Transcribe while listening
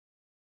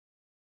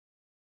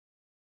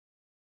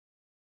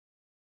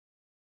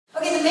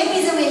Okay, the main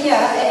reason we're here,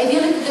 if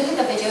you look at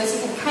the videos,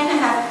 you can kind of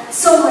have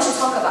so much to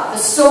talk about.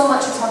 There's so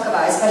much to talk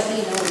about,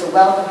 especially with the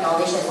wealth of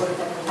knowledge that both of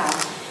them have.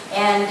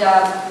 And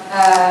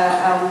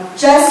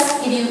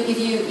just if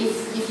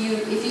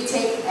you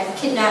take and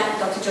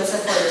kidnap Dr.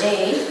 Joseph for a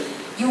day,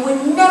 you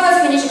would never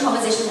finish a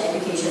conversation on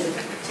education.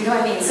 Do you know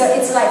what I mean? So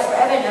it's like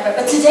forever and ever.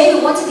 But today we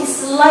want to be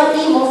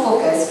slightly more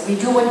focused. We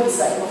do want to be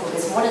slightly more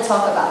focused. We want to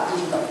talk about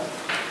digital.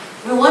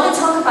 We want to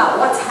talk about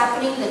what's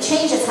happening, the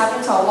change that's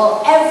happening to our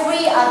world.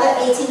 Every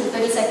other 18 to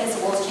 30 seconds,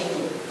 the world's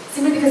changing.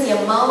 Simply because the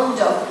amount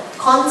of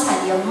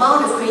content, the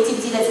amount of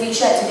creativity that's being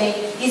shared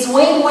today is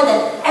way more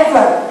than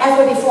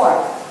ever before.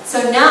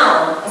 So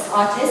now, as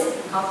artists,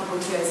 half the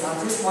room here as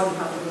artists, more than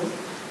half the room,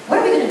 what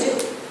are we going to do?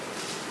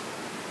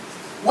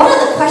 What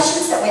are the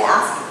questions that we're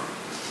asking?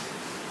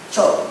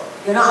 Sure,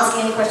 you're not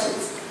asking any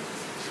questions.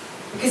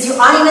 Because you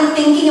aren't even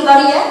thinking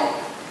about it yet?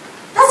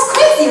 That's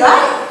crazy,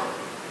 right?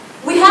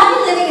 We have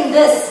been living in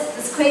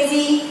this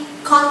crazy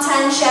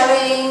content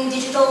sharing,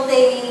 digital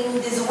thing,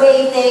 this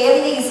wave thing,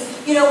 everything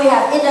is, you know, we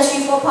have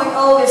industry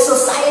 4.0, we have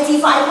society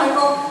 5.0.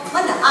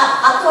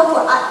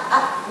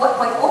 What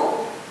point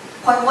O?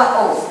 Point what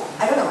O?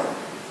 I don't know.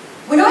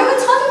 We're not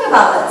even talking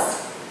about this.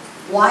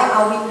 Why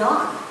are we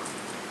not?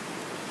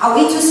 Are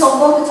we too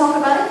somber to talk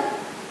about it?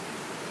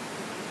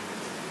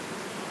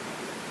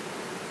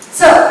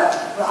 So,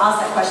 we'll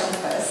ask that question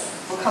first.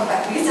 We'll come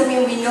back. Because I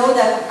mean, we know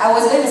that I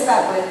was going to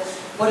start with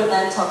both of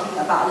them talking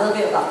about a little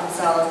bit about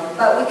themselves,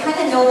 but we kind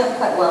of know them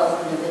quite well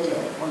from the video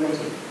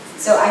already.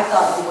 So I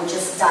thought we would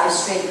just dive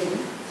straight in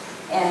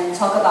and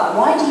talk about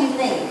why do you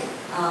think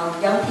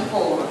young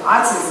people,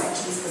 artists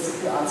actually,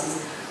 specifically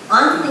artists,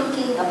 aren't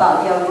thinking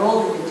about their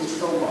role in the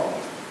digital world?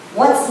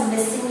 What's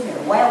missing here?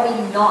 Why are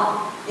we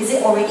not? Is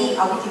it already,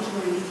 are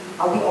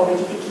we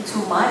already thinking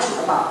too much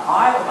about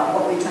art, about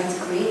what we're trying to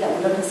create, that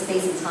we don't have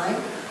space and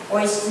time? Or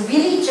is it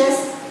really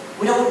just,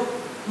 we don't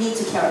need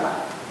to care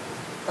about it?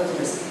 Dr.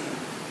 Joseph.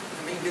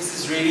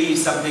 This is really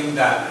something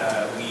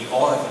that we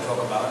all have to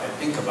talk about and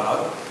think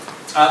about.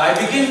 I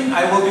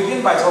will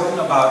begin by talking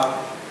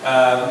about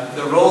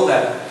the role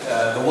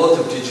that the world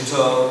of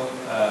digital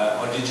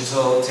or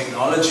digital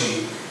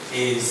technology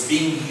is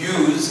being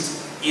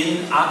used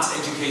in arts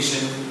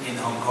education in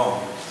Hong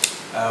Kong,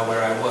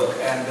 where I work.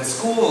 And the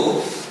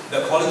school,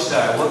 the college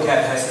that I work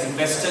at, has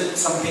invested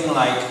something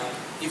like,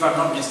 if I'm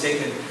not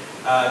mistaken,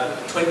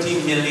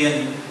 20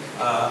 million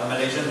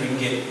Malaysian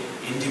ringgit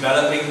in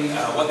developing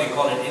what they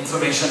call an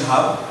information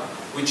hub,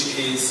 which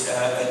is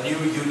a new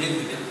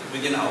unit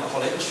within our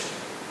college.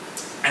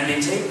 And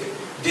they take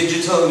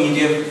digital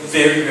media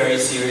very, very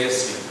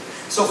seriously.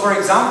 So for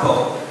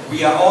example,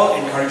 we are all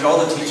encouraged,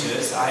 all the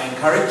teachers are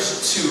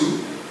encouraged to,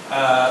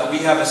 we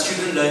have a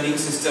student learning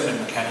system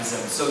and mechanism.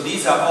 So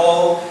these are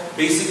all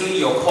basically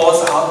your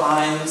course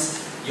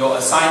outlines, your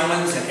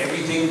assignments and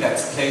everything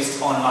that's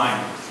placed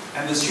online.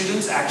 And the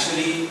students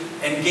actually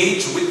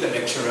engage with the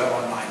lecturer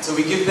online. So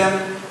we give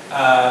them,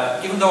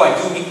 even though I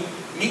do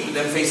meet with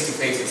them face to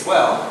face as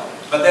well,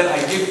 but then I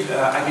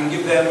can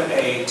give them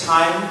a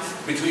time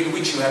between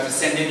which you have to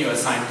send in your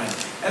assignment.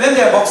 And then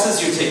there are boxes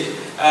you tick.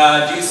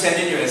 Do you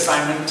send in your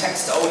assignment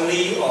text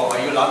only, or are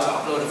you allowed to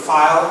upload a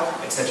file,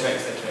 etc.,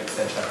 etc.,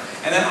 etc.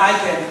 And then I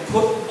can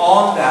put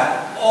on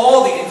that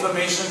all the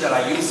information that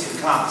I use in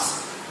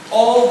class,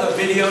 all the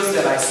videos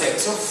that I set.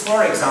 So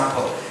for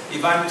example,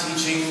 if I'm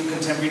teaching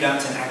contemporary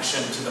dance and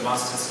action to the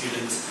master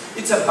students,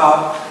 it's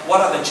about what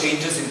are the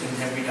changes in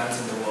contemporary dance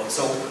in the world.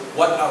 So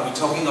what are we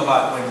talking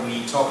about when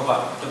we talk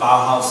about the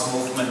Bauhaus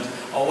movement,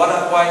 or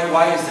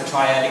why is the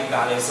triadic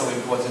ballet so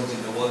important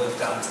in the world of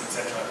dance,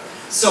 etc.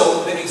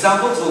 So the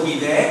examples will be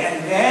there,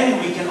 and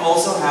then we can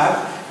also have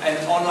an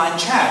online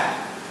chat.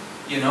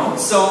 You know,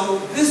 so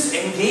this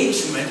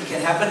engagement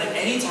can happen at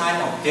any time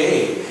of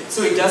day.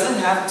 So it doesn't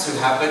have to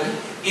happen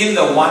in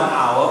the 1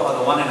 hour or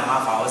the 1.5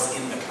 hours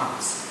in the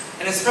class.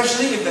 And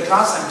especially if the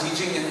class I'm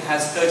teaching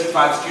has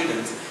 35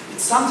 students,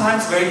 it's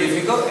sometimes very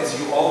difficult, as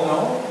you all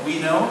know, we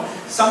know.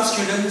 Some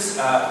students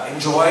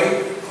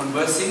enjoy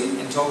conversing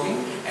and talking,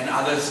 and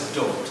others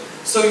don't.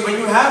 So when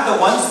you have the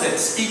ones that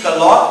speak a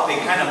lot, they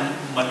kind of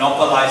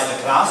monopolize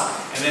the class,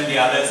 and then the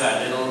others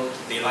are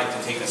they like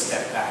to take a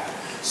step back.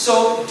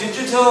 So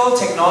digital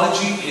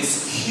technology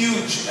is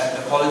huge at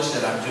the college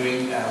that I'm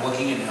doing,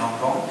 working in Hong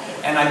Kong,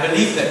 and I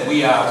believe that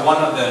we are one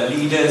of the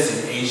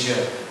leaders in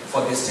Asia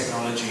for this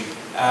technology.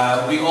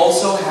 We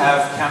also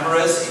have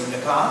cameras in the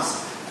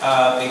class.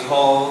 They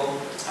call,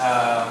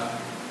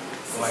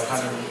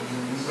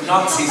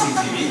 not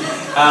CCTV.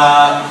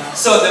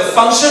 So the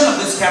function of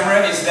this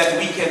camera is that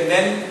we can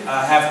then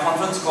have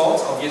conference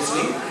calls,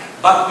 obviously,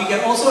 but we can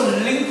also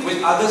link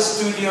with other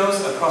studios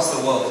across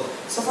the world.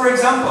 So for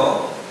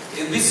example,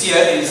 this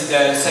year is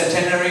the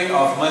centenary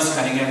of Merce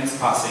Cunningham's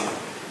passing.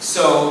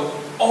 So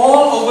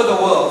all over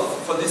the world,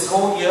 for this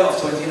whole year of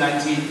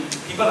 2019,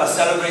 people are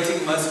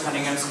celebrating Merce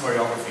Cunningham's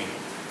choreography.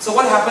 So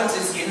what happens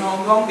is in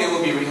Hong Kong, they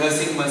will be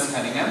rehearsing Merce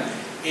Cunningham.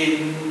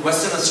 In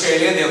Western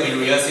Australia, they'll be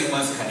rehearsing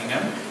Merce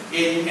Cunningham.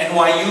 In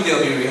NYU,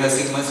 they'll be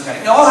rehearsing Merce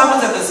Cunningham. It all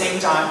happens at the same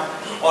time,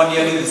 or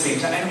nearly the same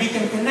time, and we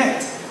can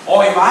connect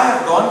Or if I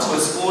have gone to a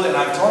school and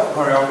I've taught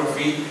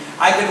choreography,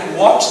 I can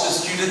watch the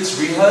students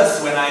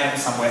rehearse when I am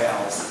somewhere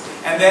else.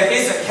 And there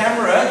is a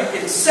camera, you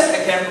can set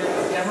a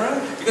camera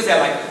because there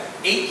are like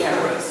 8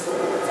 cameras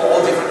for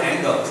all different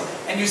angles.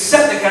 And you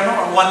set the camera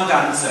on one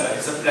dancer,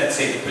 let's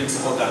say the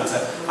principal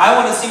dancer. I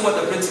want to see what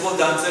the principal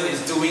dancer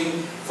is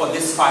doing for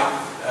this fight,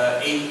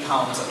 8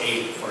 counts of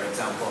 8, for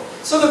example.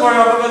 So the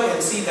choreographer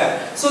can see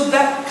that. So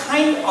that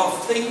kind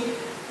of thing,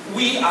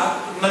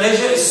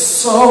 Malaysia is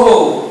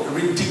so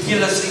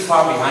ridiculously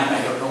far behind,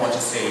 I don't know what to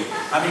say.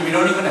 I mean, we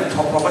don't even have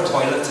proper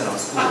toilets in our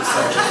schools,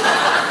 so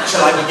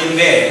shall I begin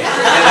there?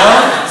 You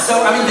know?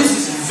 So, I mean, this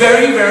is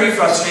very, very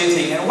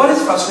frustrating. And what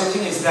is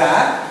frustrating is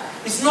that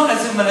it's not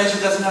as if Malaysia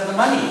doesn't have the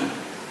money.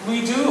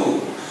 We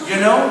do, you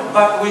know,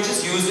 but we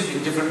just use it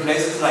in different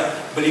places, like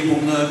beli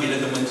bunga bila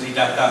the menteri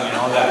datang and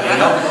all that, you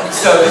know.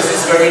 So this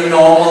is very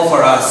normal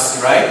for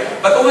us, right?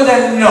 But over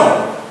there,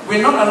 no.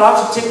 We're not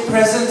allowed to take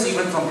presents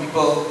even from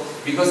people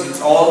because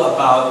it's all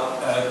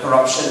about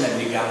corruption and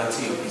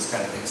legality of these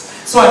kind of things.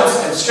 So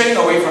I'm straying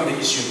away from the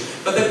issue.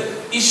 But the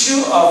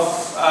issue of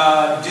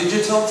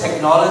digital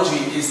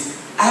technology is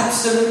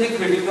absolutely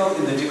critical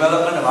in the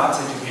development of arts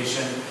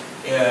education.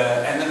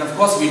 And then of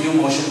course we do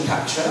motion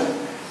capture.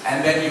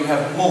 And then you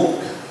have MOOC.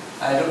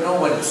 I don't know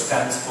what it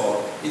stands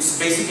for. It's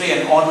basically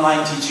an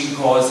online teaching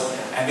course.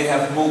 And they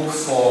have MOOC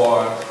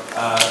for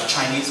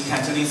Chinese,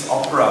 Cantonese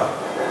opera.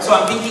 So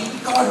I'm thinking,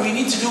 God, we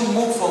need to do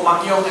MOOC for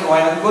Mak Yong and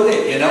Wayang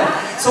Kulit, you know?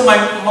 So while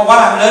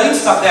I'm learning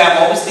stuff there,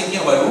 I'm always thinking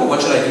about, ooh,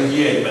 what should I do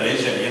here in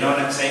Malaysia, you know what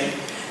I'm saying?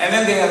 And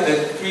then they have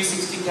the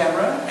 360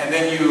 camera, and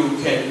then you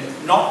can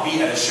not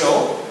be at a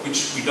show,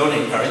 which we don't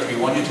encourage, we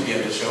want you to be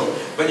at the show,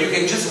 but you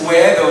can just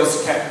wear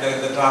those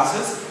the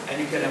glasses,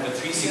 and you can have a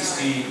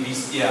 360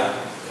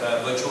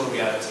 virtual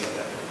reality of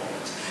that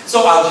performance.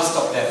 So I'll just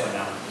stop there for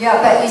now.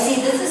 Yeah, but you see,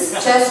 this is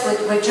just,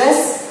 we're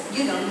just,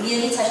 you know,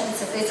 merely touching the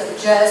surface of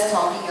just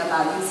talking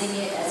about using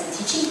it as a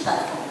teaching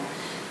platform.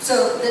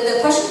 So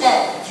the question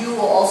that you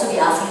will also be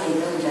asking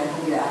later, which I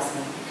hope you're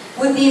asking,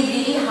 would be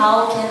really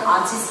how can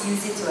artists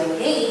use it to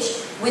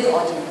engage with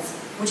audience,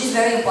 which is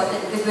very important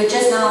because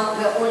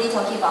we're only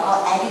talking about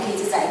how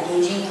educators are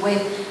engaging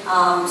with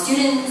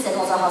students and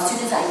also how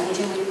students are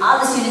engaging with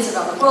other students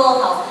around the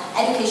world, how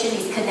education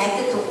is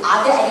connected to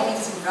other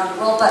educators around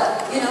the world.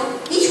 But, you know,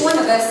 each one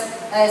of us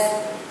as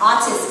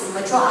artists,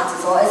 mature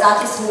artists, or as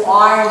artists who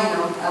are, you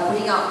know,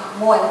 putting out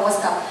more and more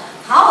stuff,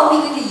 how are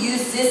we going to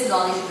use this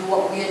knowledge to do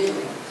what we're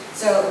doing?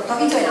 So,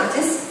 talking to an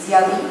artist,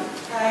 Ziawi,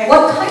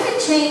 what kind of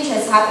change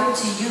has happened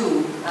to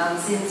you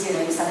since, you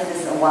know, you started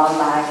this a while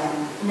back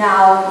and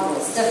now, you know,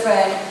 it's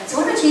different. So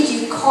what kind of change do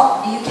you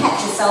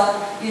catch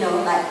yourself, you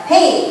know, like,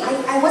 hey,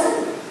 I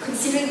wasn't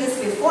considering this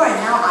before and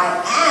now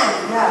I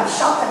am. Yeah, I'm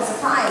shocked and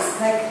surprised.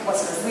 Like,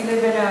 what's this? We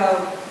live in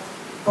a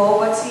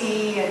boba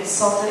tea and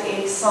salted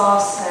egg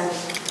sauce and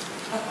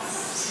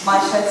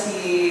matcha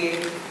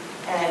tea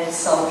and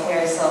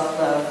self-care,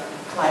 self-love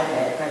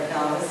climate right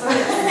now.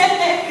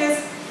 Because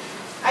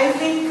I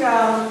think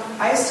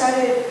I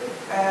started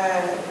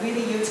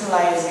really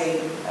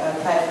utilizing a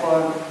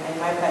platform, and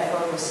my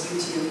platform was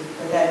YouTube,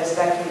 but that was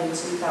back in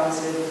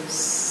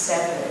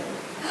 2007.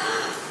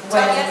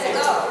 When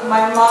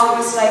my mom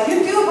was like,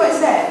 YouTube, what is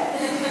that?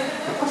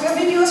 What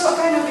videos? What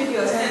kind of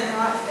videos? And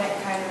not that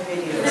kind of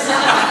videos.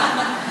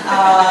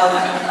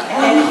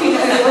 And you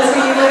know, it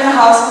wasn't even a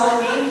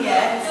household name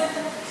yet.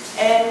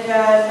 And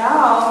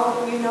now,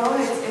 you know,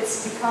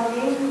 it's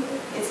becoming,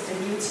 it's the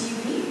new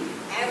TV.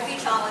 Every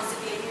child wants to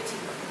be a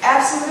YouTuber.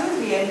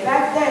 Absolutely, and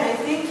back then, I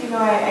think, you know,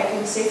 I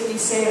can safely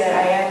say that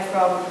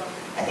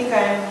I think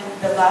I am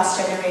the last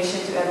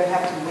generation to ever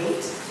have to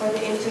wait for the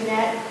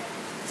internet.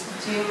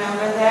 Do you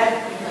remember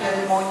that?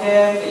 The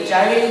modem, the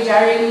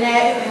jarring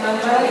net,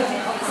 remember? You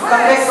come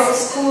back from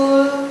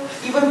school,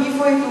 even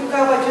before you took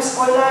up at your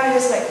sekolah, you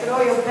just like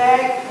throw your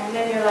bag, and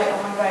then you're like, oh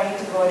my God, I need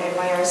to go to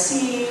MIRC.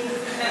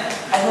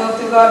 I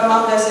hope to God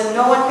mom doesn't,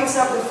 no one picks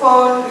up the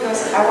phone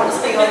because I want to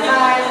stay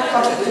online,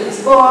 talking to this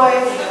boy,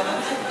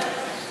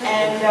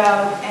 you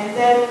know. And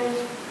then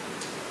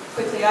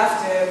quickly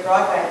after,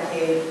 broadband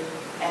came,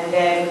 and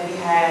then we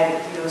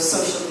had, you know,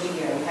 social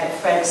media, we had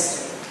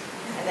Friendster,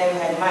 and then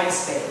we had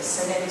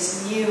MySpace, and then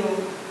this new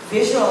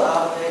visual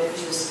outlet,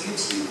 which was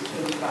YouTube,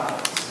 came about.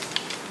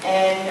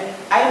 And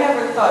I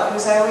never thought,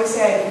 because I always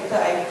say I looked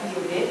the IP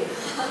of it,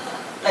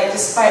 like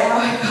despite how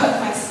I got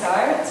my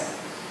start.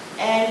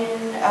 And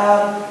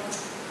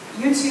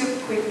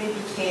YouTube quickly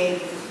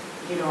became,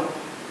 you know,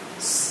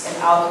 an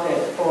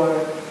outlet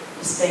for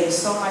displaying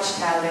so much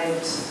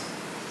talent,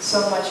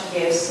 so much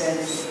gifts, and,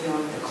 you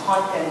know, the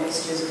content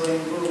was just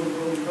going boom,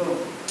 boom, boom.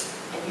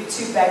 And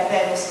YouTube back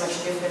then was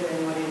much different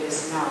than what it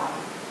is now.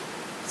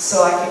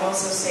 So I can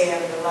also say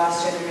I'm the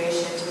last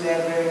generation to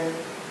ever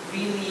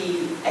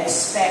really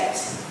expect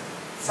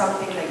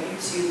something like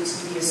YouTube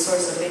to be a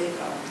source of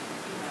income.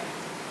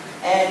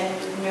 And,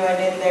 you know, and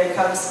then there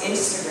comes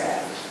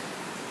Instagram.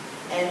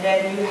 And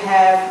then you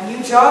have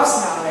new jobs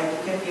now, like you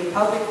can be a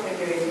public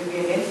figure, you can be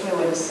an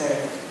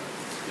influencer,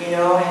 you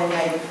know, and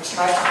like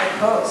charge for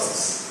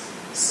posts.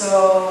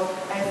 So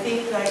I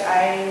think like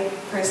I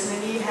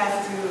personally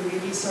have to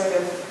really sort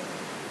of,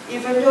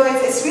 even though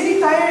it's really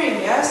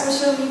tiring, yeah,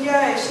 social media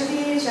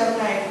actually, I'm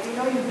like, you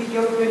know,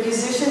 your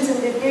decisions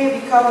in the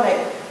day become like,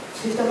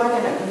 you know,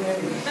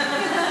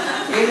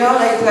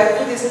 like, do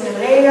I put this in the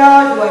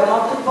layout, do I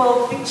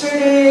multiple picture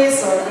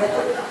this, or do I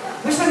put,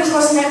 which one is for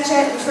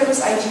Snapchat, which one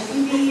is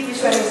IGTV,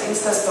 which one is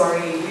Insta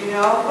Story, you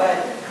know, but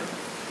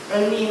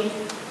I mean,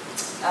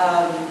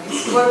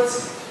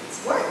 it's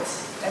worked,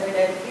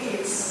 evidently,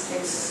 it's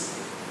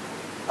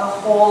a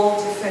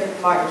whole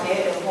different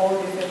market, a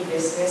whole different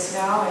business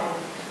now, and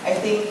I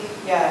think,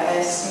 yeah,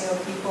 as, you know,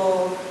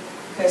 people,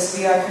 because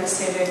we are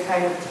considered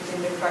kind of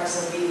in the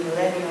crux of being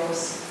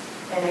millennials,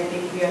 and I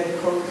think we are the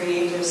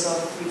co-creators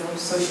of, you know,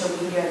 social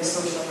media and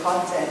social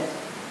content,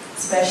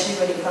 especially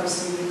when it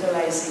comes to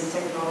utilizing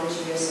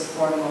technology as a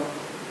form of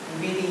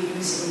really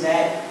using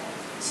that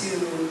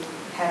to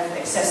have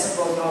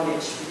accessible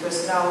knowledge.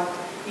 Because now,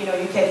 you know,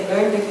 you can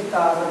learn the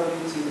guitar from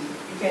YouTube.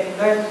 You can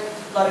learn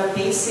a lot of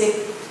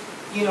basic,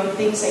 you know,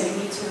 things that you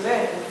need to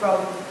learn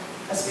from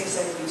a space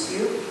like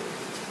YouTube.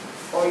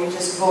 Or you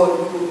just go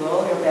on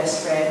Google, your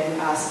best friend, and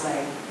ask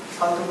like,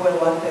 how to boil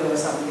water or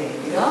something,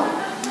 you know?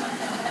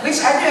 Which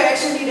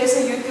actually there's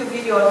a YouTube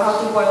video on how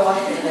to boil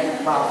water,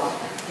 like, wow.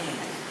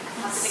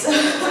 So,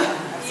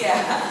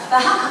 yeah.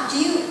 But how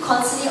do you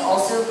constantly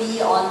also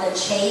be on the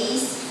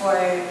chase for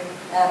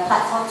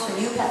platforms, for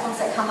new platforms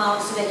that come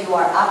out, so that you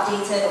are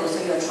updated, or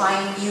so you're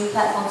trying new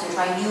platforms, you're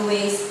trying new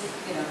ways,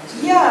 you know?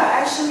 Yeah,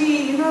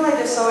 actually, you know, like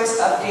there's always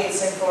updates,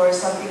 like for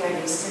something like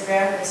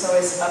Instagram, there's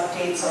always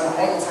updates on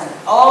all the time.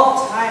 All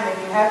the time, and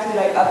you have to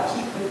like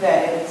upkeep with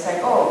that, and it's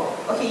like, oh,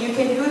 okay, you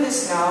can do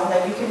this now,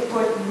 like you can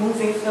put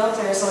moving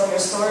filters on your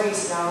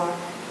stories now,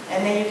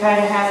 and then you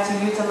kind of have to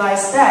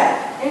utilize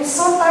that. And it's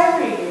so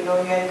tiring, you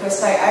know, because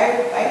like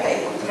I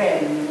take a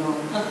trend, you know,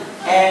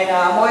 and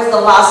I'm always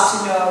the last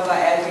to know about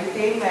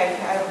everything.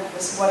 Like I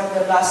was one of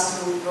the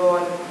last to go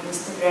on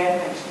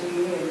Instagram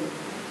actually, and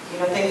you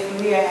know,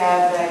 thankfully I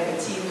have like a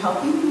team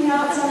helping me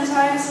out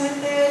sometimes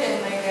with it, and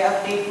like they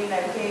update me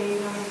like, okay,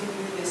 you know, you can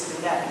do this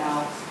and that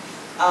now.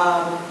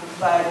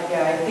 But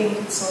yeah, I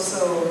think it's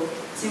also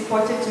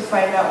important to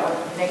find out what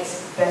the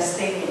next best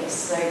thing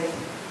is. Like,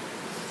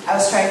 I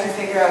was trying to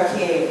figure out,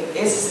 okay,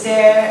 is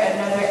there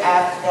another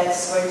app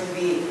that's going to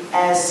be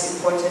as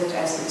important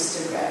as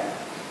Instagram?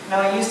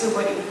 Now I use the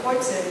word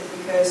important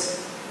because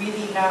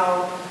really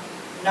now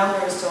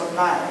numbers don't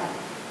lie,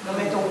 no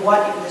matter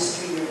what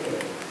industry you're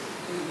in.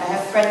 I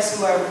have friends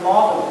who are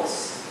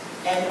models,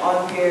 and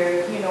on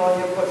their, you know, on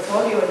their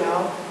portfolio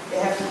now, they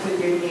have to put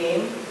their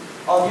name,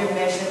 all their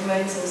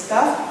measurements and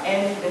stuff,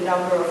 and the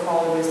number of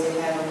followers they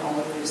have on all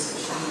of their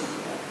social media.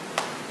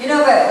 You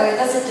know, but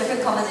that's a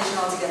different conversation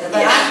altogether.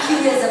 But yeah. I'm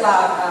curious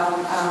about,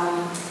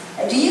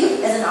 do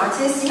you, as an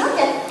artist, do you not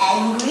get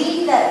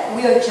angry that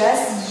we are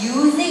just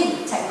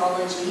using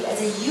technology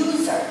as a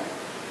user?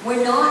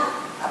 We're not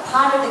a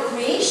part of the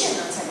creation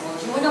of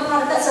technology. We're not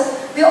part of that. So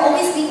we're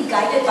always being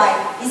guided by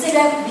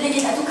Instagram, when they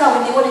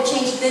want to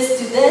change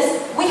this to this.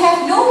 We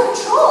have no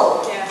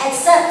control,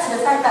 except to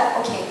the fact that,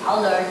 okay,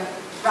 I'll learn,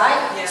 right?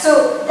 Yeah.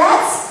 So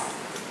that's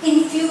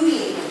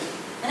infuriating.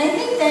 And I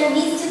think there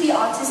needs to be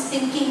artists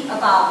thinking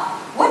about,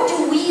 what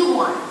do we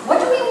want?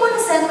 What do we want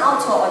to send out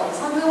to our audience?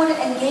 How do we want to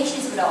engage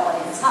this with our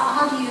audience?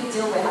 How do you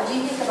deal with it? How do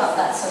you think about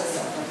that sort of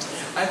stuff?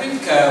 I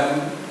think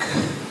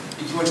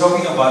you were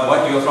talking about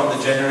what you're from the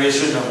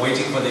generation of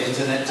waiting for the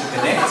internet to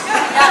connect.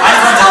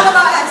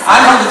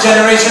 I'm from the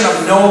generation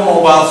of no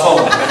mobile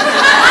phone.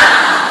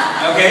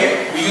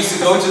 Okay? We used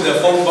to go to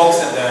the phone box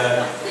at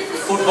the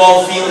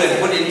football field and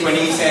put in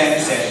 20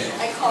 cents and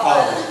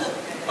call.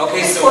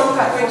 Okay, so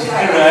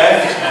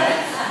right.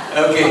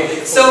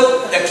 Okay,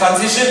 so the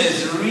transition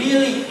is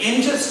really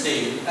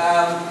interesting.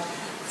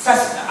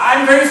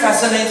 I'm very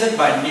fascinated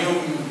by new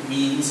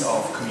means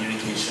of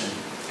communication,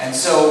 and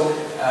so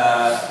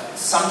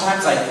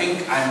sometimes I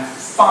think I'm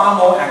far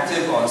more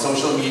active on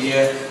social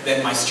media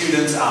than my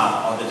students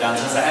are or the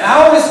dancers are, and I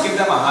always give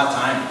them a hard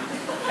time.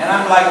 And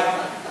I'm like,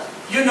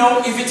 you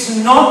know, if it's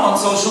not on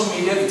social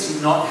media, it's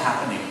not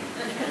happening.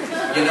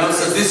 You know,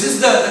 so this is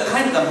the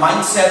kind of the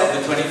mindset of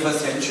the 21st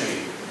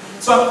century.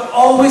 So I'm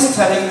always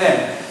telling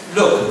them,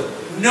 look,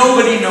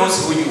 nobody knows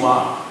who you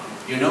are,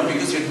 you know,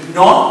 because you're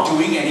not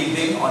doing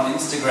anything on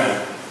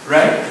Instagram,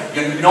 right?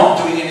 You're not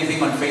doing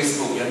anything on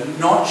Facebook, you're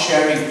not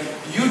sharing.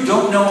 You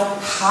don't know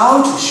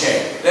how to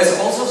share. There's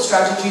also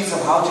strategies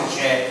of how to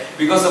share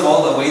because of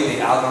all the way the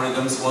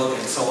algorithms work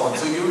and so on.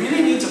 So you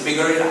really need to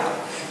figure it out.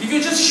 If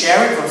you just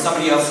share it from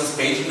somebody else's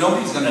page,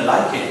 nobody's going to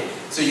like it.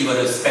 So you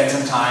got to spend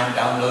some time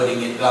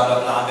downloading it, blah, blah,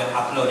 blah, then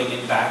uploading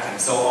it back and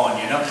so on,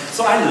 you know.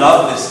 So I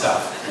love this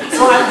stuff.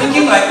 So I'm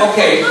thinking like,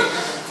 okay,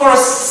 for a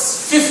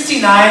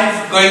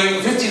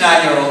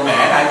 59-year-old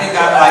man, I think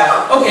I'm like,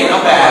 okay,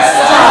 not bad.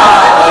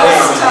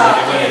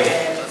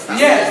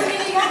 Yeah.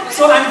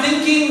 So I'm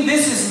thinking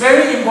this is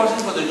very important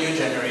for the new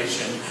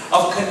generation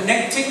of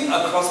connecting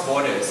across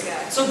borders.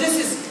 So this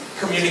is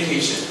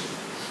communication.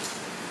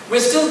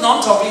 We're still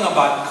not talking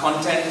about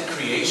content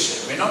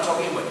creation. We're not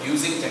talking about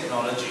using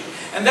technology.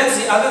 And that's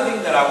the other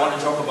thing that I want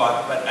to talk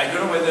about, but I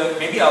don't know whether,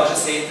 maybe I'll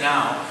just say it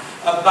now,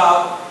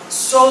 about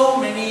so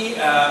many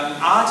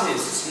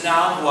artists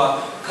now who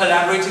are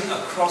collaborating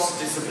across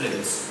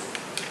disciplines.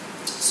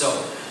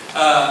 So,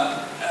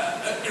 a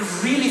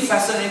really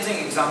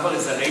fascinating example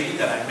is a lady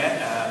that I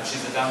met.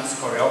 She's a dance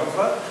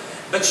choreographer,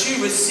 but she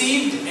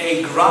received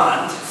a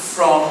grant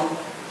from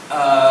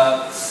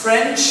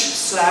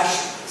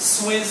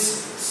French/Swiss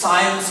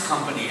science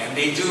company, and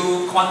they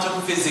do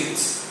quantum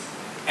physics.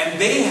 And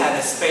they had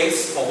a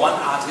space for one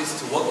artist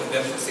to work with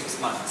them for 6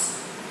 months.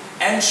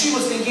 And she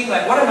was thinking,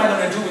 like, what am I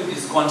going to do with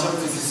these quantum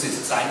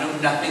physicists? I know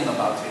nothing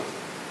about it.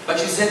 But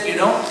she said, you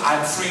know,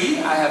 I'm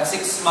free, I have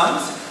 6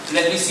 months,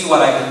 let me see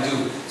what I can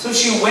do. So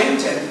she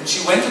went to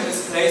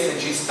this place and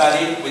she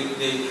studied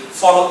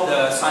followed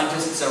the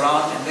scientists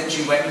around, and then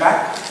she went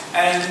back.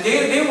 And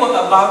they were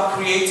about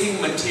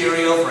creating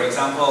material, for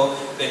example,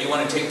 that you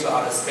want to take to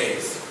outer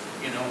space.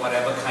 You know,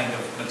 whatever kind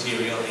of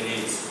material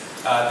it is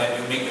that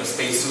you make your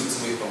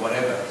spacesuits with or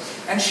whatever.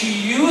 And she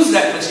used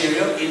that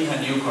material in her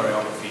new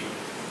choreography.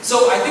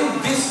 So I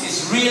think this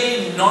is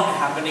really not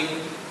happening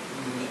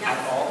at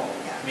all,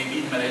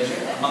 maybe in Malaysia,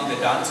 among the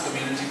dance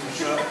community for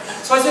sure.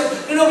 So I said,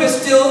 you know, we're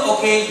still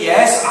okay.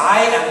 Yes,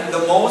 I am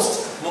the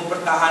most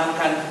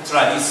mempertahankan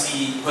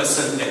tradisi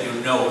person that you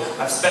know.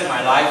 I've spent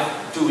my life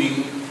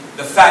doing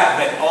the fact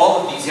that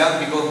all of these young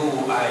people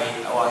who are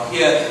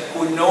here,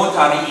 who know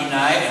Tari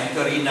Inai and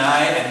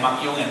Terinai and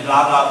Makyong and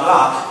blah blah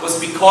blah, was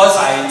because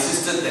I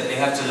insisted that they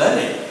have to learn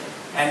it.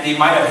 And they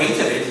might have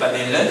hated it, but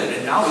they learned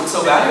it, and now it's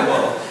so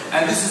valuable.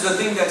 And this is the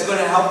thing that's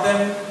going to help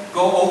them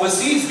go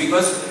overseas,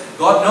 because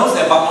God knows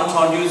their bakmon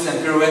tondus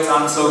and pirouettes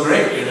aren't so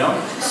great, you know.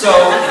 So,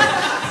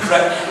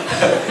 right?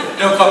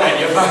 No comment,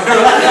 you're fine.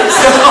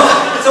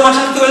 So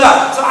macam tu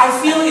lah. So I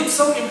feel it's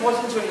so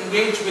important to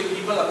engage with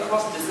people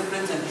across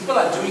disciplines, and people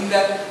are doing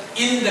that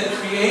in the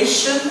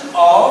creation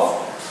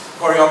of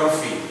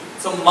choreography.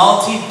 So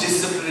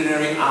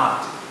multidisciplinary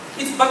art.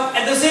 But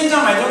at the same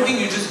time, I don't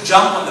think you just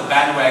jump on the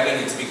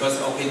bandwagon. It's because,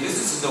 okay,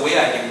 this is the way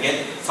I can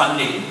get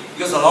funding,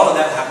 because a lot of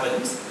that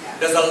happens.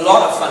 There's a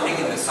lot of funding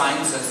in the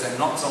sciences and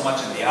not so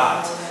much in the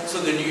arts.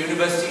 So the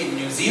university in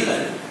New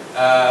Zealand,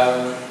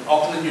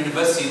 Auckland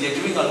University, they're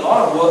doing a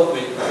lot of work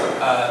with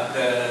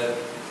the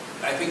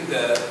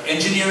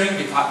engineering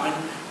department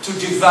to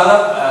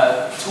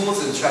develop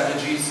tools and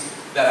strategies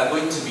that are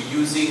going to be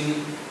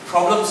using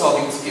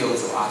problem-solving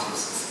skills of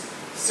artists.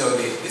 So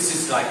this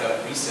is like a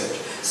research.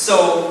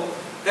 So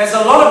there's a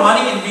lot of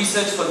money in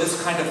research for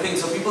this kind of thing,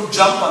 so people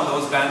jump on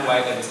those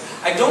bandwagons.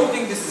 I don't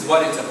think this is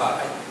what it's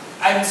about.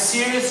 I'm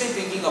seriously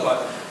thinking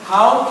about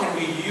how can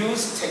we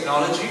use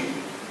technology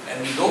and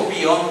we go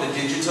beyond the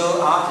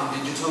digital art and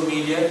digital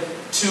media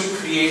to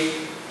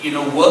create, you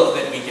know, work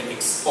that we can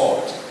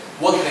export,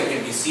 work that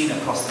can be seen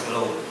across the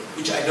globe,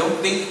 which I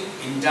don't think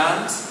in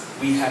dance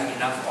we have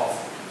enough of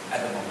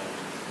at the moment.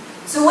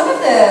 So one of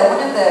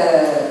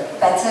the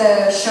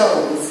better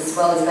shows, as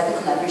well as better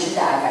collaboration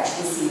that I've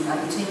actually seen, are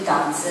between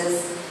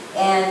dancers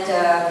and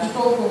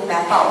people who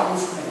map out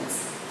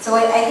movements. So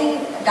I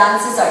think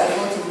dancers are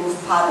able to move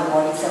part of the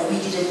bodies that we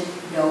didn't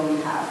know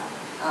we have.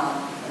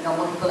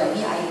 Normal people like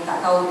me, I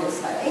thought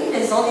like, hey,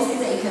 there's all these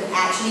things that you can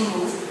actually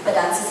move, but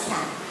dancers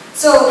can.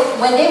 So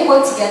when they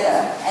work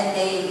together and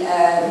they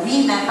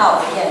remap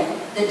out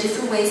again the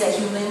different ways that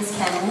humans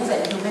can move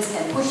and humans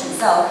can push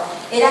themselves,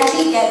 it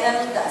actually gets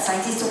them, the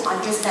scientists, to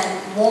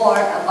understand more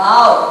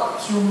about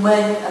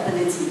human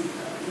ability.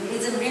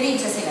 It's a really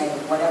interesting,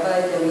 whatever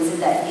the reason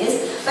that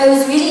is, but it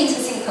was really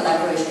interesting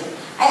collaboration.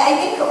 I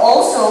think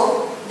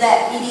also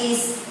that it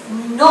is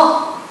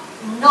not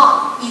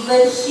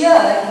even here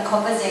in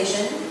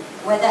conversation,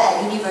 whether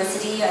at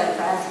university or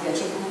perhaps if you're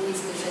cikgu, please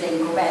make sure that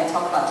you go back and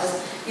talk about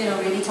this, you know,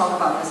 really talk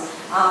about this.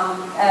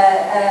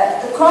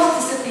 The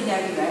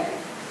cross-disciplinary, right?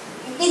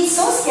 It's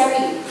so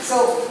scary.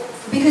 So,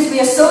 because we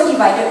are so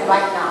divided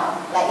right now,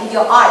 like in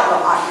your art,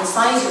 your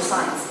science,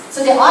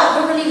 So the art,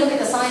 don't really look at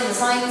the science,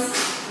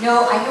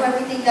 no, I know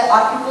everything that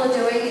art people are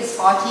doing is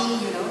faulty,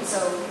 you know, so,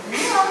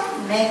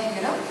 yeah,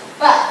 you know.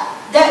 But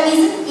there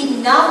isn't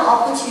enough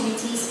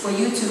opportunities for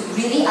you to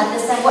really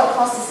understand what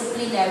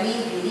cross-disciplinary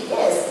really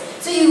is.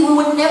 So you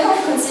would never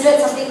have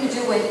considered something to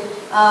do with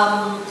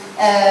how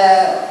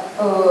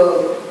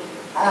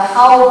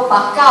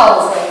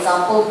bakau, for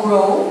example,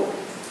 grow,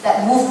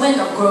 that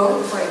movement of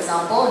growth, for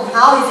example, and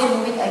how is it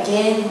moving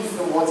against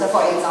the water,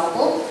 for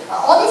example.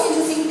 All these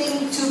interesting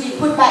things to be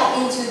put back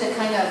into the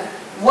kind of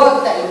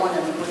work that you want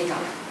to be putting up.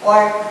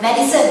 Or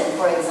medicine,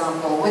 for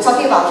example. We're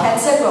talking about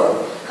cancer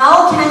growth.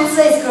 How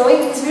cancer is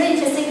growing. It's really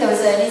interesting. There was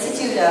an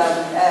institute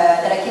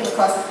that I came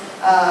across,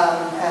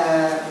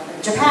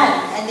 Japan,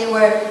 and they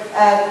were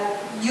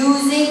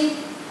using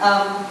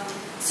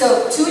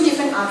so two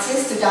different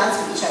artists to dance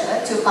with each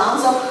other to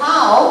bounce off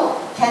how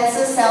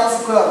cancer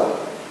cells grow.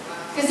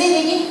 Because they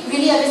didn't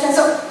really understand.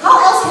 So how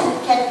else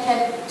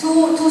can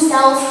two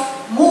cells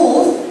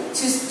move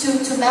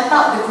to map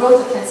out the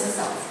growth of cancer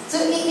cells? So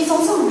it's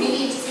also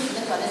really interesting for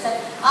them to understand.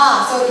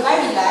 So if I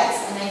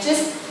relax and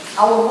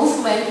our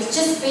movement is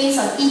just based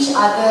on each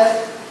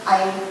other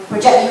I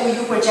project you,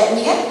 you project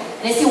me, and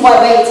then see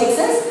where it takes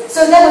us.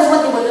 So that was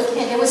what they were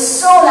looking at. They were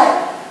so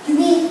like, you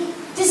mean,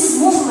 this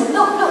is movement,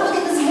 look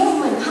at this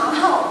movement,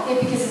 how? Okay,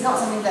 because it's not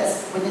something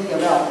that's within their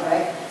realm,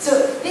 right? So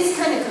this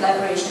kind of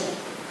collaboration.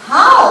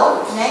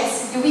 How,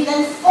 next, do we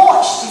then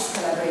forge this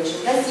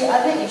collaboration? That's the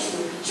other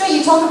issue. Sure,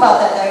 you talk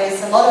about that there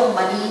is a lot of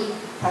money,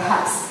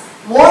 perhaps.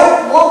 More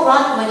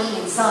grant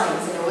money in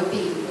science than it would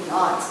be in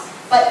arts.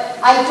 But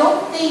I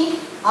don't think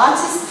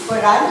artists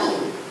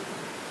berani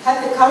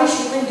have the courage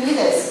to even do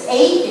this.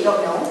 A, they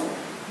don't know.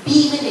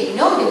 B, even they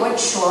know they weren't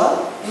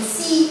sure. And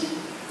C,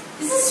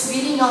 this is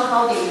really not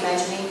how they're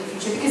imagining the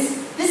future,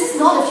 because this is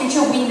not the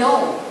future we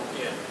know.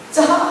 Yeah.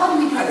 So how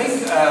do we do I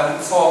this? think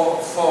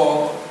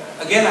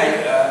again,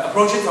 I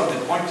approach it from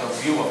the point of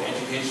view of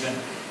education.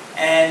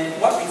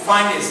 And what we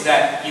find is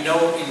that, you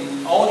know,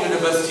 in all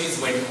universities,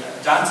 when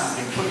dance has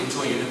been put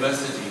into a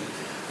university,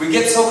 we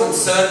get so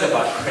concerned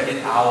about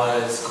credit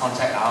hours,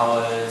 contact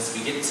hours.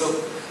 We get so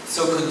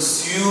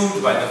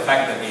consumed by the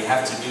fact that they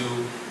have to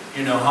do,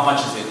 you know, how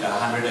much is it,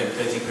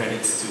 130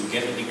 credits to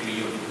get a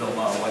degree or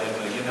diploma or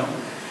whatever, you know.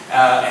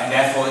 And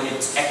therefore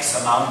it's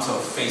X amount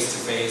of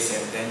face-to-face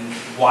and then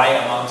Y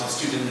amount of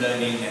student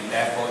learning, and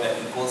therefore that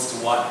equals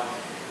to what.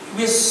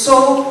 We're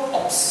so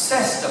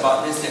obsessed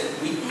about this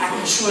that we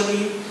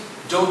actually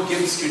don't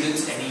give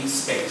students any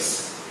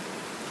space.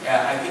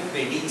 I think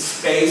they need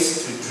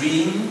space to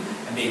dream,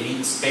 and they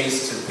need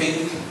space to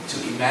think,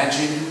 to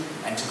imagine,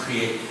 and to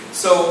create.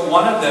 So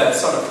one of the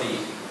sort of the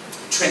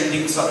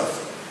trending sort of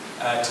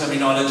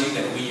terminology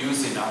that we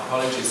use in our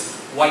college is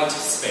white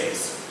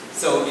space.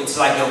 So it's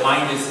like your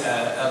mind is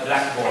a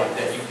blackboard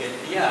that you can,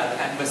 a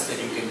canvas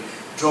that you can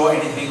draw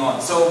anything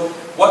on. So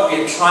what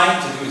we're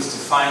trying to do is to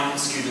find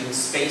students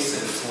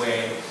spaces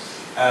where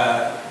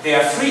they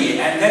are free,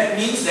 and that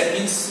means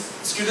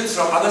students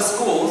from other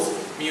schools,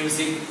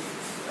 music,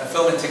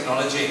 film and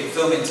technology,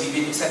 film and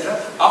TV, etc.,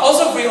 are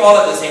also free all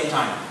at the same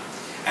time.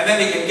 And then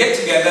they can get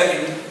together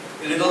in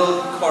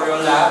little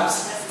choreo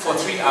labs for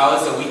 3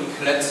 hours a week,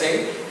 let's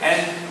say,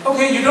 and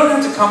okay, you don't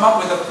have to come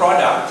up with a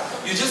product,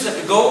 you just have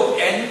to go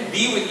and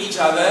be with each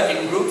other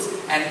in groups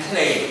and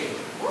play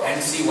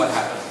and see what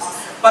happens.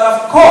 But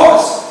of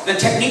course, the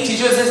technique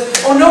teacher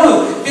says, oh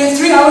no, they have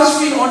 3 hours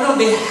free, oh no,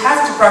 they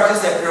have to practice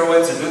their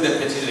pirouettes and do their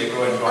petit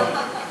legro and drawing.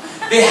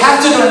 They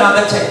have to do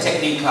another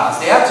technique class,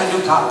 they have to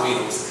do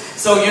cartwheels.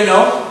 So, you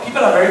know,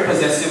 people are very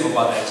possessive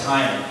about their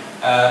time,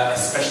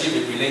 especially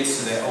if it relates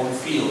to their own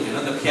field. You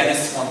know, the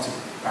pianists want to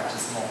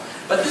practice more.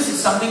 But this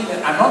is something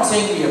that, I'm not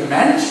saying we have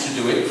managed to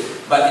do it,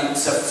 but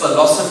it's a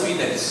philosophy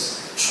that is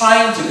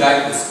trying to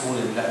guide the school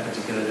in that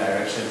particular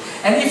direction.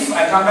 And if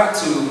I come back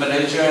to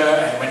Malaysia,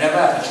 and whenever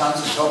I have a chance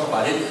to talk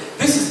about it,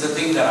 this is the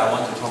thing that I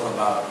want to talk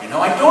about. You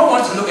know, I don't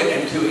want to look at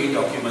MQA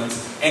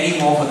documents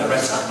anymore for the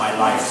rest of my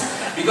life.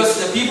 Because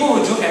the people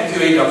who do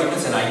MQA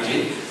documents, and I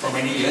did for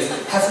many years,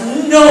 have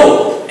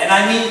no, and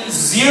I mean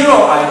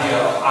zero idea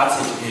of arts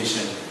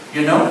education.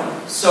 You know?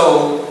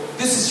 So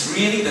this is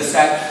really the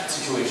sad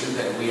situation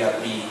that we are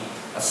being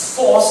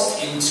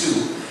forced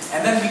into.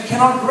 And then we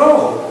cannot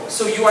grow.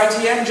 So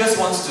UITM just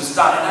wants to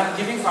start, and I'm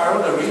giving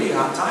Farrell a really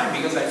hard time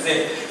because I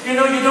said, you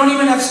know, you don't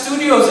even have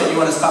studios and you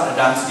want to start a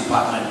dance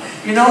department.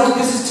 You know,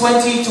 this is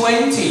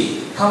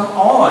 2020. Come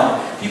on.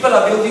 People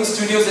are building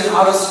studios in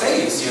outer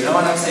space, you know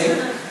what I'm saying?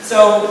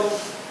 So,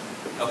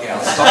 okay,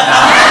 I'll stop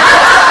now.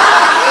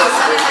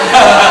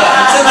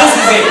 So this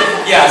is it.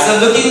 Yeah,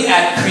 so looking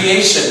at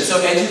creation.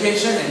 So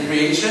education and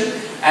creation,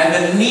 and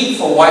the need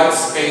for white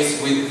space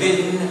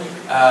within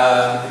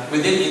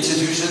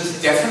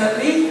institutions,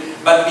 definitely,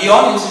 but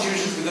beyond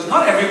institutions, because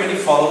not everybody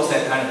follows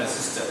that kind of a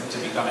system to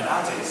become an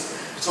artist.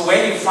 So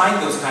where do you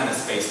find those kind of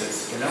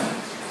spaces, you know?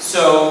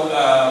 So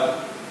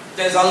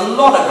there's a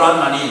lot of grant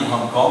money in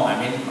Hong Kong. I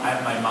mean,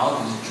 my mouth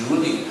is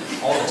drooling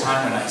all the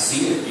time when I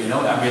see it, you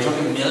know? And we're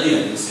talking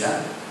millions,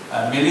 yeah?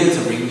 Millions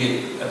of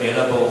ringgit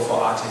available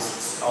for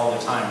artists all the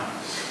time.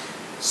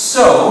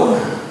 So,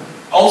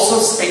 also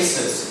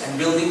spaces and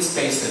building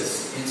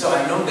spaces. And so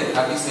I know that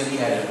Kakiseni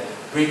had a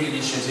great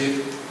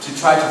initiative to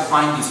try to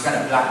find these kind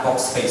of black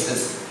box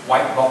spaces,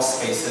 white box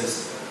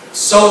spaces,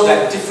 so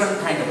that different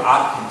kind of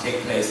art can take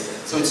place.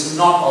 So it's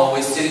not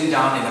always sitting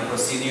down in a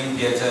proscenium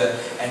theatre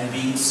and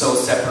being so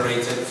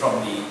separated from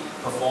the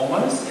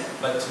performers,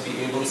 but to be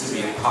able to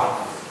be a part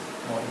of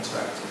more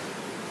interactive.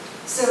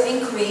 So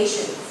in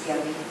creation,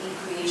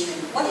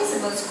 what is the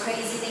most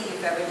crazy thing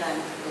you've ever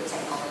done with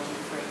technology,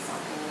 for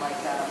example?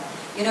 Like,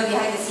 you know,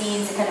 behind the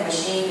scenes, the kind of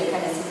machine, the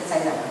kind of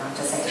synthesizer, I'm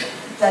just saying.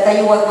 That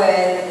you work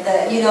with,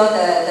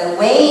 the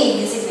way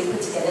music is being put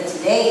together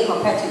today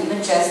compared to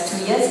even just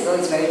 2 years ago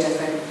is very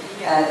different.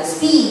 The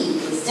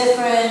speed is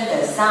different,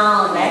 the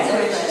sound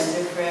language is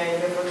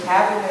different, the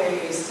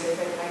vocabulary is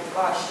different. My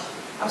gosh,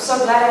 I'm so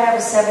glad I have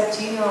a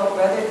 17-year-old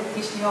brother to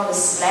teach me all the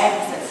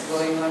slang that's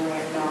going on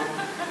right now.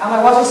 I'm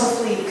like, what is a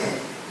fleek?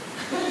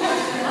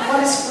 What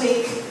is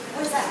fleek?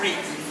 What is that?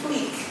 Fleek.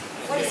 Fleek.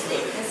 What is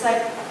fleek? It's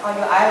like on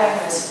your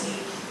eyeliner is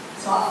fleek.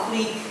 It's on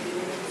fleek.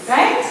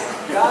 Right?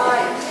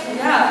 Right.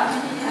 Yeah,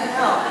 I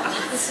know.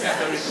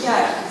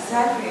 Yeah,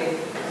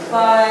 exactly.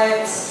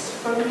 But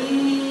for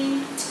me,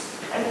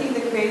 I think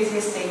the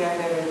craziest thing I've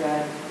ever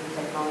done in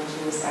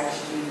technology was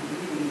actually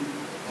really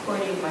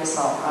putting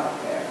myself out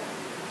there.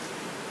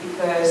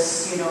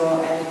 Because, you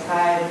know, at the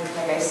time,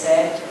 like I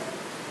said,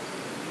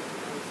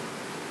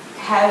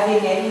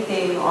 having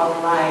anything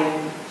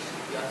online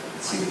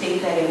to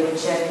think that it would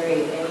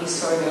generate any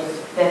sort of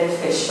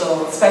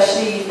beneficial,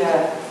 especially in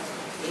the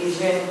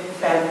Asian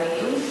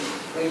family,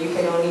 where you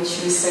can only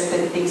choose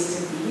certain things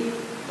to be,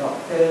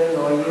 doctor,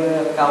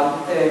 lawyer,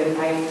 accountant,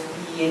 IT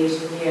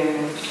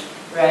engineer,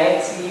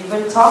 right? To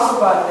even talk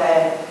about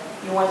that,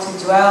 you want to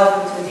dwell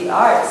into the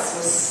arts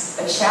was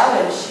a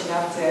challenge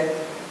enough to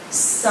to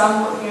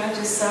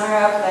sum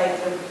up like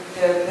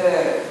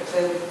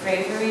the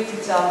bravery to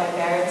tell my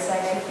parents,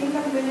 like, I think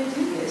I'm going to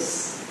do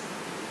this.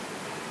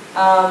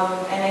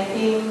 And I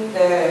think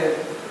the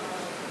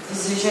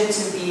decision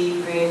to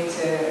be brave,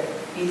 to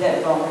be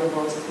that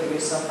vulnerable, to put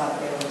yourself out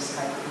there was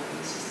kind of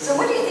amazing. So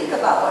what do you think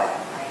about what?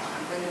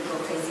 I'm going to go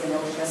crazy a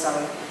little here,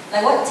 sorry.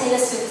 Like what Taylor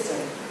Swift is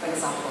doing, for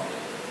example.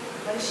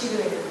 What is she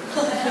doing?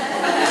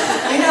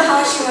 You know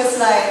how she was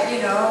like,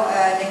 you know,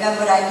 dengan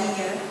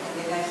beraninya and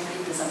dengan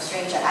to some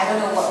stranger. I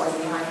don't know what was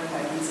behind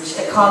her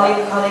decision.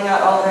 Calling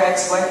out all her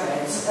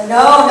ex-boyfriends.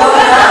 No.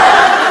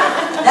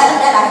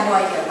 That I have no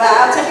idea. But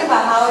I'm talking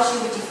about how she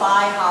would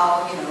define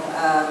how, you know,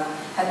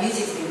 her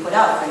music's being put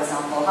out, for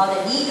example. How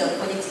the need of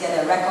putting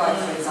together a record,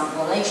 for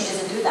example. Like she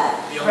doesn't do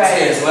that.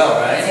 Beyonce as well,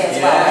 right? Beyonce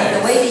as well.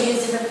 And the way they use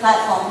different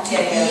platforms to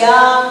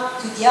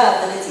their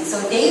ability.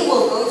 So they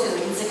will go to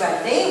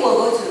Instagram, they will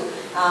go to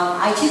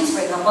iTunes,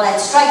 for example, and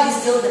strike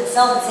this deal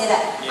themselves and say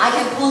that I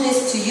can pull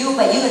this to you,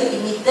 but you're going to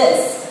give me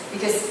this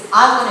because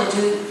I'm going to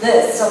do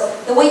this. So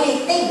the way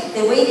they think,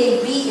 the way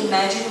they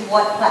reimagine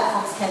what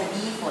platforms can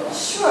be for them.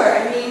 Sure,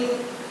 I mean,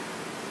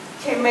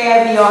 may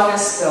I be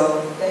honest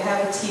though, they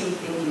have a team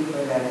thinking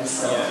for them.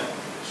 So,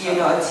 you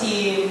know, a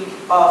team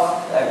of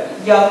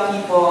young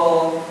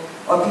people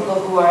or people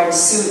who are in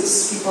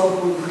suits, people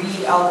who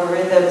read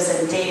algorithms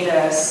and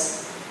data,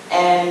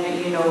 and,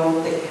 you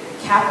know, the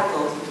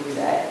capital to do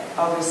that,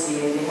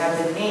 obviously, and they have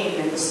the name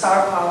and the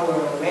star power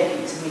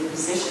already to make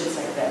decisions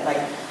like that.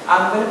 Like,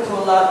 I'm going to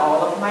pull out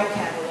all of my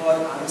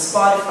catalog on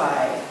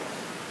Spotify.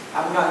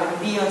 I'm not going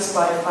to be on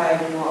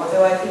Spotify anymore,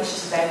 although I think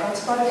she's back on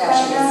Spotify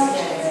now.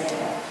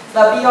 Yeah.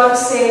 But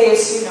Beyonce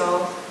is, you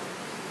know,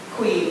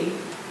 queen.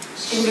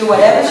 She can do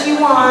whatever she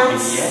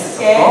wants. Yes,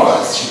 okay? Of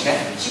course, she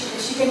can.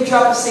 She can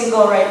drop a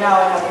single right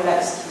now and I'll be like,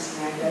 excuse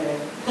me, I got it.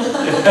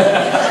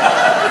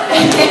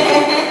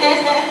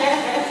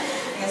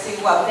 I see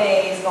what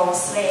day is going to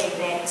slay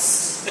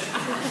next.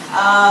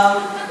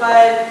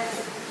 But,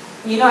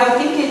 you know, I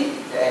think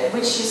it,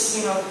 which is,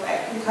 you know,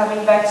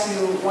 coming back to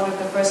one of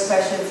the first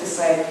questions is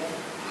like,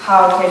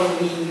 how can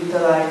we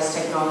utilize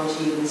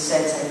technology in this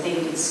sense? I think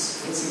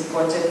it's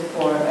important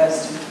for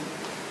us to,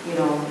 you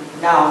know,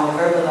 now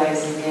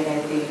verbalizing it. I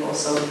think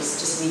also it's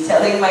just me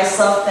telling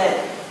myself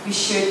that we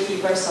should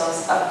keep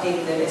ourselves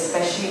updated,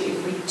 especially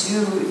if we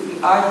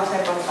are the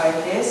type of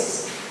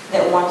artists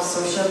that want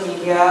social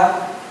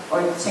media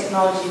or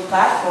technology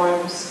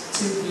platforms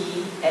to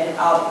be an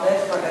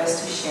outlet for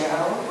us to share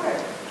our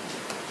work.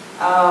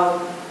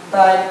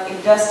 But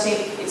it does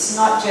take, it's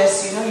not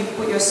just, you know, you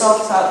put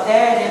yourself out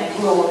there and then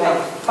boom, like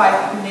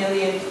 5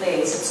 million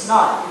plays. It's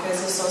not,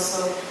 because there's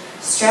also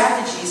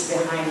strategies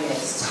behind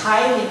it,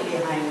 timing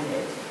behind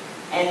it,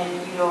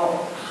 and, you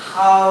know,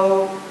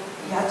 how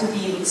you have to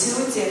be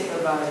intuitive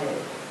about it.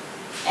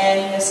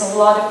 And there's a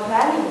lot of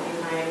planning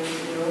behind,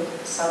 you know,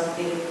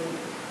 something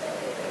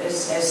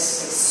as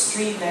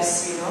extreme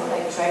as, you know,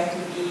 like trying to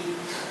be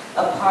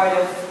a part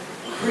of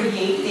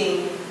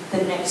creating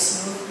the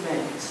next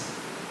movement.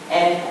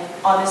 And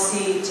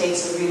honestly, it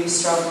takes a really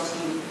strong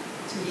team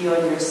to be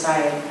on your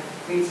side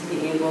for you to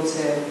be able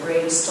to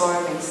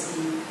brainstorm and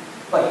see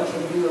what you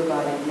can do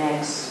about it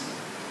next.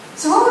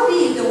 So what would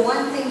be the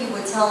one thing you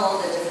would tell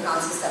all the different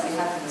artists that we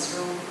have in this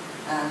room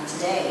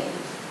today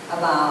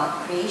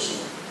about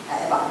creation,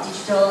 about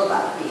digital,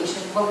 about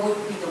creation? What would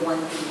be the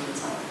one thing you would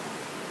tell them?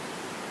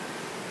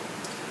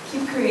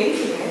 Keep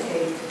creating, I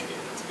think.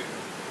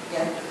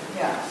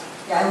 Yeah,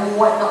 and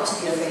what not to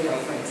be afraid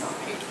of, for example.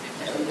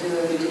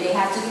 Do they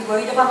have to be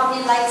worried about how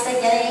many likes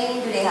they're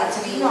getting? Do they have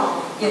to be,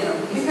 no, you know,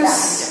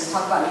 because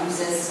talk about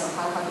users? So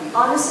how do you?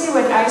 Honestly,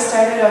 when I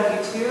started on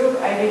YouTube,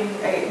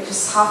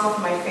 just half of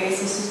my face.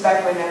 This is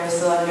back when I was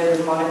still under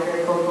the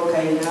moniker Coco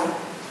Kaina.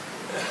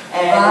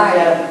 And,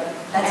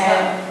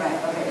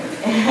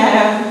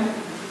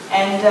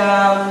 and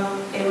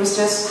it was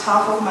just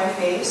half of my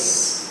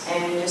face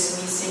and just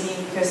me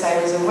singing, because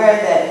I was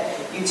aware that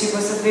YouTube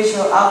was a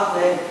visual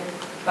outlet,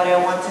 but I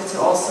wanted to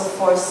also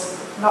but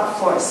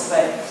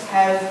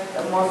have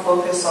a more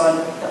focus on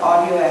the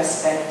audio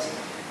aspect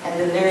and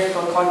the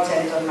lyrical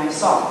content on my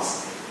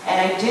songs. And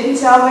I didn't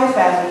tell my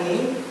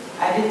family,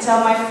 I didn't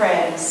tell my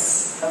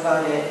friends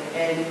about it,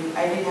 and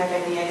I didn't have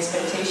any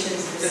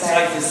expectations. It's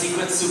like the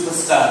secret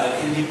superstar that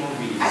indie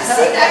movie. I've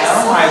seen that.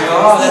 Oh my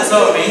god, that's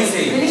so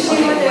amazing.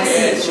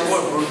 Really? She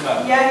wore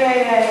burqa.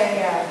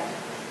 Yeah.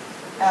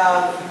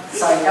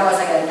 Sorry, that was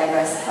like a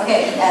digress.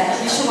 Okay,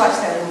 You should watch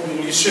that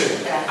movie. You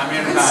should. Yeah.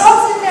 Amir Good Khan.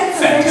 songs in there.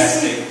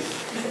 Fantastic.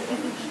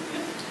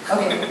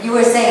 Okay, you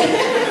were saying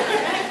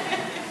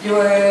you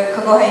were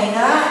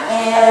Kokohaina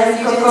and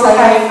you didn't tell your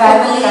Kokohaina,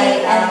 family,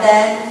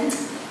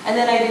 and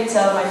then I didn't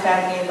tell my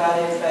family about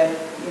it, but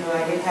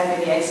I didn't have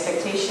any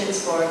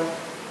expectations for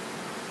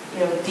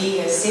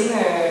being a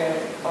singer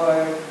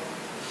or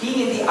being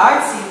in the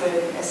arts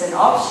even as an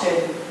option,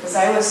 because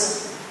I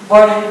was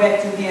born and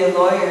bred to be a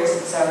lawyer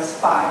since I was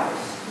 5.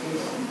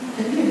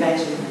 Can you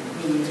imagine me?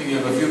 So you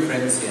have a few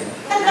friends here.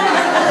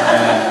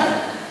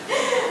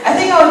 I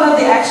think I would love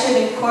the action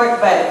in court,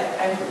 but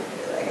I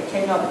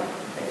cannot.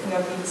 I think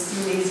I'm being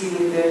too lazy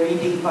with the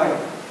reading part.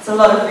 It's a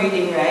lot of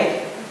reading,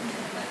 right?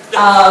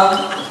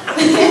 But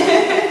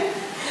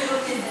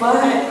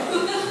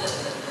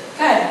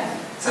good.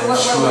 So what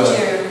would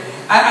you?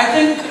 I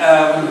think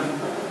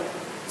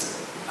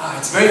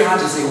it's very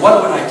hard to say.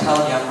 What would I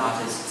tell young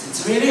artists?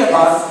 It's really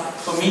about,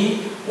 for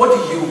me, what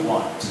do you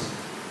want?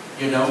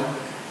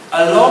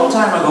 A long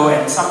time ago,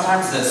 and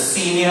sometimes the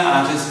senior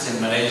artists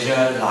in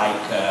Malaysia,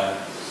 like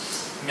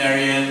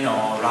Marian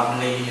or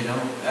Ramli,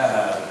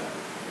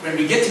 when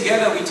we get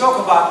together, we talk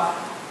about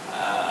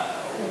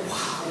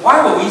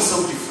why were we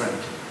so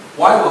different?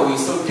 Why were we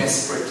so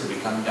desperate to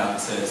become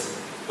dancers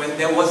when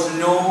there was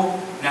no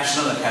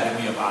National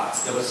Academy of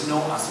Arts, there was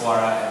no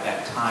Aswara at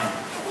that time?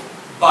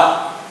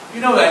 But, I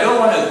don't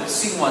want to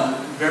sing one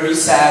very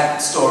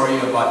sad story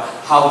about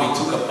how we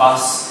took a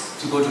bus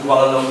to go to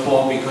Kuala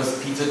Lumpur because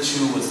Peter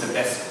Chu was the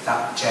best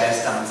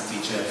jazz dance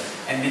teacher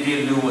and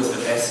Lydia Liu was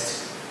the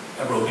best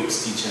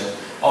aerobics teacher,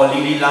 or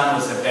Lily Lan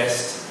was the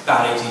best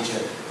ballet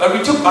teacher. But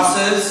we took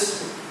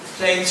buses,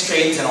 planes,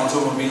 trains and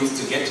automobiles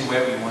to get to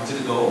where we wanted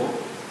to go.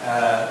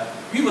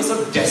 We were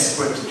so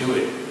desperate to do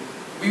it.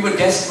 We were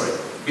desperate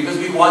because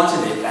we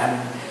wanted it,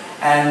 and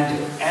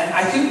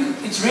I think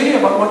it's really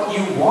about what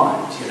you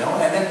want,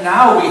 And then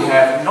now we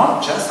have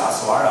not just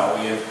Aswara,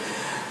 we have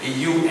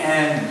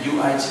UN,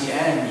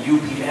 UITN,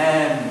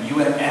 UPM,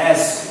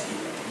 UMS,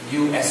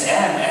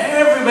 USM,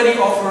 everybody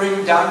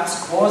offering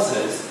dance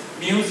courses,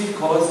 music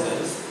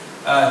courses,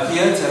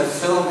 theatre,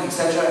 film,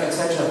 etc.,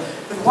 etc.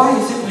 But why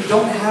is it we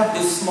don't have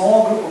this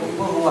small group of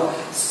people who are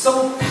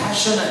so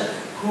passionate,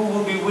 who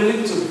will be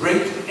willing to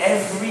break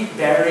every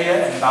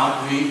barrier and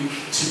boundary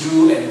to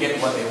do and get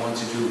what they want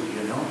to do,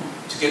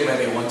 to get where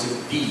they want to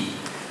be.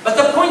 But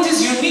the point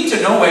is, you need to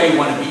know where you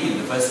want to be in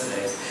the first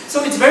place.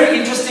 So it's very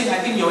interesting. I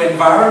think your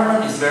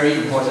environment is very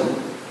important.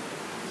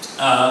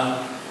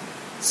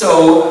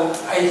 So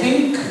I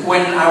think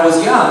when I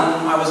was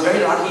young, I was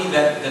very lucky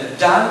that the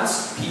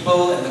dance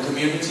people and the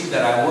community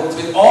that I worked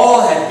with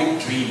all had big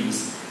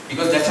dreams,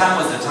 because that time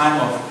was the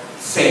time of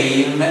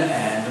fame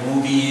and the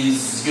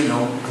movies,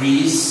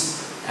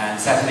 Grease and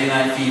Saturday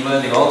Night Fever.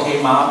 They all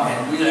came out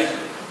and we were like,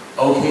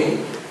 okay,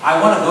 I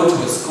want to go to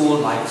a school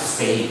like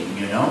Fame,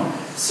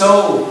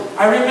 So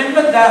I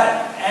remember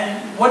that,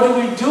 and what do?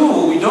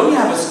 We don't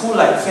have a school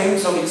like Fame,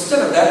 so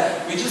instead of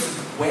that, we just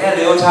wear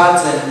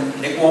leotards and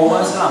leg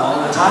warmers all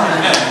the time.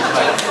 It's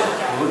like,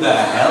 who the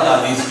hell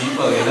are these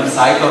people?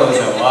 Psychos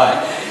or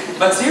what?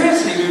 But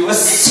seriously, we were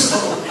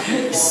so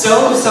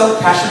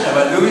passionate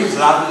about Louis.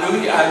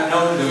 I've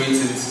known Louis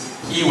since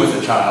he was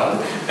a child.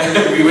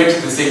 We went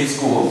to the same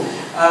school.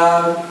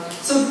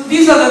 So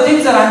these are the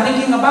things that I'm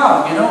thinking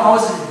about. I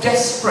was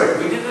desperate.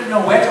 We didn't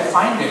know where to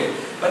find it.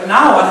 But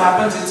now what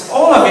happens, it's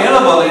all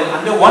available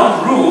under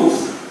one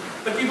roof,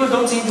 but people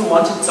don't seem to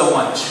want it so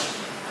much.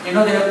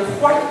 They're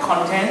quite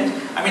content.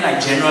 I mean, I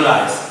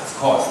generalize, of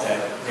course,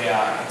 that there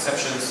are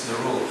exceptions to the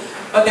rule.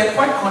 But they're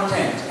quite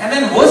content. And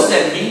then worse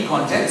than being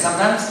content,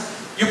 sometimes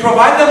you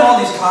provide them all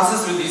these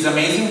classes with these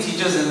amazing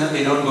teachers and then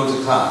they don't go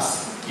to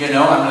class.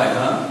 I'm like,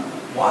 huh?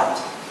 What?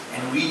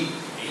 And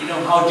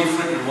how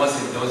different it was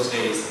in those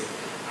days.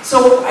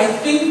 So I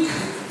think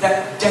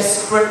that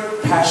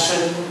desperate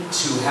passion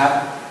to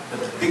have the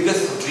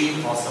biggest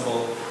dream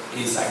possible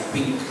is, I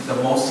think, the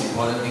most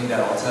important thing that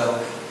I'll tell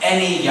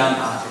any young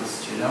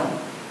artist,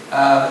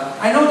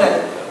 I know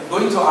that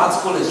going to art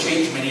school has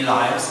changed many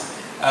lives.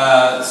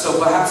 So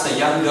perhaps a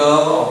young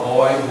girl or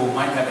boy who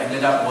might have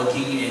ended up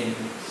working in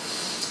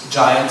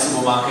Giant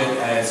supermarket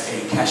as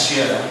a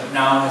cashier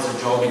now has a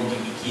job in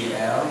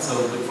DBKL, so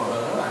good for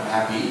her, I'm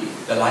happy,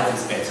 the life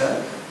is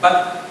better.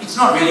 But it's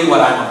not really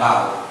what I'm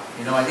about.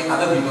 I think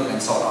other people can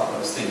sort out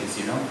those things,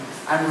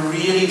 I'm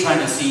really trying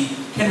to see,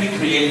 can we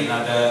create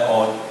another,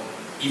 or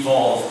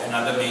evolve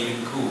another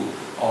Maiden Koo,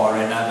 or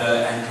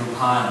another Andrew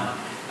Pan,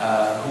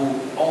 who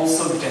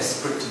also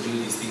desperate to do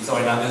these things, or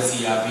another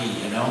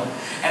CRV,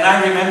 And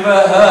I remember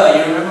her,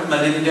 you remember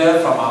Melinda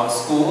from our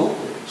school?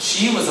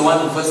 She was the one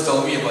who first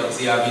told me about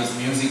CRV's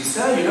music.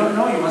 Sir, you don't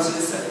know, you must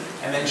listen.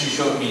 And then she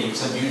showed me,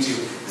 it's on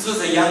YouTube. This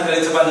was a young girl,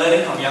 it's about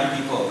learning from young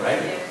people, right?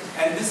 Yeah.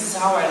 And this is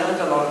how I learned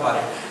a lot about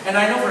it. And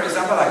I know, for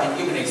example, I can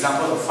give an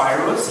example of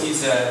Fairuz.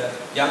 He's a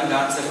young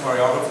dancer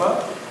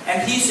choreographer.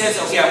 And he says,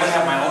 okay, I'm going to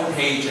have my own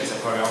page as a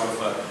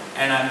choreographer.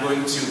 And I'm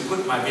going to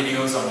put my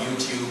videos on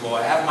YouTube, or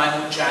I have my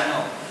own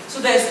channel. So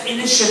there's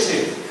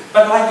initiative.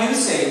 But like you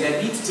say, there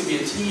needs to be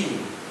a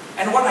team.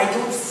 And what I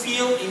don't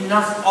feel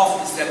enough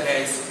of is that there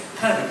is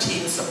kind of a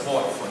team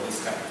support for this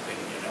kind of thing,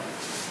 you know.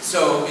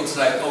 So it's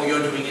like, oh,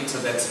 you're doing it,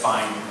 so that's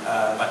fine,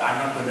 but I'm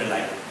not going to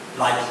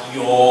like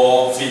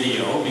your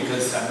video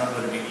because I'm not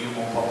going to make you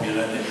more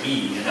popular than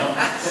me, you know.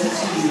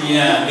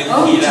 Yeah,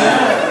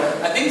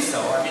 I think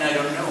so. I mean, I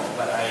don't know,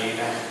 but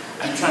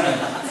I'm trying to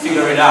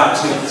figure it out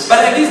too.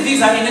 But at least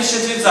these are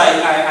initiatives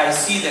I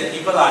see that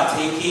people are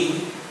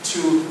taking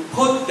to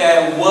put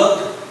their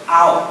work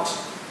out,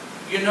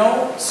 you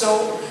know.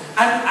 So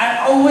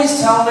I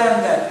always tell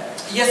them that,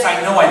 yes, I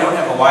know I don't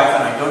have a wife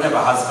and I don't have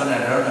a husband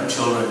and I don't have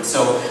children,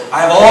 so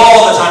I have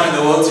all the time in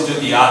the world to do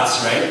the arts,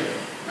 right?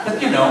 But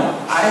you know,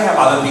 I have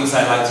other things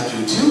I like to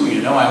do too,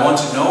 you know. I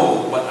want to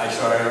know what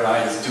Aishwarya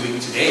Rai is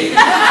doing today.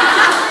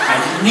 I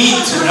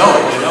need to know,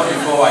 you know,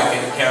 before I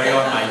can carry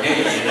on my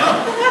day, you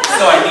know.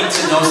 So I need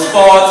to know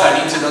sports, I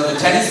need to know the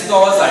tennis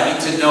scores, I need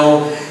to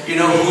know, you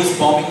know, who's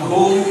bombing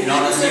who, you know,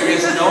 on a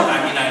serious note.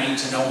 I mean, I need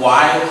to know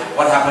why,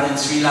 what happened in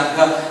Sri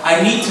Lanka.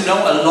 I need to know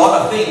a lot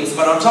of things,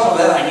 but on top of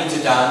that, I need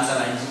to dance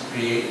and I need to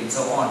create and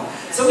so on.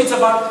 So it's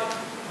about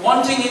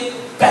wanting it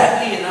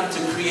badly enough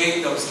to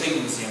create those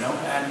things, you know,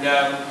 and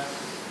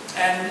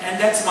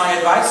that's my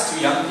advice to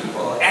young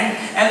people,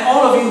 and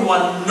all of you who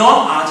are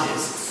not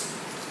artists.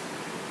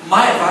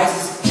 My advice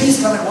is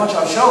please come and watch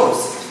our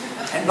shows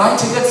and buy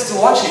tickets to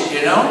watch it,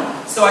 you know.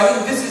 So I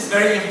think this is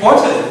very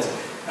important.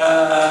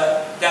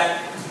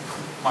 That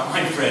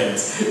my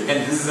friends,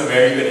 and this is a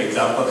very good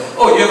example.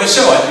 Oh, you have a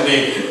show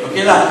today?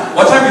 Okay lah.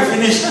 What time you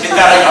finish?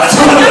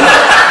 Absolutely.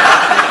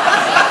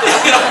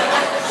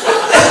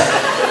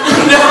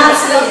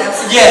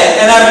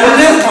 Yeah, and I've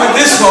lived with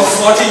this for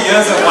 40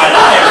 years of my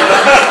life.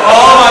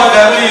 All my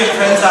family and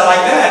friends are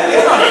like that.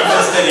 They're not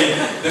interested in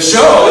the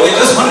show. They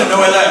just want to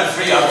know whether I'm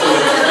free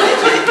afterwards.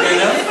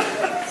 You know?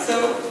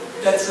 So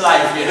that's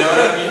life, you know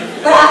what I mean?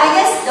 But I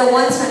guess the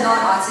ones who are not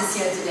artists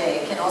here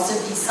today can also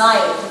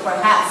decide to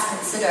perhaps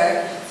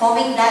consider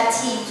forming that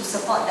team to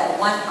support that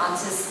one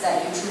artist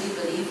that you truly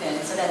believe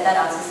in, so that that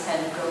artist can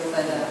grow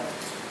further.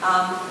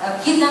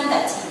 Give them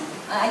that team.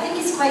 I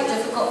think it's quite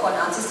difficult for an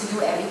artist to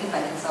do everything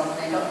by themselves,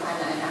 and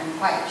I'm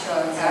quite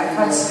sure. I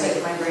can't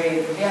scrape my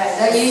brain. Yeah,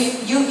 so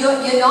you're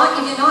not,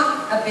 if you're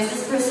not a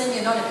business person,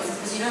 you're not a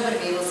business person, you're not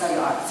going to be able to sell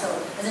your art. So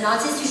as an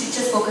artist, you should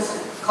just focus on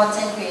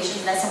content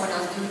creation, let someone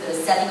else do the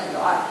selling of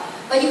your art.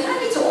 But you kind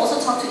of need to also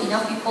talk to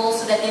enough people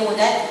so that they will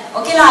then,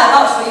 okay lah, I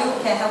vouch for you,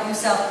 okay, help you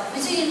sell. But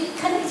so you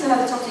kind of need to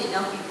have to talk to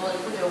enough people and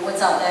put your words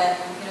out there.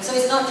 You know, so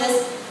it's not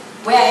just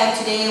where I am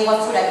today,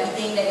 what food I'm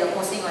eating that you're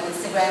posting on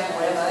Instagram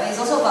or whatever. It's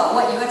also about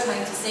what you're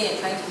trying to say and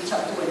trying to reach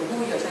out to and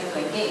who you're trying to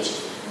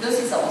engage. And those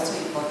things are also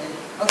important.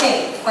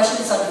 Okay,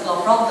 questions on the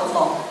floor, from the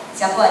floor.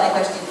 Siapa ada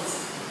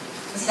questions?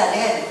 Mesti tak ada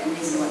kan?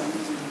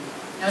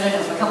 No,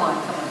 come on.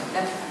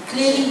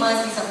 Clearly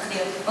must be some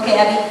clear. Okay,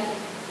 Abby.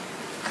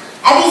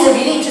 Abby is a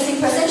really interesting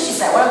person. She's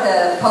like one of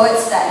the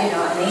poets that, you know,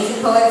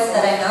 amazing poets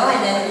that I know,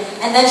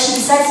 and then she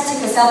decides to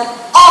take herself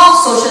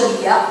off social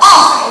media,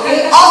 off the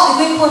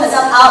grid, pull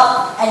herself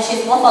out, and she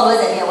has more followers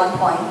than me at one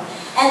point.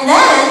 And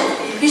then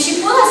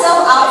she pulled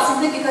herself out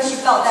simply because she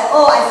felt that,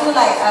 oh, I feel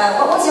like,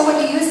 what was your word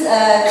you used?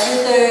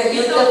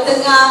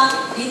 Tengah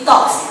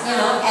detox, you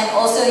know, and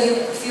also you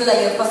feel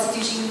like you're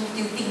prostitution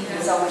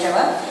or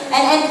whatever.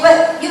 And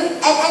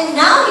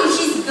now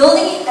she's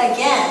building it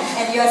again,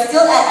 and you're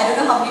still at, I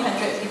don't know how many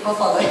hundred people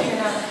following.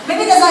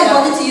 Maybe that's not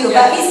important to you,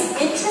 but it's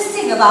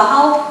interesting about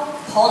how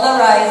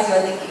polarized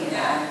you're thinking.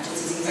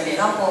 Just using as an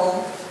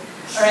example.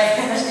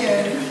 Alright,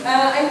 question.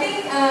 I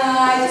think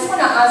I just want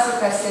to ask a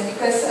question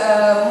because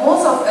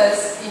most of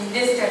us in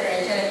this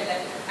generation,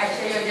 like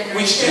actually your generation.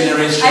 Which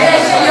generation?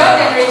 Actually your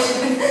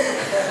generation.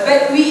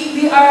 But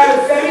we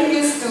are very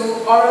used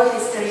to oral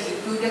history.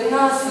 To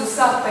dengar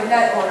susah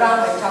penat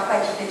orang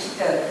mencapai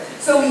cita-cita.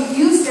 So we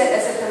use that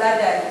as a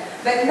teladan.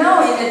 But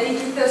now in the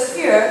digital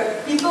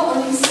sphere, people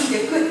only see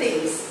the good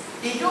things.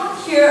 They don't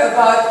hear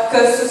about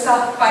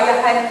kesusah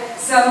payahan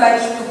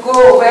somebody to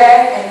go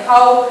where and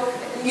how.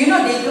 You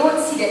know, they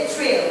don't see that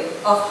trail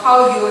of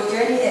how your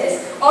journey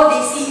is. All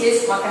they see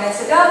is makanan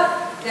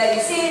sedap, like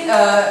you said,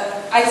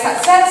 I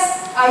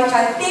success, I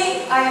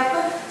cantik, I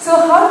apa. So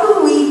how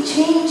do we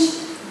change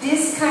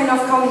this kind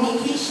of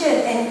communication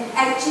and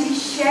actually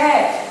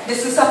share the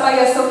susah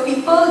payah so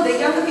people,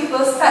 the younger people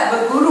start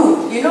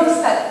berguru, you know,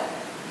 start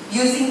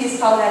using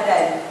this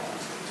tauladan?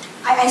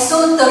 I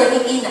so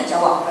thoroughly nak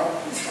jawab kan.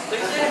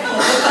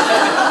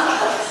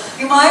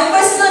 My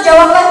personal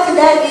jawapan to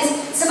that is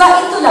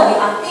sebab itulah we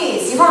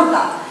artists, you faham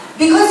tak?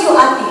 Because you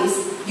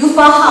artists, you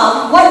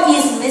faham what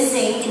is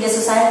missing in the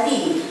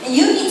society, and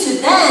you need to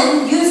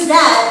then use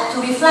that to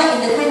reflect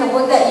in the kind of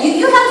work that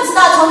you have to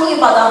start talking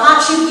about the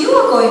hardship you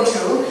are going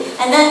through,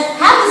 and then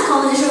have this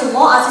conversation with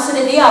more artists so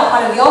that they are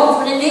part of your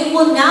movement, and they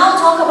will now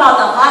talk about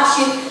the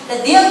hardship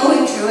that they are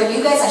going through, and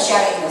you guys are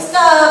sharing your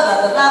stuff,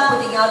 blah blah blah,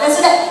 putting out there,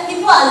 so that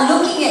people are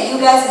looking at you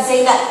guys and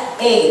saying that,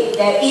 hey,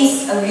 there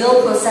is a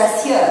real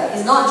process here.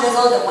 It's not just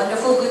all the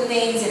wonderful good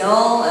things, you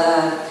know,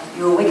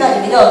 You wake up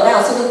in the middle of the night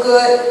also look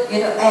good, you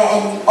know,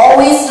 and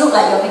always look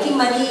like you're making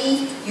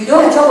money. You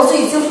don't have a job also,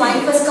 you're still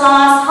flying first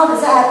class. How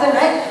does that happen,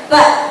 right?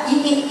 But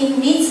it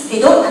means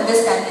they don't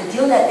understand the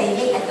deal that they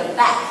make at the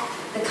back.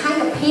 The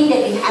kind of pain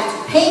that they have to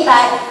pay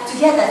back to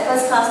get that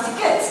first class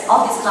tickets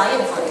of this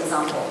client, for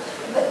example.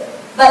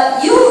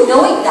 But you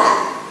knowing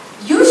that,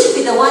 you should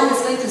be the one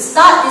that's going to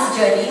start this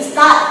journey,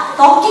 start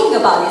talking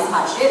about this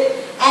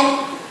hardship, and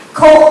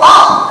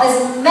co-opt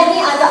as many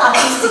other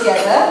artists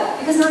together,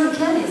 because now you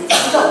can, it's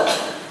digital,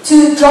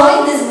 to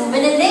join this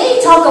movement, and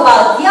they talk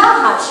about their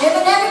hardship,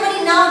 and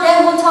everybody now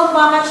then will talk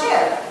about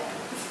hardship.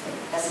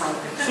 That's my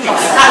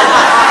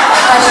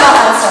short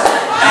answer.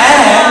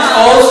 And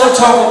also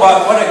talk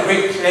about what a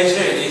great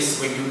pleasure it is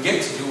when you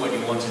get to do what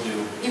you want to do.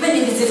 Even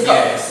if it's difficult.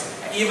 Yes,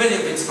 even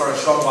if it's for a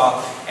short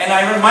while. And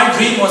my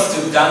dream was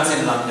to dance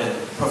in London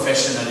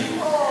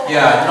professionally.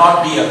 Yeah,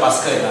 not be a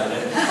busker in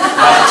London,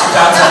 but to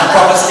dance on a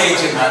proper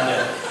stage in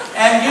London.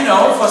 And you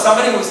know, for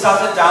somebody who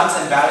started dance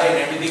and ballet and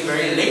everything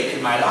very late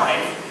in my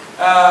life,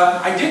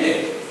 I did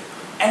it.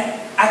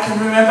 And I can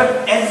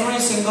remember every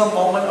single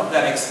moment of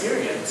that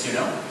experience, you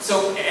know.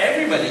 So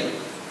everybody,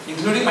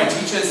 including my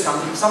teachers,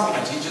 some of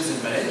my teachers in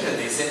Malaysia,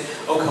 they said,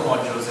 oh come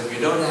on Joseph, you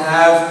don't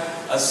have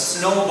a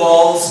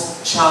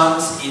snowball's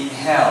chance in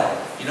hell.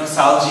 You know,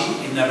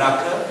 Salji in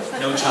Naraka,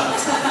 no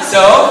chance.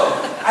 So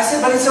I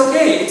said, but it's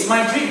okay, it's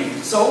my dream.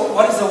 So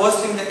what is the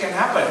worst thing that can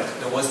happen?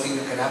 The worst thing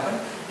that can happen?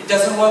 It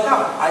doesn't work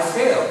out. I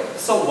fail.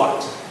 So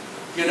what?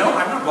 You know,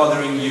 I'm not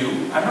bothering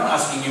you. I'm not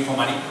asking you for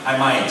money. I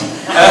might.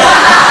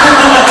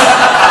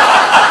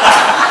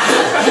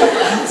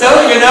 So,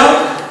 you know,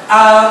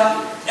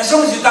 as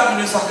long as you tak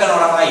menyusahkan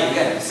orang lain,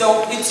 kan?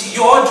 So it's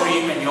your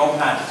dream and your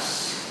plan.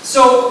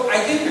 So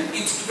I think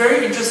it's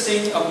very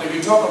interesting when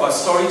you talk about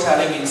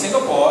storytelling in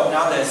Singapore.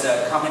 Now there's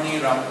Kakiseni,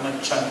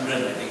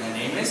 I think her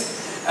name is,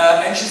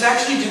 and she's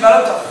actually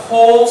developed a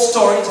whole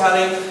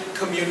storytelling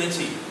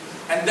community,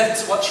 and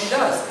that's what she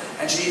does.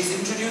 And she's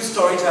introduced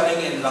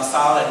storytelling in La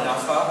Salle and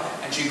Nafa,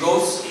 and she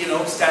goes, you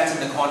know, stands in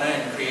the corner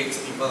and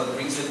creates people and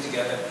brings them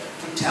together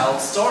to tell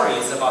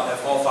stories about their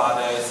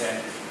forefathers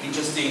and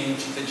interesting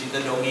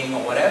cita-cita dongeng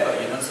or whatever,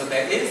 you know. So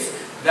there is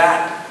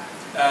that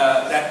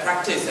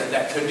practice and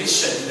that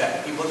tradition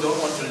that people don't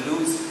want to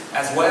lose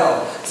as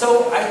well.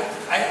 So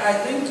I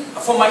think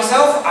for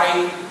myself,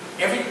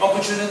 every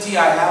opportunity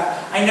I have,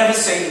 I never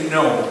say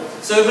no.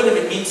 So even if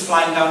it means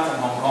flying down from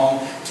Hong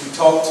Kong to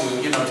talk to,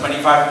 you know,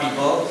 25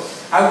 people,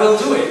 I will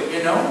do it,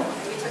 you know.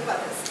 Can we talk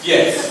about this?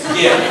 Yes,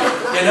 yeah.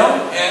 You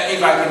know,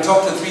 if I can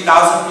talk to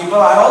 3,000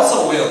 people, I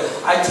also will.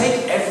 I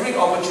take every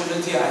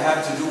opportunity I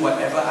have to do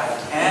whatever I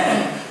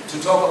can to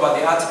talk about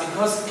the arts,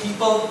 because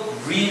people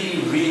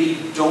really,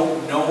 really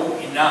don't know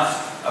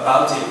enough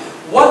about it.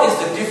 What is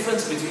the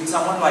difference between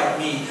someone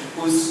like me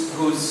whose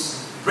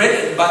bread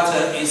and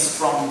butter is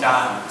from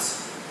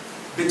dance,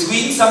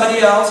 between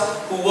somebody else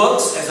who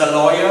works as a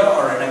lawyer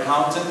or an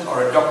accountant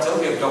or a doctor?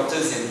 We have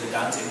doctors in the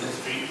dance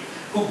industry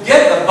who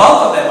get the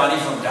bulk of their money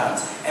from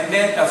dance, and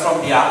then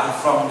from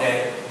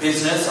their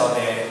business or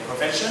their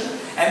profession,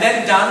 and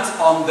then dance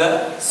on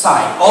the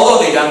side,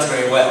 although they dance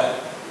very well.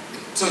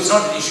 So it's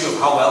not an issue of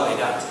how well they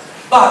dance.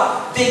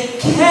 But they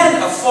can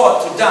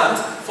afford to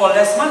dance for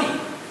less money.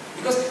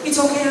 Because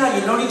it's okay,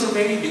 you don't need to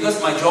pay me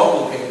because my job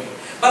will pay me.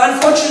 But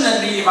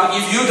unfortunately,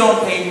 if you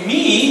don't pay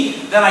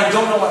me, then I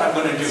don't know what I'm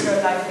going to do. It's your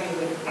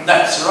livelihood.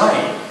 That's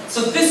right.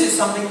 So this is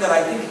something that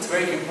I think it's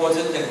very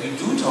important that we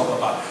do talk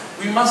about.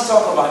 We must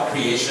talk about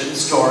creation,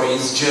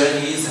 stories,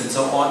 journeys, and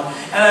so on.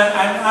 And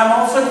I'm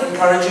often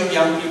encouraging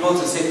young people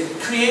to say,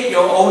 create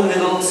your own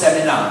little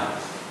seminar.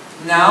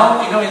 Now,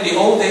 you know, in the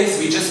old days,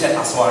 we just had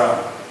Aswara,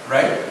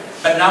 right?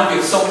 But now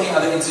we have so many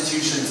other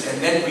institutions,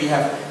 and then we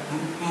have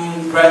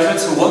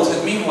graduates who worked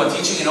with me who are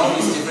teaching in all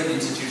these different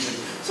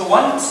institutions. So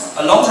once,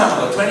 a long time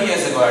ago, 20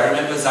 years ago, I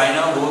remember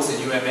Zainal, who works at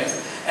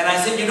UMS, and I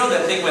said, you know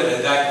that thing where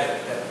the guy,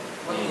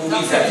 what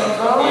movie is that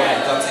from?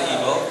 Yeah, Dr.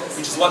 Evil,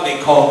 which is what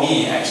they call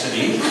me,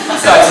 actually.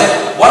 So I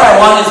said, what I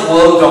want is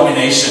world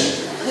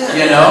domination,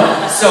 you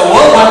know? So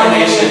world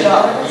domination,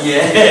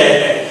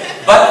 yeah,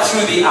 but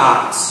through the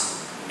arts.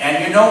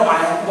 And you know,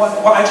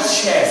 I just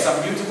share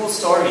some beautiful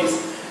stories.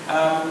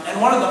 And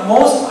one of the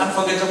most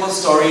unforgettable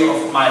stories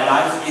of my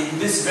life in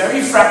this very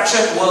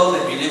fractured world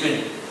that we live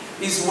in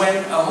is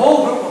when a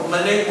whole group of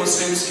Malay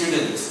Muslim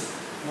students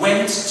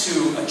went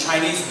to a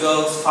Chinese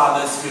girl's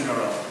father's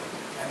funeral.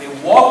 And they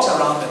walked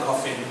around the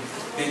coffin,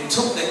 they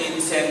took the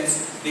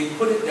incense, they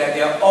put it there.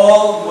 They are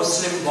all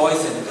Muslim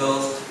boys and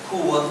girls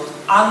who were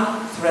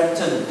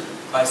unthreatened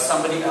by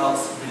somebody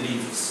else's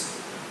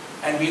beliefs.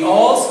 And we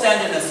all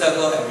stand in a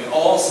circle and we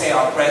all say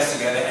our prayers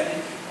together.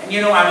 And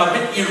you know, I'm a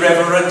bit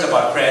irreverent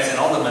about prayers, and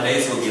all the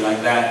Malays will be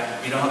like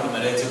that. You know how the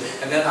Malays do.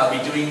 And then I'll be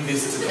doing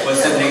this to the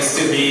person next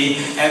to me.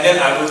 And then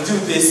I will do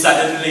this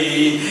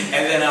suddenly.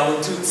 And then I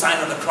will do the sign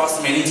of the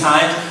cross many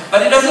times.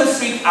 But it doesn't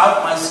freak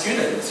out my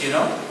students, you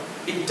know.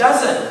 It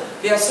doesn't.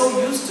 They are so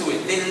used to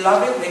it. They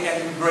love it. They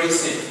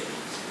embrace it.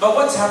 But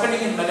what's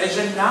happening in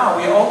Malaysia now,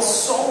 we're all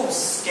so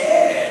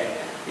scared.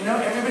 You know,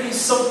 everybody's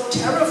so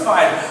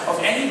terrified of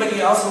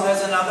anybody else who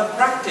has another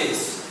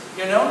practice,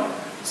 you know?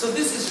 So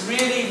this is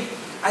really,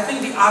 I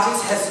think the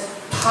artist has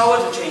power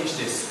to change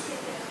this.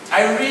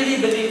 I really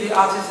believe the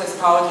artist has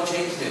power to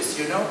change this,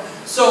 you know?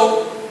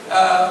 So,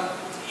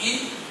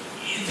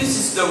 this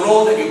is the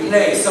role that you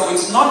play. So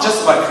it's not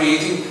just about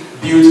creating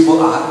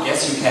beautiful art.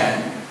 Yes, you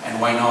can, and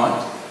why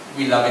not?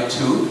 We love it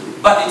too.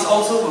 But it's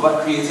also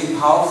about creating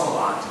powerful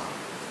art.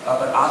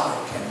 But art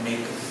that can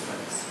make a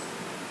difference.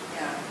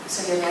 Yeah.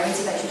 So your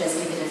narrative actually does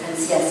make a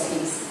difference. Yes,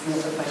 please. You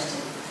have a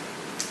question.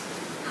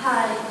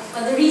 Hi.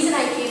 Well, the reason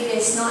I came here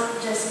is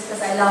not just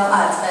because I love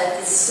art, but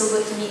it's so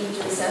good to meet you,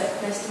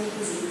 Joseph. Nice to meet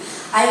you.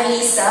 I'm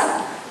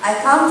Lisa. I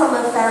come from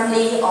a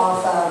family of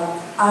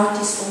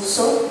artists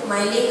also.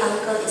 My late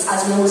uncle is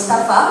Azmi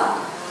Mustafa,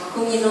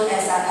 whom you know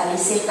as Ali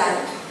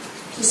Setan.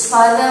 His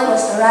father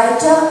was the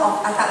writer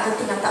of Atak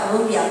Genting Atak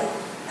Rumbia,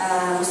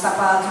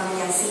 Mustafa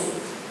Cameronian Arts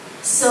Awards.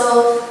 So,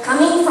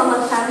 coming from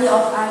a family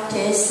of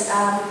artists,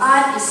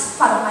 art is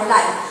part of my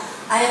life.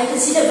 I am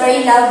considered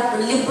very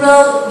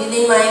liberal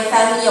within my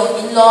family of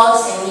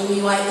in-laws and in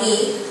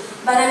UIA,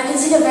 but I'm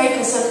considered very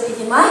conservative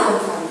in my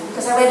own family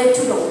because I wear the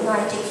tudung.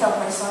 I take care of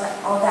myself,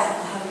 all that,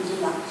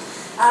 alhamdulillah.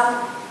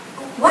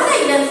 What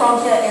I learned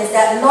from here is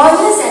that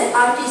lawyers and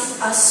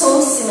artists are so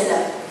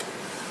similar.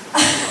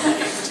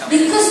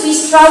 Because we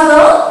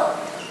struggle,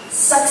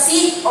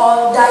 succeed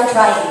or die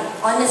trying,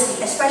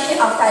 honestly, especially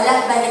after I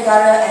left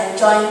Banegara and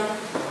joined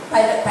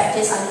private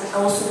practice and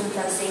also in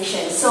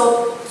translation.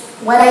 So,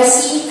 what I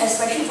see,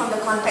 especially from the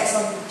context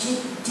of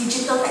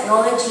digital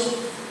technology,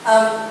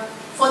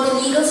 for the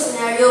legal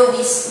scenario, we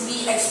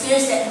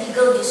experience that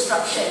legal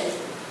disruption.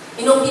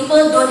 You know, people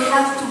don't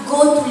have to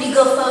go to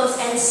legal firms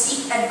and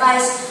seek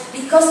advice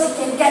because they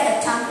can get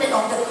a template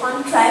of the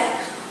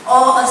contract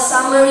or a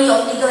summary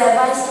of legal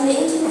advice on the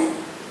internet.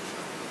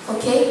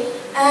 Okay?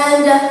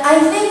 And I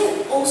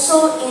think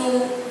also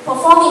in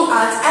performing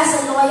arts,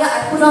 as a lawyer,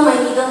 I put on my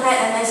legal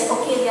hat and I say,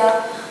 okay,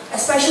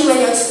 especially when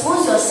you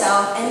expose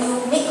yourself and you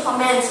make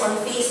comments on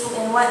Facebook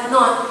and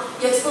whatnot,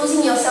 you're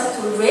exposing yourself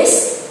to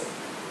risk,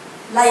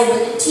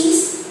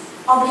 liabilities,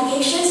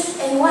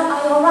 obligations, and what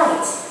are your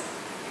rights?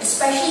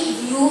 Especially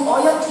if you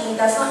or your team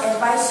does not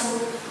advise you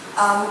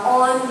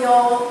on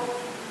your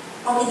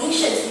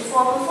obligations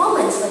before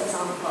performance, for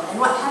example. And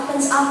what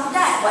happens after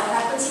that? What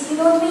happens if you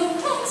don't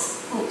pay tax?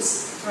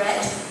 Oops, right?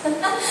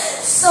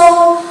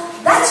 So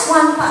that's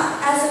one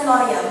part as a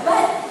lawyer.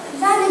 But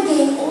then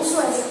again,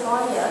 also as a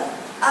lawyer,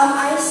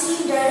 I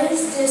see there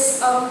is this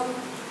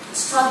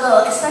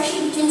struggle,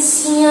 especially between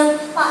senior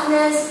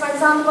partners, for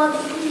example, the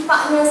equity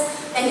partners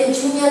and the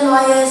junior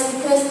lawyers,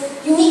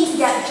 because you need to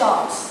get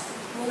jobs.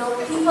 You know,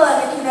 people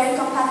are getting very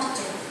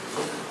competitive.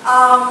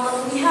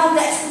 We have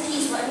the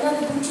expertise, but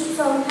another boutique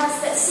firm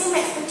has that same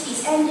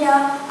expertise and they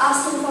are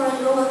asking for a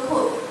lower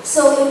quote.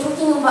 So you're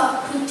talking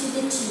about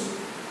creativity,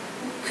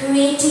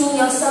 creating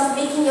yourself,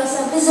 making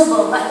yourself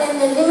visible, but then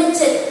they're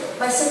limited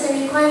by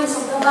certain requirements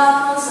of the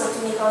Bar Council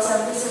to make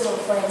ourselves visible,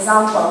 for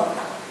example.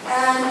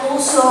 And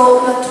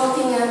also, we're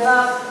talking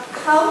about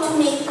how to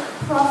make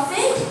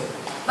profit,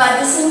 but at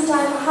the same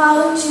time,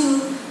 how to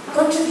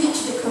contribute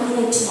to the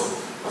community.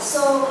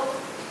 So,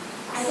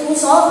 I think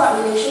it's all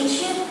about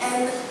relationship,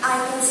 and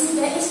I can see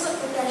there is good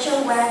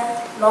potential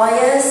where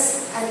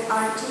lawyers and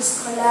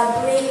artists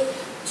collaborate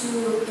to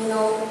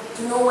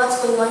know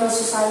what's going on in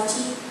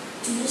society,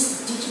 to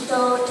use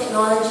digital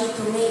technology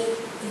to make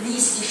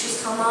these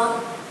issues come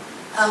out.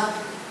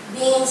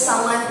 Being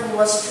someone who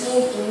was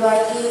trained in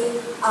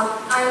UIA,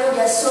 I know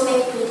there are so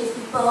many creative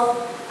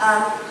people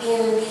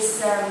in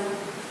this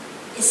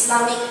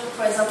Islamic,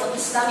 for example,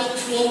 Islamic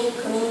trained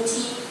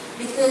community,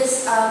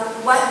 because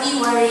what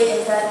we worry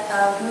is that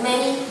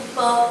many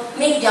people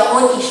make their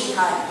own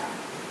ijtihad.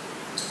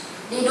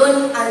 They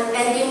don't,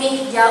 and they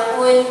make their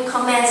own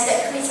comments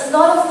that creates a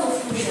lot of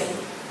confusion.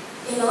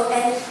 You know,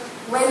 and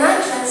when I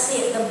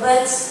translate the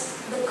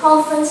birds, the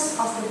Conference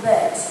of the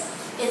Birds,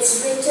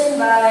 it's written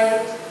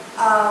by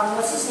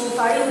what's his name,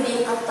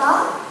 Fariuddin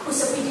Atta,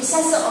 who's a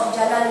predecessor of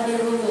Jalaluddin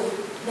Rumi,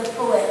 the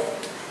poet.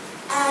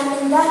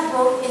 And in that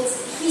book,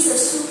 he's a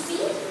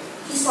Sufi,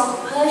 he's from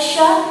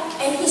Persia,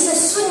 and he's a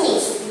Sunni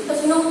Sufi,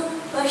 because you know,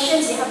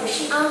 Persians, they have the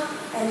Shia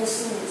and the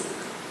Sunnis.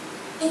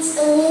 It's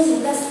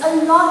amazing. There's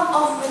a lot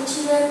of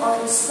material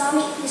on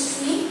Islamic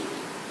history,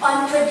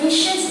 on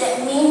traditions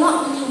that may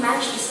not really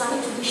match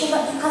Islamic tradition,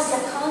 but because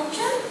they're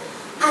culture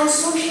and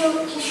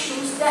social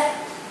issues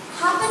that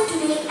happen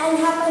today and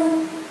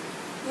happen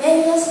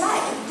many years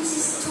back. This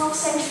is 12th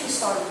century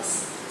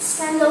stories,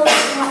 scandals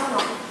and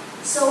whatnot.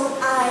 So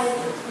I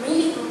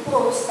really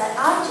propose that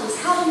artists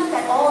have a look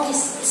at all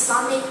this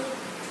Islamic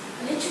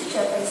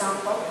literature, for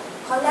example,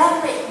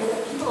 collaborate with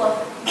the people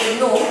they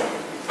know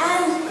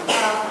and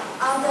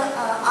other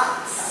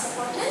art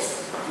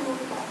supporters to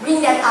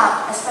bring that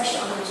up,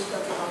 especially on digital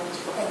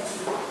technology. Thank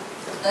you.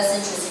 That's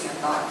interesting, I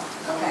thought.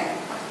 Okay.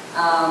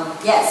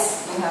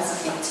 Yes, you have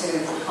something to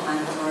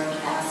comment or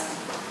ask.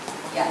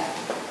 Yeah.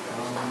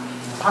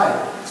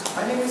 Hi,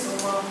 my name is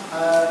Omar.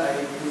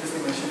 I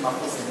previously mentioned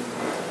Marcos,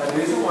 and the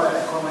reason why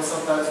I call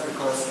myself that is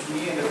because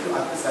me and the few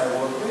artists I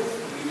work with,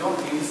 we don't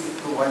really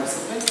to one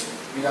discipline.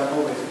 We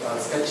dabble with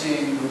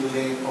sketching,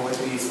 doodling,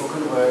 poetry,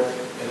 spoken word,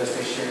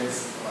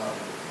 illustrations,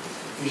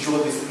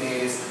 visual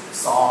displays,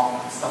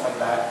 song, stuff like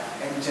that.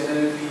 And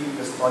generally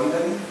the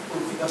storytelling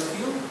would be a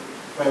field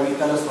where we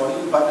tell a story,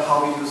 but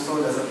how we do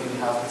so doesn't really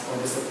have its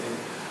own discipline.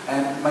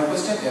 And my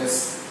question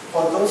is,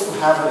 for those who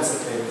have a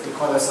discipline, if you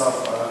call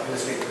yourself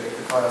illustrator, if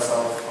you call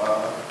yourself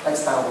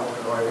textile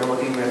worker, or if you're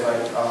working with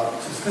like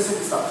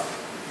specific stuff,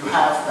 you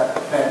have that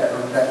thread,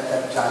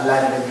 that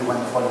jalan that you want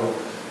to follow.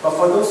 But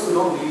for those who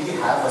don't really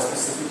have a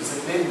specific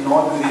discipline,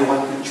 nor do they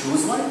want to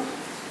choose one,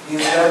 is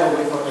there a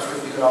way for us to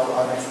figure out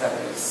what our next step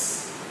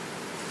is?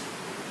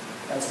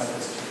 That's my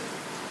question.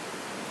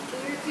 Can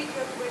you repeat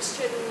your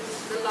question,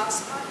 the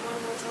last part, one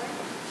more time?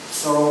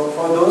 So,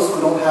 for those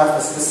who don't have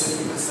a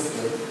specific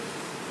discipline,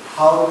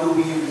 how do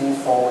we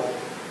move forward?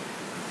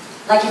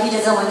 Like if he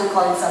doesn't want to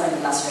call himself an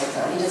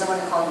illustrator, he doesn't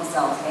want to call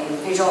himself a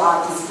visual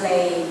art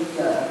display,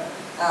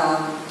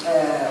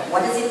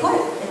 what does he put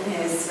in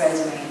his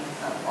resume?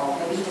 Or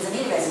maybe he doesn't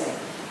need a resume.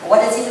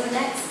 What does he do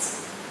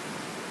next?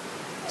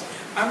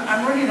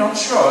 I'm really not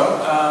sure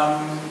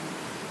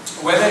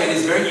whether it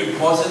is very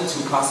important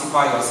to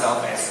classify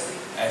yourself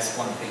as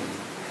one thing.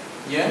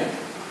 Yeah?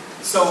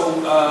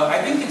 So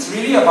I think it's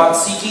really about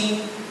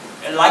seeking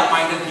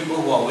like-minded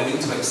people who are willing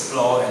to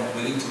explore and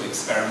willing to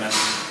experiment.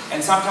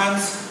 And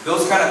sometimes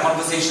those kind of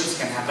conversations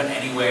can happen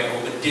anywhere,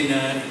 over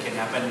dinner, it can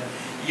happen,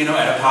 you know,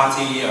 at a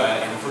party or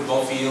in a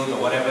football field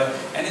or whatever.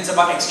 And it's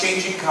about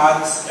exchanging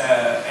cards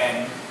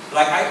and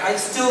like I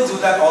still do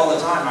that all the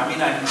time. I mean,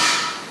 I'm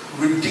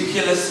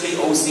ridiculously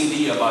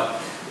OCD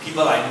about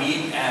people I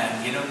meet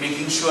and, you know,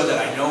 making sure that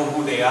I know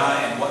who they are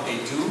and what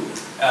they do.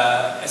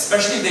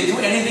 Especially if they do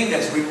anything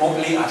that's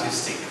remotely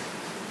artistic.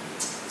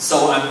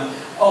 So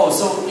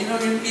so you know,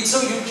 so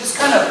you just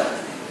kind of,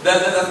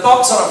 the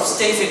thought sort of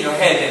stays in your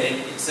head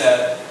and it's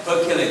a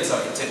percolates,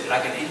 or it's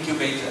like an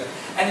incubator.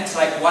 And it's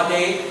like one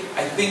day,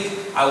 I think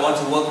I want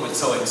to work with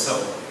so and so,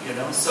 you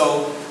know.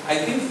 So I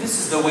think this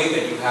is the way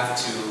that you have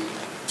to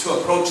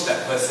approach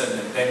that person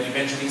and then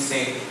eventually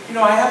say, you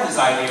know, I have this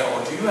idea,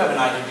 or do you have an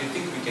idea? Do you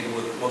think we can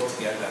work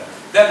together?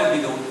 That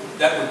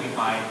would be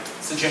my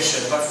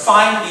suggestion. But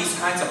find these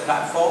kinds of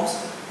platforms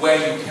where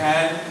you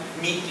can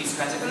meet these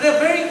kinds of... There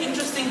are very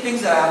interesting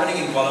things that are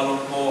happening in Kuala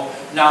Lumpur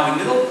now, in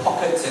little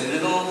pockets and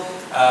little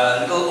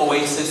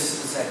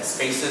oases and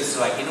spaces,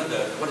 like, you know,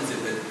 the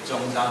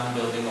Zhongzhang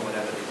building or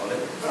whatever they call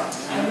it.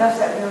 I love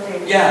that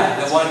building. Yeah,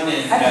 the one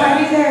in... I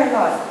party there a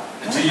lot.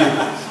 Do you?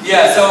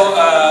 Yeah, so,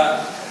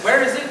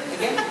 where is it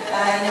again?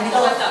 In the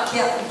middle of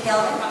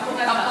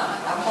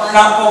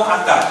Kampong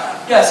Atta.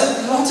 Yeah, so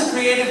lots of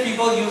creative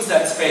people use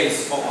that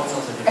space for all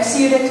sorts of different... I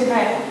see you there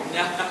tonight.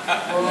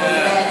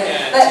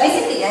 But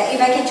basically, if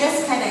I can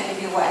just kind of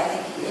give you what I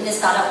think in the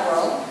startup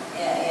world,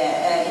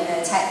 in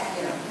the tech,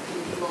 you know,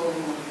 people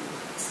who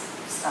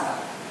start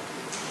up.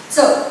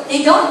 So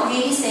they don't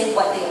really say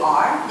what they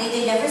are.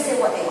 They never say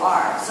what they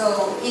are.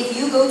 So if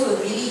you go to a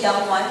really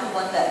dumb one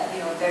that,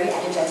 you know, very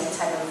energetic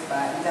type of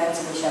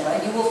events or whichever,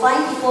 you will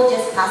find people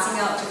just passing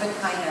out different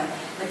kind of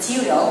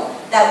material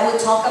that will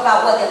talk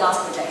about what their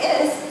last project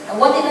is and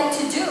what they like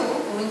to do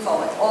moving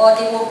forward. Or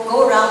they will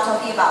go around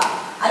talking about,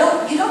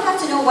 you don't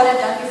have to know what I've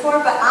done before,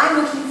 but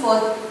I'm looking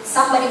for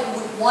somebody who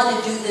would want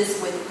to do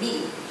this with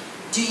me.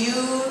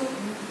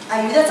 Are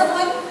you that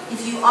someone?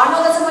 If you are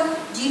not that someone,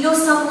 do you know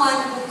someone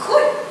who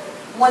could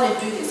want to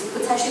do this, who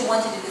potentially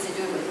want to do this and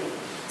do it with me?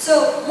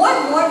 So more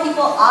and more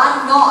people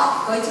are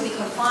not going to be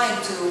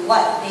confined to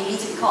what they need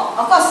to be called.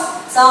 Of course,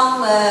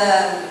 some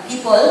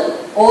people,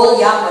 old,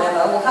 young,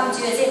 whatever, will come to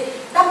you and say,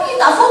 tapi you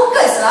tak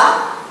fokus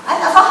lah, I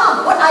tak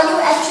faham, what are you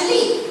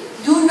actually?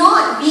 Do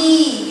not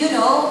be, you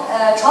know,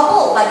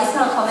 troubled by these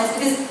kind of comments,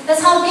 because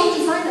that's how they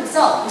define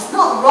themselves. It's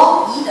not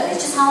wrong either, it's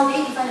just how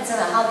they define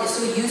themselves and how they're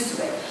so used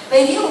to it.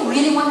 But if you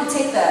really want to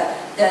take the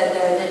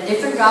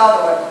different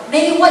route, or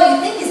maybe what you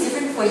think is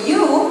different for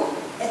you,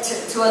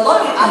 to a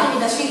lot of other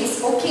industry, it's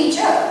okay,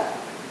 sure.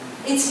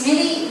 It's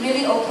really,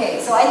 really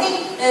okay. So I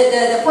think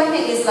the point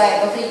here is,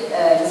 like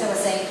Joseph was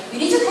saying, you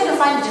need to kind of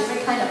find a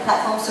different kind of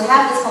platforms to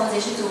have this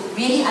conversation, to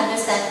really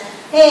understand,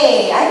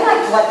 hey, I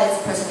like what this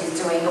person is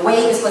doing, the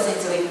way this person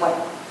is doing what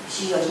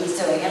she or he is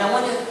doing, and I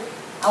want to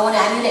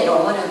emulate,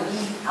 or I want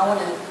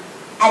to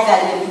add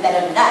value and be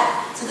better than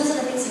that. So those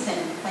are the things you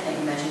can kind of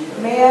imagine.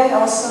 May I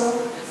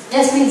also?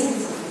 Yes, please.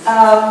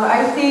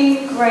 I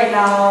think right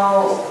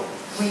now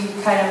we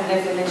kind of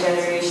live in a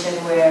generation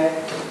where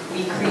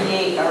we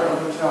create our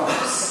own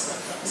jobs.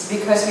 It's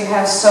because we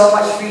have so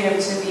much freedom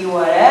to be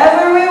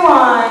whatever we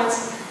want.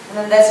 And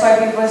then that's why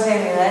people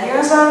say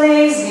millennials are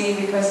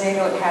lazy, because they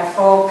don't have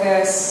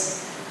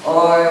focus,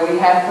 or we're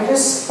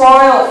just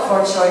spoiled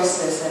for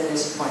choices at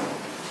this point,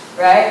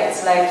 right?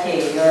 It's like,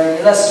 hey, you're an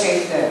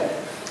illustrator,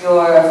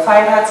 you're a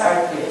fine arts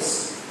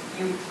artist,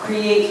 you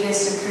create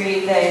this, you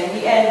create that. In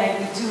the end, like,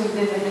 we do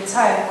live in a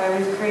time where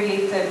we've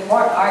created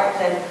more art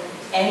than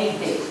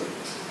anything,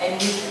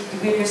 and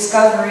we're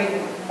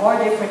discovering more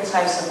different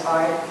types of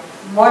art,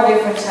 more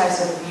different types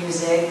of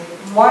music,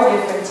 more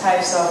different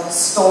types of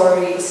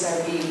stories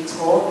are being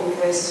told,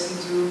 because we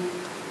do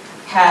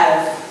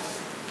have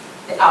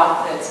the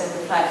outlets and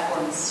the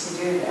platforms to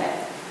do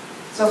that.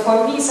 So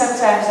for me,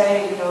 sometimes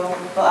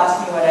people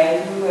ask me what I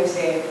do. I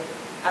say,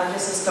 I'm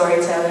just a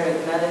storyteller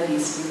with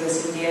melodies,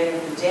 because in the end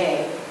of the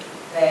day,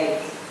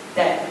 like,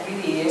 that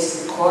really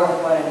is the core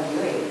of what I'm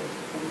doing.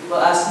 And people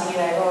ask me,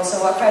 like, oh, so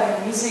what kind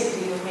of music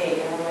do you make?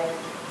 And I'm like,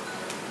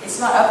 it's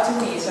not up to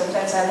me.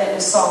 Sometimes I let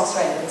the songs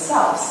write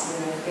themselves.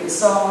 If the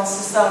song wants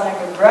to sound like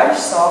a grunge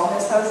song,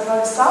 that's how it's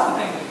going to sound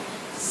like.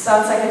 If it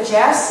sounds like a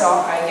jazz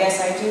song, I guess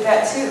I do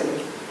that too.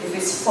 If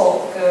it's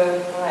folk, I'm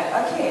like,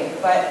 okay.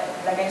 But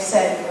like I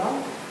said,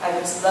 I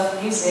just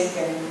love music,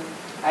 and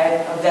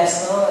I'm a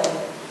vessel, and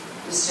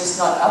it's just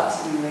not up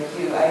to me like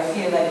you. I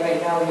feel like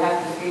right now we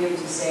have the freedom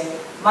to say,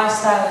 my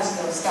style is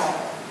no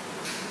style.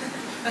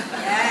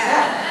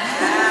 Yeah,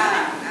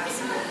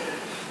 absolutely.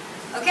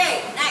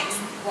 Okay, next.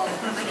 Well,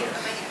 over here.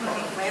 Okay,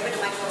 wherever the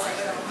mic goes, I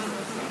go.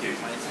 Thank you.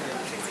 Fight.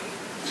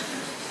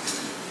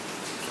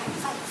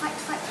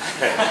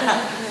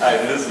 Hi,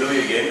 this is Louis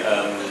again.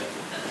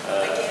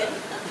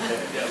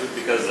 Yeah,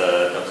 because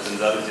Dr.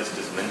 Gonzales just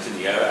mentioned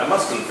here, I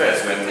must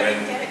confess,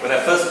 when I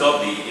first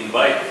got the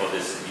invite for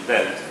this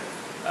event,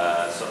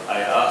 so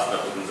I asked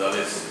Dr.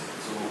 Gonzales,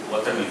 so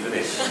what time you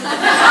finish?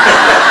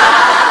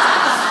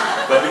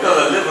 But because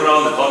I live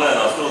around the corner and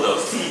I was told there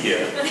was tea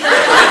here, kill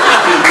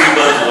two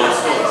birds with one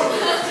stone.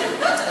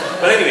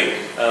 But anyway,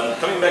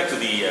 coming back to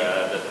the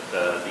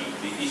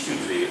issue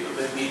today,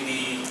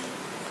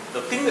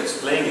 the thing that's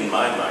playing in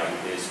my mind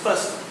is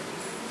first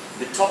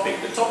the topic.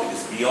 The topic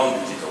is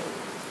beyond digital.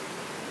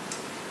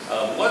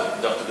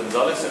 What Dr.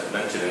 Gonzales had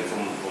mentioned, and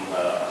from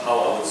how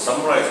I would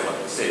summarize what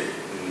he said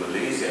in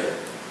Malaysia,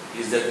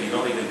 is that we're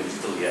not even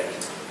digital yet,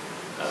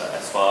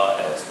 as far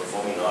as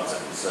performing arts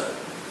are concerned.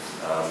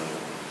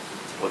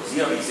 What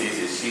Ziavi says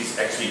is she's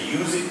actually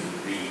using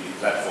the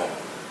platform.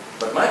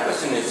 But my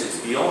question is,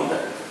 it's beyond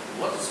that.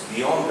 What is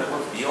beyond that?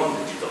 What's beyond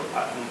digital?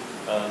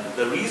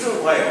 The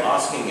reason why I'm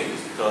asking it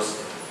is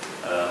because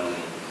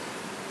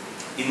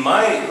in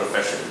my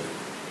profession,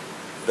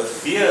 the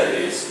fear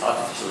is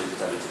artificial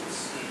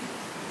intelligence.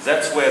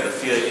 That's where the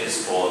fear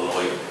is for a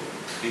lawyer,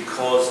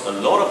 because a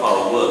lot of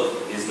our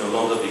work is no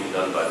longer being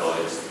done by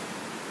lawyers.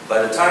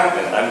 By the time,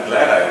 and I'm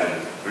glad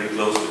I'm very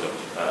close to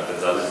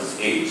Gonzales'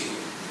 age,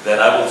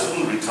 that I will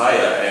soon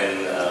retire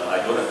and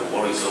I don't have to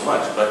worry so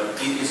much, but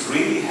it is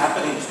really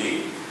happening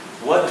today.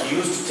 What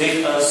used to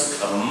take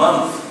us a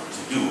month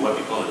to do, what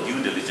we call a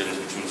due diligence,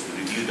 which means to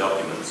review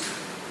documents,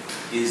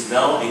 is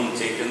now being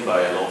taken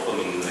by a law firm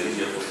in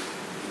Malaysia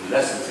in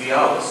less than 3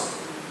 hours.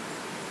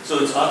 So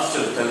it's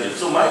artificial intelligence.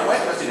 So my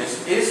question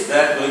is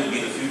that going to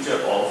be the future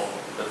of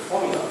the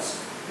performing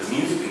arts, the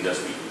music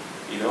industry?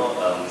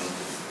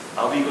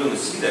 Are we going to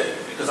see that?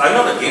 Because I'm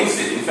not against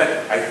it. In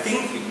fact, I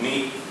think it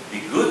may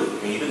be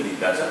good, may even be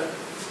better.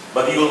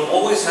 But you will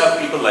always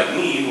have people like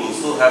me who will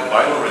still have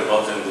vinyl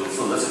records and will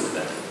still listen to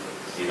them.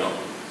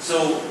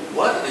 So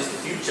what is the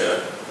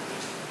future?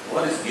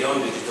 What is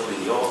beyond digital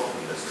in your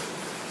industry?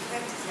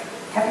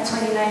 Happy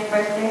 29th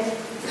birthday.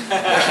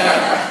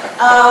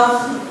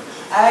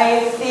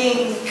 I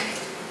think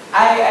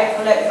I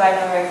collect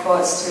vinyl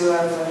records too.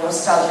 I'm a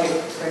nostalgic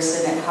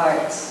person at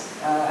heart.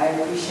 I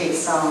appreciate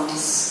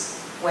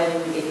sounds when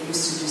it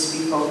used to just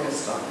be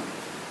focused on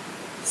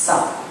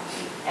sound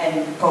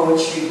and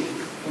poetry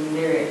and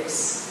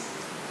lyrics.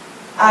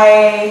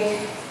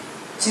 I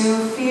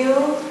do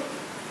feel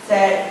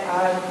that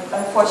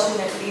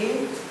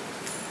unfortunately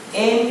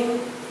in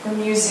the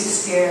music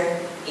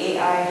sphere,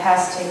 AI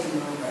has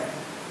taken over.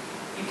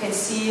 You can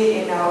see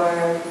it in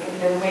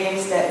the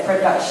ways that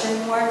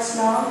production works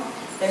now.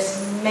 There's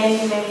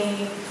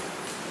many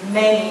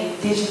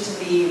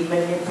digitally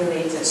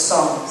manipulated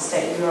songs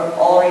that you're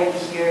already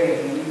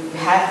hearing. You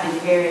have been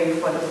hearing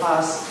for the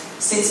past,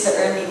 since the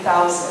early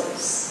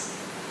thousands.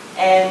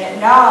 And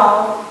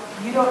now,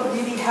 you don't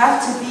really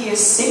have to be a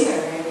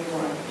singer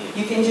anymore.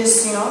 You can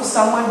just,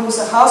 someone who's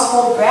a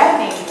household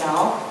brand name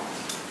now,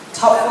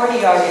 top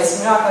 40 artists,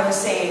 we're not going to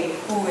say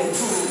who and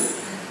who,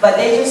 but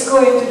they just go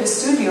into the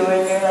studio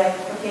and they're like,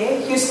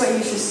 okay, here's what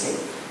you should sing.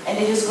 And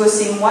they just go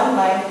sing one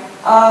line,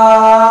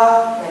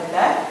 like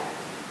that.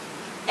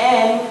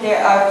 And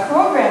there are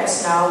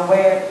programs now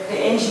where the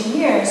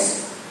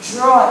engineers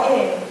draw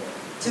in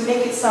to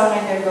make it sound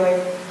like they're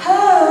going,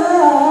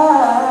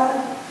 ah.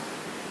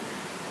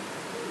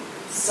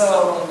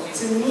 So,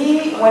 to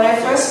me, when I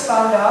first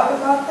found out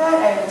about that,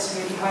 I was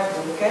really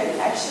heartbroken,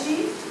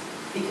 actually,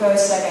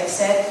 because, like I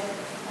said,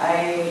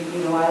 I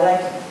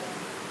like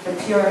the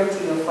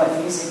purity of what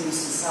music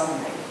used to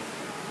sound like.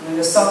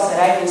 The songs that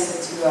I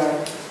listen to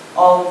are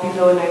all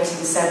below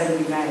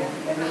 1979.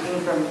 Everything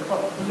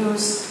from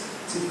blues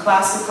to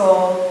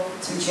classical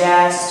to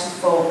jazz to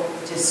folk,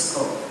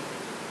 disco,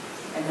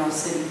 and now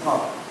city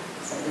pop.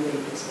 It's like the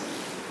latest one.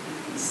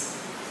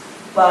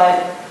 But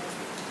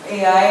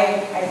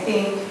AI, I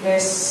think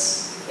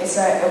it's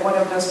one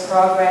of those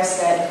progress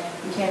that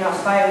we cannot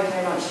fight, we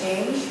cannot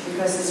change,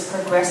 because it's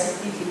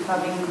progressively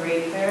becoming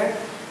greater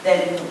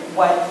than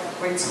what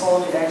we're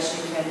told it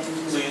actually can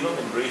do. So you're not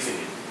embracing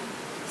it?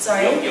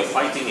 Sorry? You're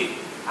fighting it.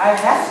 I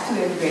have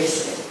to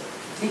embrace it.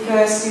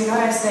 Because, you know,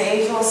 as the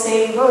age-old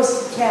saying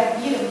goes, you can't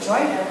beat them,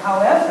 join them.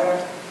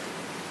 However,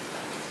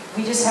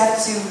 we just have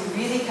to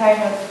really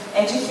kind of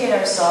educate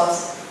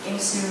ourselves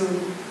into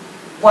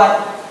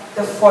what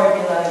the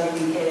formula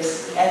really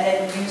is, and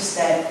then use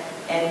that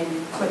and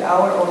put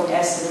our own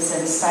essence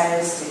and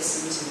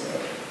stylistics into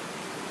it.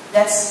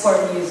 That's for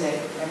music,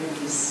 at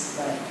least.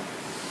 But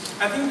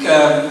I think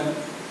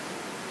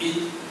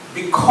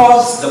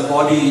because the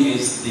body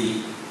is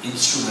the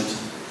instrument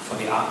for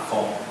the art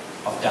form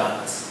of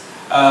dance,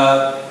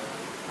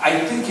 I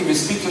think if you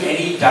speak to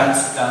any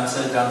dancer,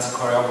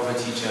 choreographer,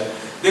 teacher,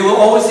 they will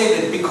always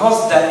say that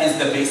because that is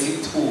the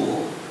basic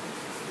tool,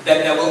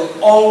 that there will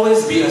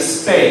always be a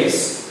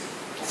space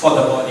for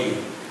the body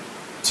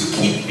to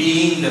keep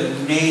being the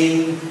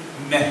main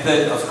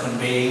method of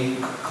conveying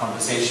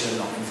conversation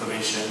or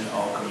information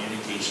or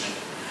communication.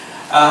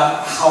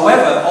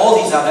 However, all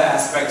these other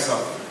aspects of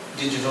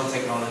digital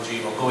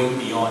technology or going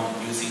beyond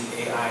using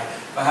AI,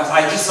 perhaps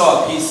I just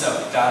saw a piece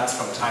of dance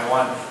from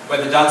Taiwan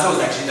where the dancer was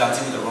actually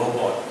dancing with a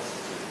robot,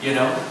 you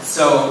know,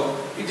 so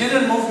it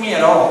didn't move me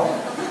at all,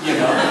 you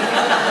know.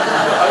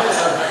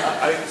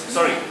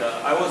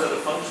 I was at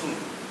a function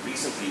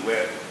recently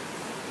where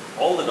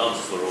all the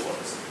dancers were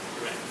robots.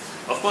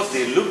 Of course,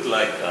 they looked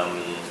like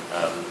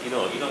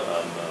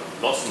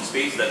Lost in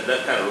Space, that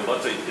kind of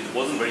robot. So it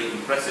wasn't very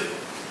impressive.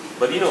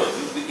 But you know,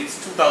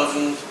 it's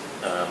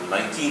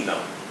 2019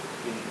 now.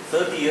 In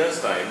 30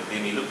 years' time,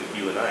 they may look like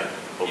you and I.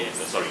 Oh, yes.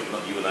 Sorry,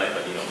 not you and I,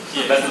 but you know,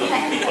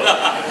 better-looking people.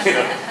 You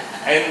know,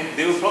 and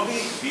they will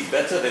probably be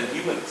better than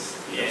humans.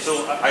 Yes.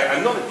 So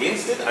I'm not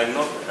against it. I'm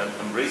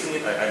raising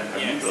it. I'm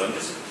neutral. I'm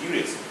just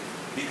curious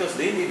because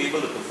they may be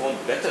able to perform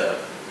better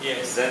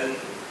than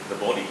the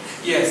body.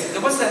 Yes,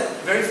 there was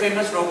that very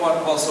famous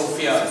robot called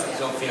Sophia.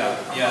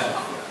 Yeah.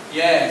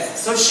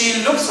 Yes. So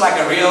she looks like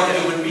a real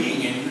human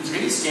being, and it's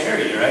really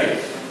scary, right?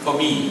 For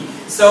me.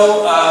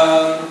 So,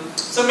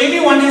 so maybe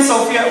one day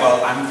Sophia.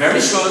 Well, I'm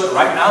very sure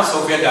right now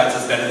Sophia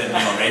dances better than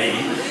me already.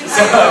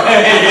 So,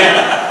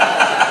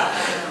 yeah.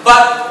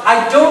 But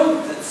I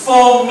don't.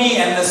 For me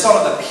and the sort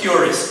of the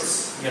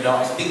purists, you know,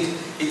 I think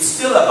it's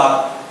still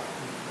about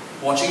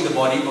watching the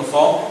body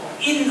perform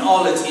in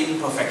all its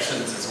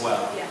imperfections as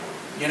well. Yeah.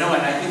 You know,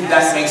 and I think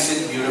that makes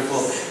it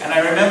beautiful. And I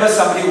remember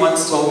somebody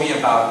once told me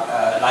about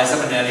Liza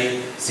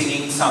Minnelli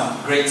singing some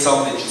great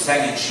song that she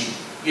sang, and she,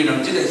 you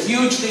know, did a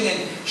huge thing, and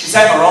she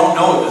sang a wrong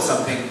note or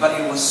something, but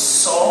it was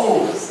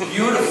so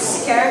beautiful.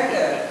 It's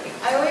character.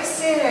 I always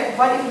say that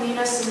what if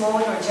Nina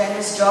Simone or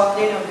Janis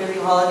Joplin or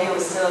Billie Holiday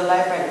was still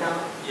alive right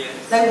now?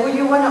 Yes. Like, would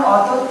you want to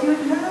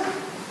auto-tune her?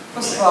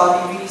 First of all,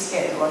 I'd be really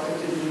scared to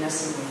auto-tune Nina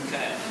Simone.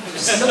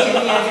 Just look at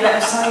me and be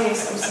like, I'm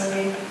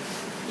sorry.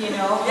 You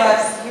know, but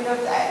you know,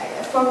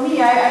 for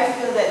me, I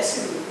feel that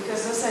too,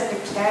 because those are the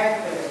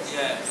characters,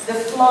 the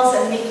flaws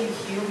that make you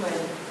human.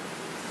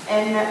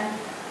 And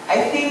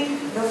I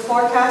think the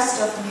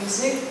forecast of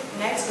music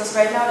next, because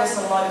right now there's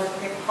a lot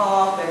of hip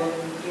hop and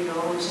you know,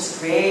 which is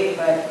great,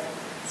 but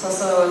it's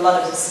also a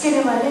lot of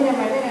skinny, like,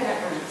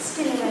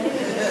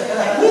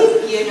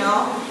 you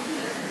know.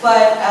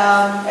 But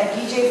a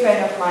DJ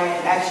friend of mine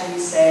actually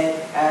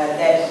said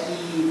that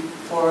he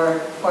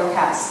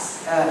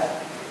forecasts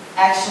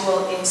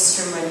actual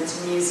instrument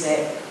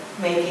music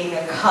making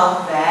a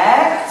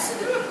comeback.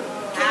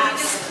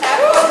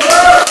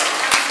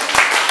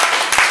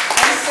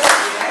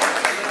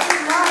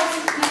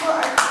 People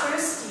are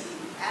thirsty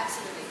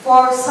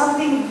for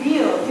something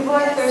real. People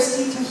are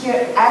thirsty to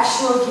hear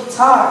actual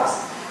guitars.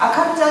 I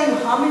can't tell you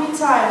how many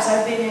times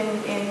I've been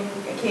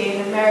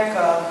in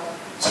America,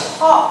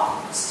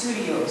 top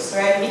studios,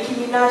 right? Nicki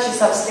Minaj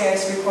is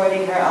upstairs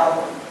recording her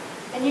album.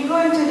 And you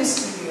go into the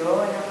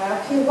studio and I'm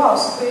like, okay, wow,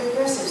 super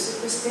impressive,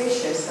 super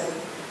spacious, like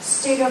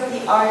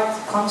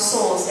state-of-the-art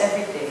consoles,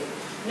 everything.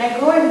 And I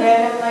go in there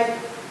and I'm like,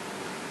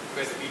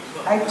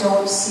 I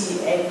don't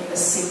see a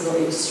single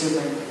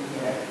instrument in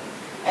here.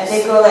 And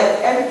they go like,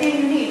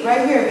 everything you need,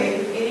 right here,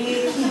 baby,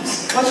 88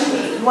 keys. What you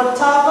need? You want a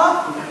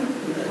tabla?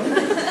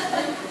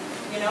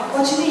 You know,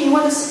 what you need? You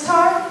want a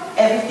sitar?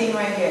 Everything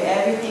right here.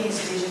 Everything is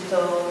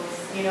digital,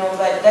 you know,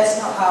 but that's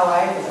not how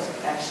I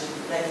work, actually.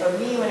 Like for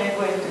me, when I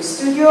go into the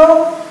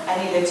studio, I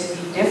need there to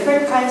be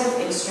different kinds of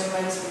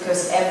instruments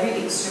because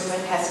every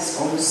instrument has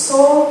its own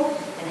soul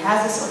and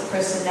has its own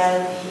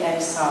personality and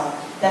sound.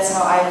 That's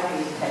how I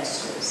create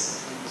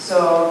textures.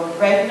 So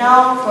right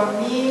now, for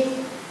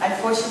me,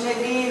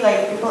 unfortunately,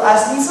 like people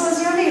ask me, so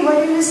Zioli, what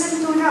do you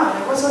listen to now?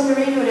 Like what's on the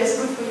radio that's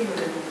good for you?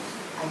 And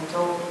I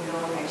don't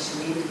know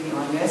actually, to be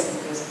honest,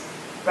 because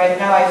right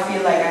now I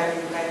feel like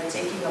I'm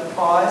taking a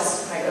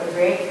pause, like a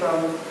break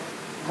from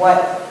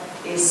what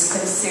is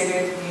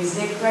considered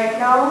music right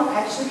now,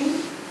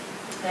 actually.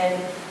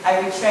 And I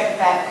retract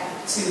back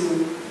to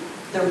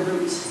the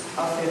root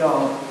of it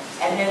all.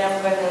 And then I'm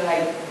gonna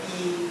like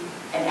be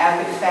an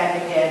avid fan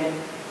again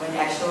when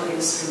actual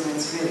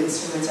instruments, real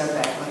instruments are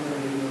back on the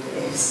radio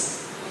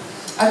days.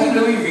 I think,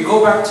 Louis, if we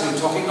go back to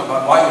talking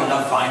about why you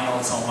love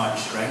vinyl so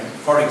much, right?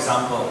 For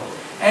example,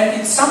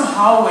 And it's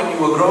somehow when you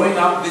were growing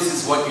up, this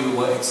is what you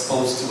were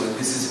exposed to and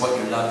this is what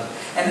you loved.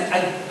 And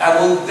I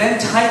will then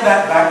tie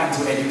that back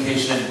into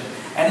education.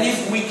 And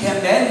if we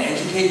can then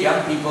educate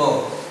young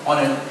people on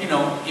a, you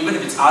know, even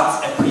if it's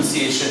arts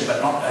appreciation,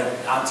 but not an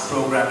arts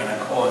program in a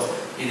course,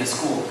 in a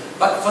school,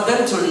 but for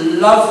them to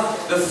love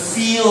the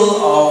feel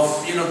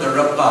of, you know, the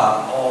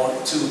rabba, or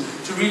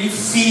to really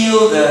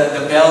feel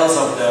the bells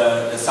of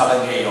the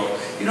salangay, or,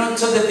 you know,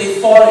 so that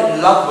they fall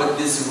in love with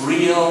these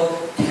real,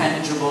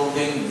 tangible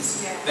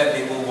things that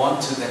they will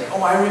want to then,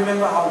 oh, I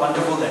remember how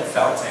wonderful that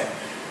felt.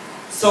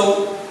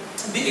 So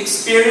the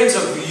experience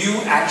of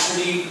you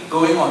actually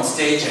going on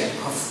stage and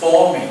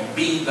performing,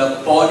 being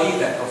the body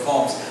that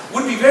performs,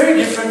 would be very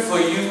different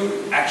for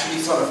you actually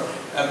sort of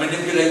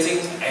manipulating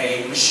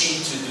a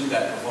machine to do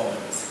that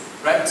performance,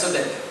 right? So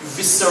that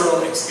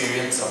visceral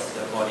experience of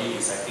the body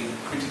is, I think,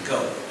 critical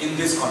in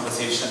this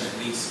conversation at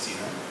least, you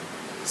know.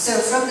 So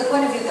from the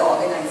point of view of the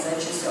organizer,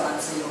 just to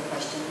answer your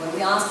question, when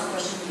we ask the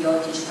question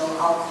beyond digital,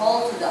 our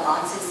call to the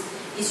artists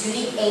is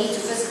really A, to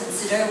first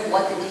consider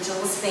what the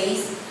digital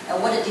space and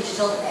what the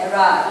digital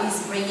era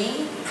is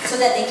bringing so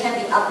that they can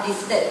be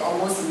uplifted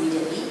almost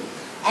immediately.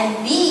 And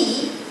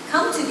B,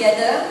 come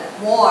together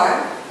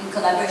more in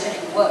collaboration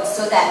and work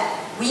so that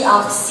we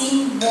are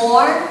seeing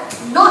more,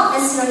 not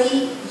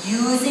necessarily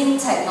using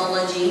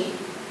technology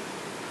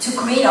to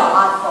create our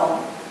art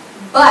form,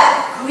 but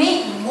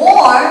create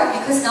more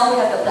because now we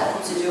have the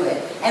platform to do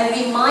it. And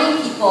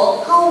remind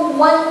people how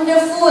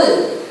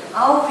wonderful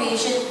our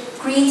creation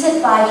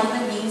created by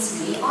human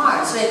beings really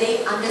are, so that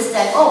they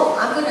understand, oh,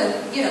 I'm going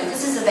to, you know,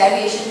 this is a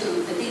variation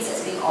to the things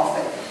that's being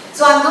offered.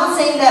 So I'm not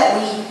saying that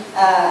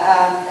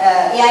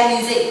AI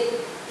music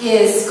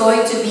is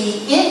going to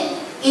be it.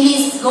 It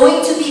is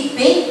going to be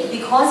big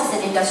because it's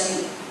an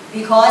industry.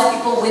 Because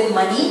people with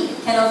money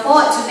can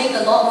afford to make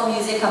a lot more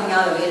music coming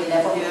out of it, and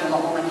therefore make a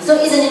lot more money. So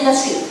it's an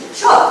industry.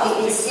 Sure,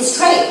 it's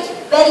trade.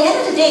 But at the end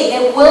of the day,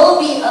 there will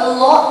be a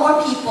lot more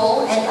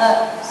people, and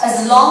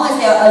as long as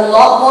there are a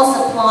lot more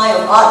supply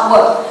of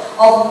artwork,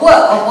 of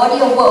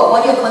body of work,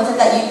 body of content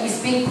that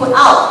is being put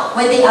out,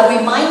 when they are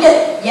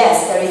reminded,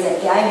 yes, there is an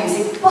AI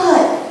music,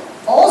 but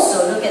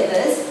also look at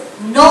this,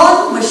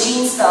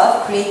 non-machine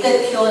stuff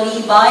created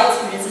purely by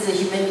experiences of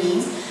human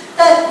beings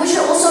that we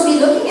should also be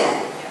looking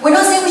at. We're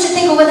not saying we should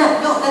take over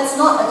that. No, that's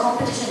not a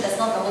competition. That's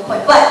not the whole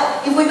point.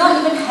 But if we're not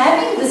even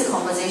having this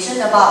conversation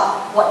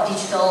about what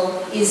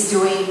digital is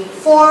doing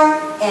for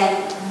and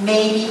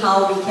maybe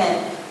how we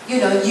can,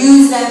 you know,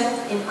 use them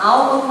in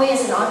our own way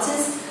as an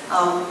artist,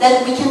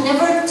 then we can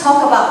never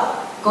talk about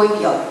going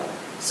beyond.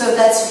 So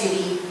that's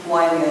really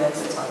why we are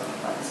talking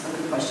about this. A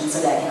good question,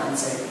 so that I can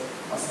answer it.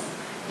 Awesome.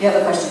 You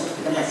have a question?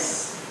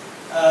 Yes.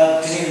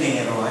 Good evening,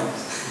 everyone.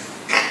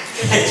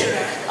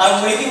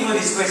 I'm waiting for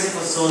this question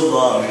for so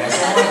long. I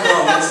said, oh my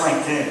God, when's my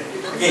turn?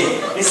 Okay,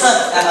 it's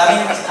not, I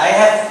mean, I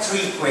have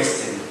three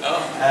questions.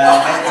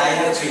 I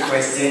have three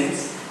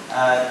questions,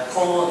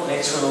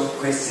 co-lectural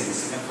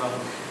questions, you know, from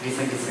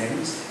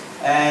different.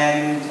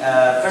 And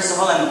first of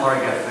all, I'm a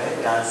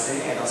choreographer,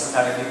 dancer, and also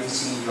currently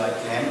teaching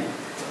UITM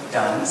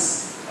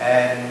dance.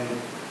 And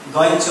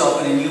going to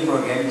open a new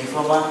program,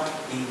 diploma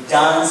in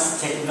dance,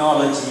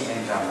 technology,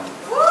 and drama.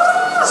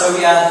 So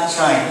we are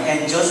trying,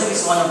 and Joseph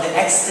is one of the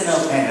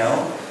external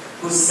panel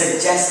who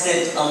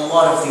suggested a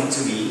lot of things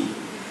to me,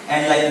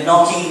 and like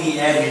knocking me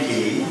every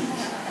day,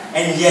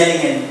 and yelling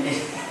at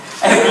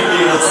every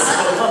day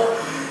also.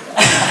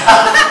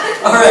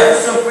 Alright,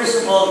 so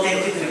first of all,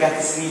 thank you to the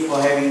Kakiseni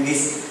for having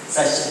this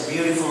such a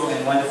beautiful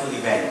and wonderful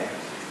event.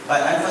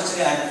 But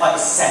unfortunately, I'm quite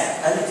sad,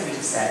 a little bit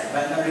sad,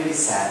 but not really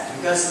sad,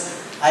 because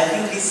I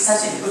think this is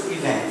such a good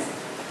event.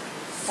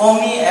 For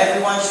me,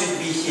 everyone should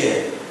be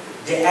here.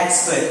 The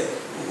expert,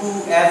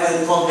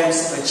 whoever called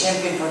themselves a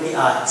champion for the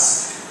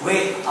arts,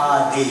 where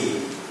are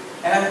they?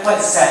 And I'm quite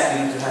sad,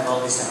 you know, to have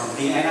all this kind of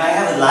thing. And I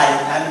have a life,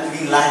 I'm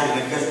doing live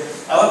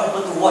because I want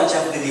people to watch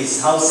after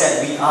this how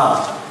sad we are.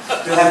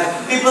 To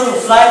have people who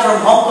fly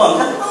from Hong Kong,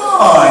 come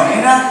on,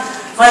 you know,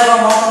 fly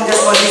from Hong Kong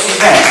just for this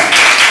event.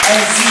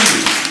 And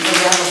see, you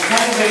know, we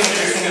have a very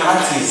interesting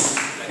artist,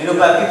 you know,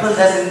 but people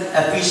doesn't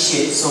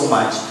appreciate so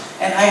much.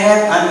 And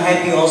I'm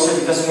happy also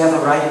because we have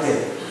a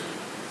writer.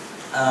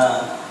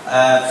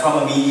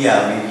 From a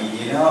media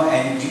maybe, you know,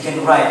 and you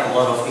can write a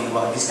lot of things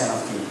about this kind of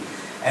thing.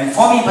 And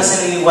for me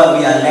personally, what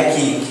we are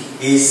lacking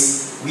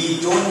is we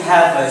don't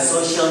have a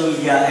social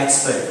media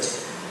expert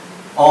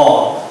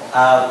or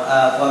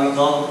what we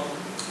call,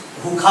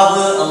 who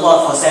cover a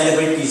lot for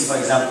celebrities, for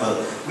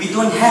example. We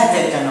don't have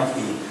that kind of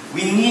thing.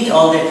 We need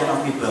all that kind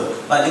of people.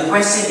 But the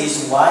question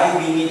is why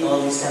we need all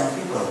these kind of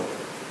people?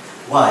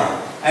 Why?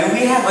 And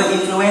we have an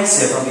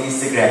influencer from the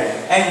Instagram,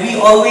 and we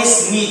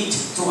always need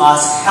to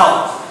ask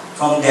help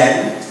from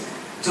them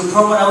to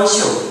promote our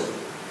show,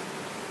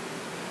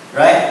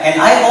 right? And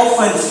I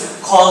often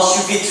call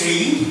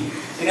Shubitri,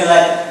 you know,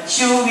 like,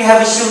 Shu, we have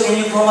a show, can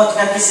you promote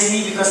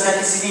Kakiseni? Because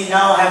Kakiseni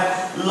now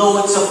have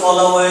loads of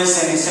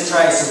followers and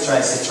etc, etc,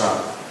 etc.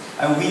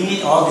 And we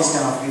need all these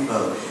kind of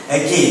people.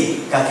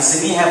 Again,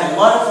 Kakiseni have a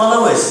lot of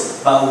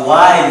followers, but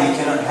why we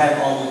cannot have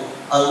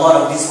a lot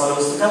of these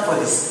followers to come for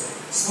this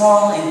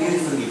small and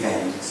beautiful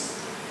event?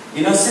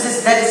 You know, so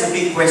that is a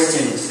big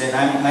question that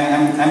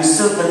I'm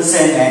still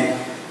concerned, and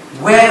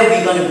where are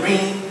we going to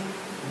bring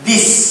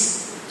this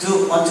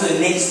onto the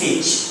next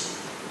stage?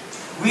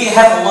 We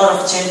have a lot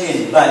of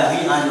champions, but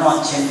we are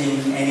not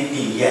championing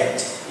anything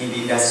yet in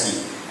the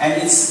industry. And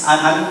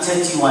I'm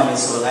 31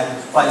 years old, I'm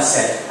quite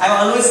sad. I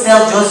always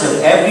tell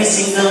Joseph, every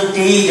single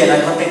day that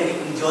I contact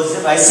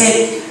Joseph, I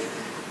said,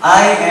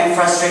 I am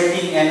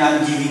frustrating and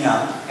I'm giving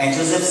up. And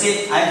Joseph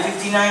said, I'm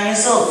 59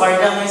 years old.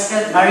 Farida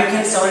Maskar,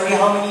 Americans already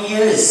how many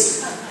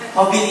years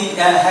have been in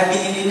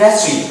the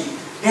industry?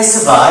 They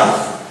survive.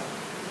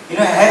 You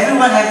know,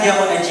 everyone have their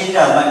own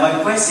agenda. My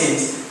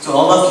questions to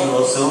all of you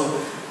also,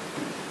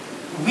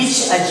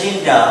 which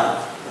agenda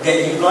that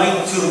you're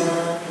going to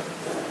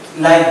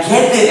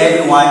gather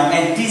everyone,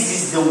 and this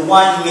is the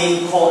one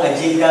main core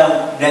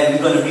agenda that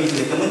we're going to bring to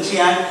the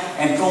Kementerian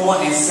and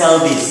promote and sell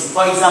this.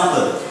 For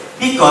example,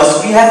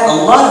 because we have a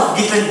lot of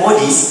different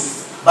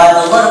bodies,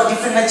 but a lot of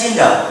different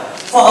agenda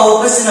for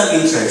our personal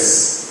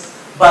interests.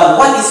 But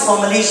what is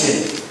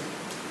formulation?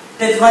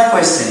 That's my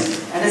question.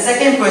 And the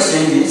second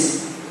question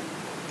is,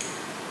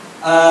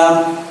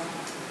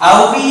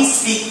 are we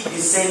speak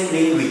the same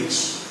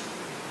language?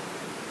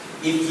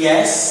 If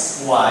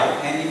yes, why?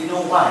 And if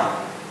no,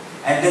 why?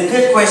 And the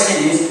third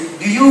question is,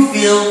 do you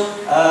feel...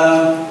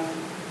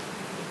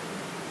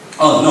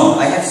 oh no,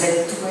 I have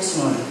said 2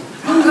 questions only.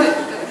 Good.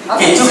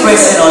 Okay, 2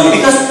 questions only.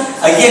 Because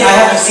again, I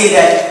have to say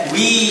that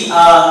we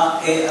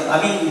are, I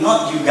mean,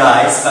 not you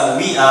guys, but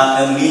we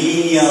are a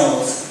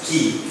millennial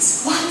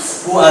kids. What?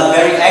 Who are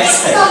very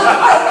expert.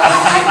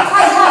 I'm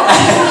quite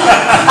happy.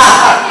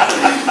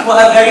 Who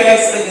are very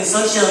expert in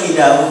social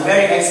media, who are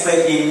very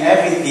expert in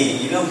everything,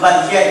 you know,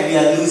 but yet we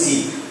are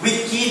losing.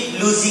 We keep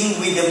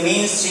losing with the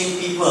mainstream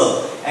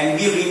people, and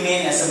we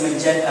remain as a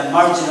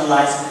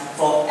marginalized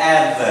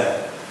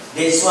forever.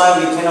 That's why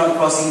we cannot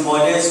crossing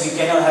borders, we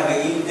cannot have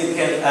an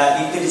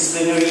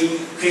interdisciplinary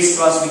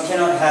crisscross, we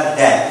cannot have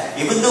that.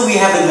 Even though we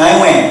have a Ngai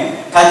Yuen,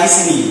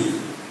 Kakiseni,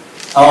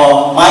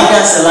 or My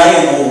Dance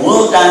Alliance, or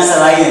World Dance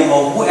Alliance,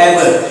 or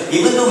whoever,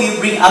 even though we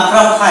bring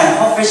Akram Khan,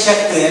 Hofre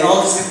Shakhtar, and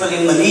all these people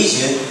in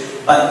Malaysia,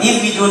 but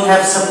if we don't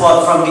have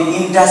support from the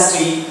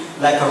industry,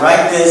 like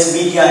writers,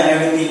 media, and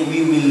everything,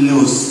 we will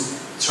lose.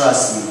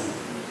 Trust me.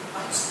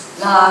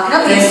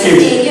 Kenapa Thank you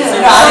you. here?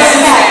 No,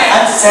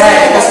 I'm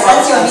sad.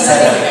 That's your I'm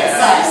sad.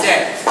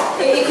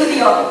 It could be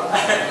your...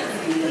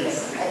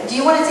 Do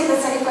you want to take the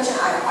second question?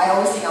 I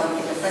always think I will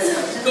take the first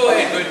question. Go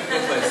ahead, go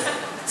first.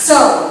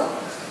 So,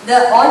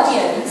 the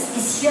audience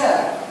is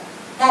here.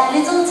 That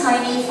little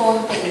tiny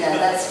phone thing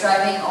that's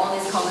driving all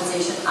this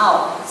conversation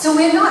out. So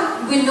we're no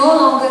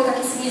longer,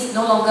 Kakiseni is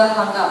no longer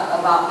hung up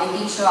about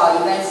making sure our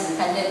event is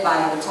attended by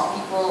the top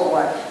people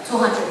or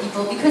 200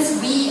 people, because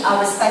we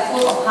are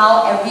respectful of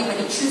how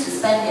everybody chooses to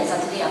spend their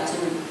Saturday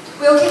afternoon.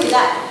 We're okay with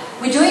that.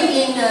 We're doing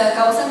in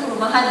kawasan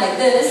perumahan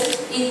like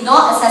this, is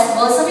not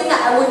accessible, something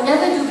that I would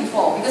never do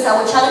before, because I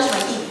would challenge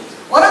my team.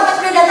 Orang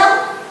tak boleh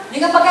datang,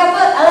 dengan pakai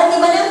apa? Alat di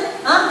mana?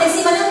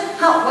 Taxi mana?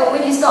 Where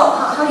do you stop?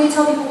 How do you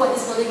tell people what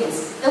this building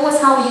is? That was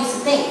how we used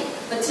to think.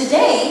 But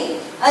today,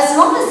 as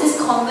long as this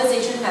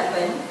conversation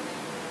happened,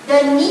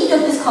 the need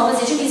of this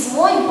conversation is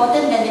more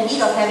important than the need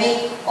of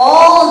having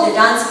all the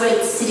dance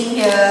greats sitting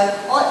here,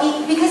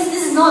 because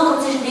this is not a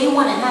conversation they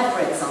want to have,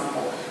 for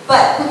example.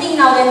 But putting it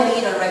out there,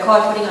 having it on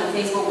record, putting it on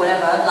Facebook,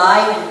 whatever,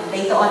 live, and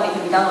later on it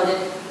can be downloaded,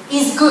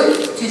 is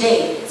good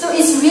today. So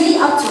it's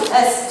really up to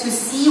us to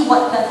see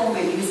what platform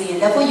we're using, and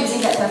therefore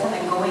using that platform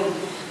and going.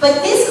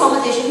 But this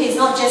conversation here is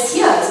not just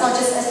here, it's not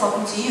just us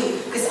talking to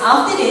you. Because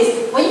after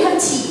this, when you have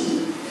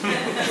tea,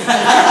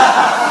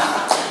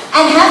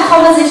 and have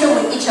conversation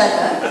with each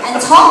other, and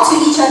talk to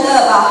each other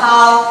about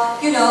how,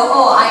 you know,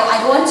 oh,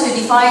 I don't want to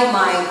define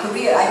my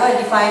career, I don't want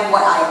to define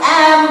what I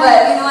am,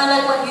 but, you know, I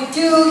like what you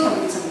do, can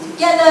we do something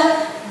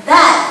together?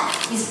 That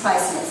is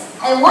priceless.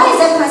 And why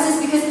is that priceless?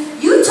 Because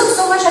you took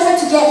so much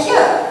effort to get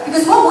here.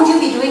 Because what would you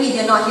be doing if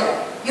you're not here?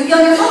 You'll be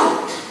on your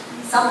phone.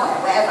 Somewhere,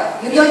 wherever.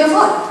 You'll be on your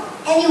phone.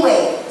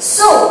 Anyway,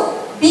 so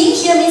being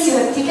here means you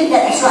have taken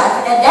that extra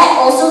effort, and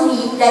that also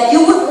means that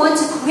you would want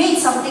to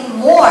create something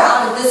more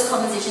out of this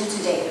conversation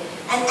today.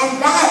 And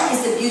that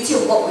is the beauty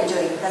of what we're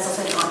doing. That's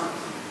also an on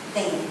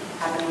thing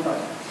happening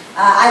going.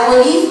 I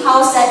will leave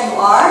how sad you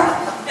are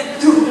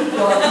to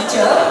your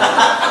teacher.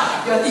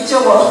 Your teacher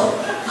will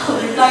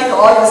reply to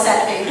all your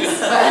sad things.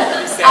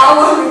 But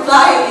our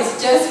reply is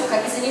just,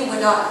 Kakiseni,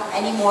 we're not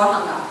anymore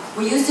hung up.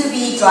 We used to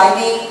be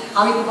driving,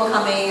 how many people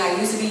coming, I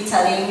used to be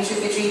telling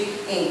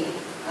Shukritri, hey,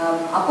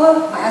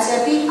 apa, my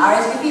RSVP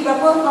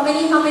berapa, how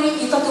many,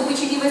 you talk to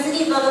which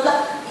university, blah blah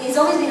blah. It's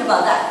always been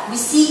about that. We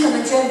see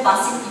Kementerian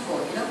passing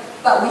people, you know,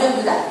 but we don't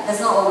do that. That's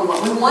not what we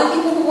want. We want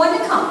people who want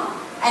to come.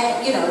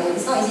 And, you know,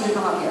 it's not easy to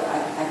come up here.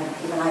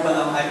 Even I don't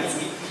know. I mean,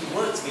 it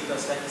works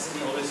because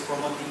Kakiseni always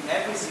promoting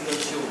every single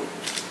show.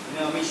 You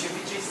know, I mean,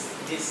 Shukritri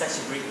did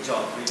such a great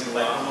job, you know,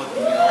 by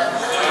promoting it all.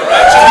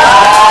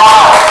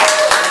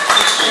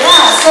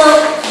 Yeah, so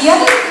the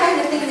other kind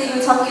of thing that you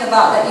were talking about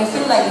about that you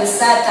feel like you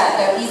said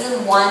that there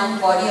isn't one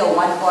body or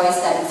one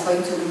voice that is going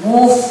to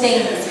move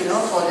things, you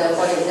know, for the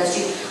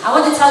industry. I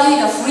want to tell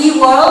you, in a free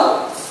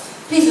world,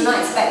 please do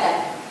not expect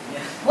that.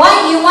 Why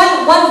do you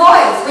want one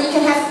voice when you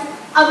can have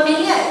a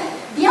million?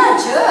 Yeah,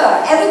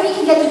 sure. Everybody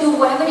can get to do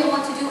whatever they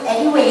want to do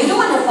anyway. You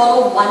don't want to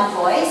follow one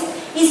voice.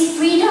 It's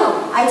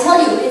freedom. I tell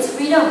you, it's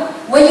freedom.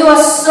 When you are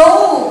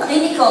so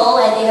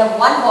clinical and they have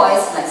one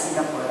voice, like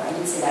Singapore, I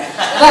didn't say that.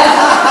 But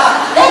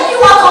then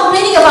you are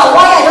complaining about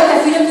why I don't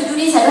have freedom to do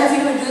this, I don't have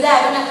freedom to do that.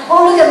 I don't have,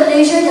 oh, look at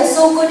Malaysia, they're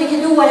so good, they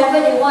can do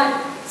whatever they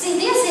want. See,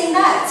 they're saying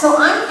that. So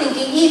I'm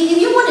thinking, if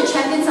you want to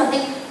champion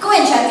something, go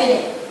and champion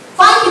it.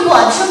 Find people,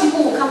 I'm sure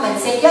people will come and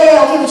say,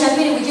 yeah, okay, we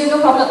champion it with you,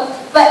 no problem.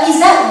 But is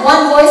that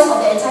one voice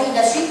of the entire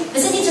industry?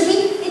 Does it need to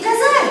be? It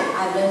doesn't.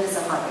 I've learned this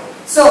the hard way.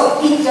 So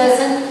it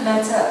doesn't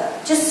matter.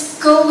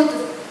 Just go with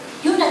the...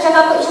 You nak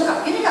cakap apa,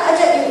 cakap. You nak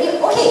ajak,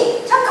 okay,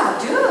 cakap,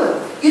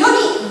 dude. You don't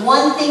need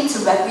one thing to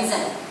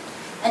represent.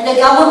 And the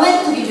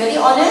government, to be really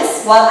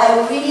honest, while I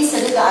really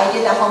salute the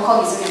idea that Hong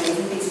Kong is doing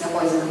amazing things,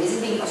 Singapore is doing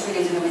amazing things,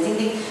 Australia is doing amazing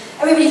things,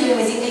 everybody's doing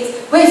amazing things,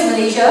 where is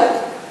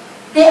Malaysia?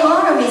 There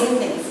are amazing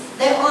things.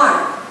 There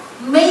are.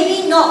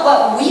 Maybe not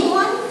what we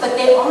want, but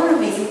there are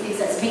amazing things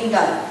that's being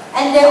done.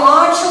 And there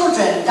are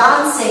children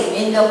dancing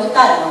in the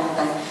hutan,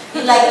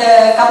 in like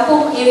the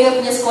kampung area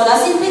punya sekolah,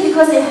 simply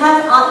because they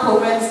have art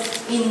programs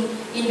in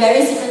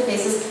various different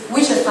places,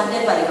 which are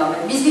funded by the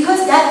government. It's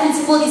because that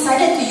principal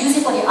decided to use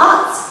it for the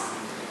arts.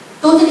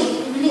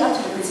 Totally, really up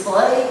to the principal.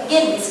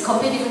 Again, it's a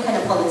completely different kind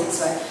of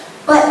politics, right?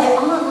 But there are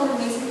a lot of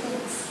amazing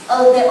things.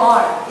 There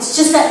are. It's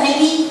just that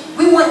maybe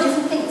we want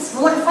different things.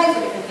 We want to fight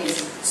for different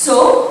things.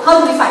 So,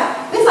 how do we fight?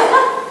 We fight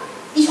lah.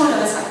 Each one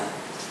of us fight.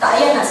 Tak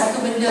payah nak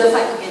satu benda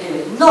fight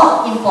together.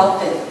 Not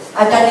important.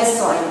 I've done this,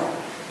 so I know.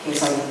 Okay,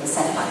 sorry, the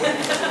sad part.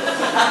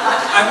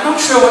 I'm not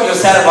sure what you're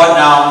sad about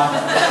now.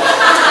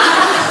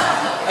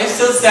 Are you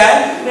still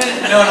sad?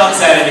 No, not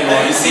sad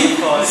anymore. You see?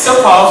 It's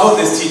so powerful,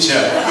 this teacher.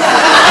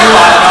 You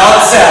are not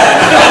sad.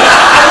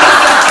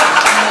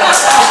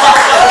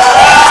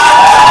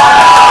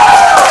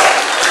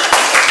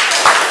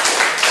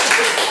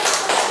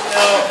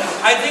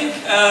 I think,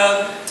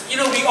 you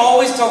know, we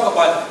always talk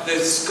about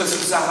this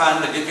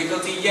kesusahan, the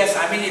difficulty. Yes,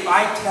 I mean, if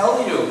I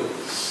tell you,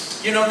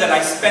 you know, that I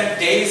spent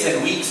days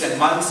and weeks and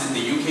months in the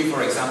UK,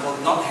 for example,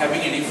 not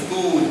having any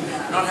food,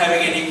 not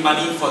having any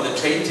money for the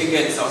train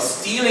tickets, or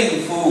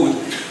stealing food,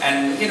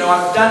 and, you know,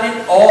 I've done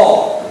it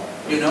all,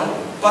 you know,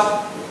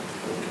 but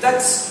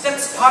that's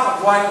part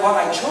of what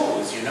I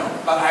chose, you know.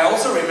 But I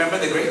also remember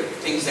the great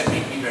things that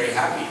made me very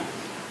happy,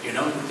 you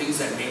know, the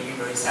things that made me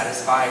very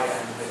satisfied,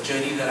 and the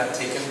journey that I've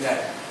taken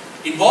that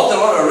involved a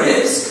lot of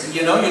risk.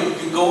 You know,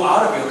 you go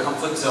out of your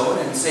comfort zone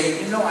and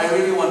say, you know, I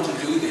really want to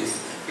do this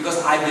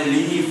because I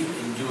believe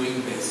in doing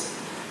this.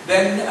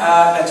 Then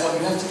that's what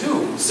you have to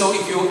do. So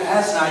if you,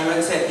 as Ngai Yuen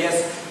said,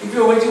 yes, if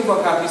you're waiting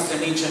for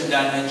Kakiseni,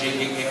 Chandan,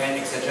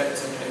 JKKN, etc.,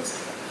 etc.,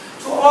 etc.,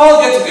 to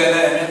all get together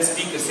and then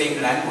speak the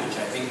same language,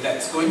 I think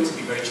that's going to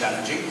be very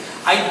challenging.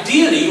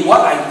 Ideally,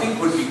 what I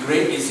think would be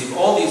great is if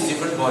all these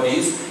different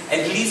bodies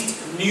at least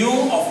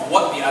knew of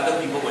what the other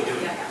people were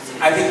doing.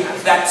 I think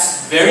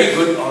that's very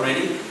good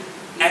already.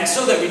 And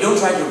so that we don't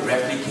try to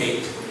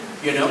replicate,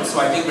 you know. So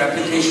I think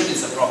replication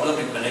is a problem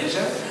in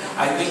Malaysia.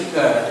 I think,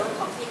 I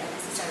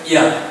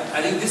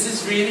think this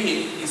is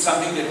really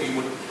something that we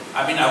would,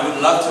 I mean, I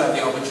would love to have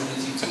the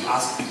opportunity to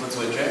ask people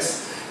to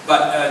address.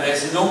 But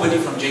there's nobody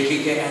from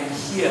JKKN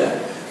here.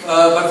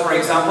 But for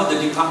example, the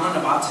Department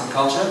of Arts and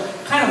Culture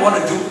kind of want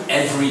to do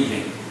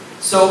everything.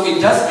 So it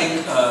does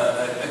make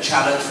a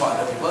challenge for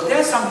other people. There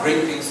are some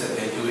great things that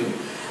they're doing.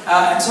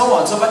 And so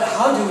on. So, but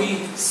how do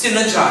we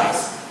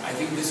synergize? I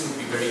think this would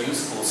be very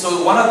useful.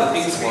 So one of the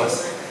things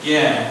was,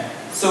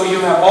 so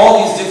you have all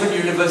these different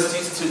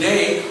universities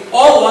today,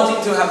 all wanting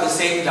to have the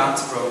same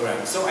dance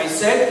program. So I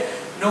said,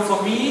 no,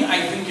 for me,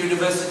 I think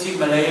University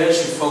Malaya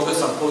should focus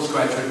on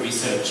postgraduate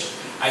research.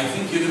 I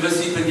think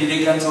University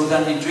Pendidikan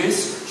Sultan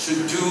Idris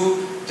should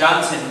do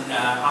dance and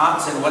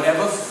arts and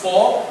whatever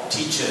for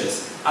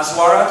teachers.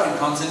 Aswara can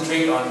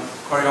concentrate on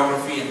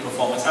choreography and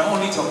performance. I'm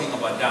only talking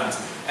about dance.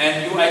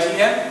 And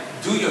UITM,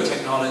 do your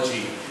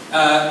technology.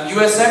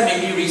 USM,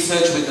 maybe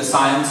research with the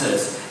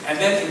sciences. And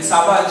then in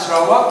Sabah and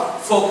Sarawak,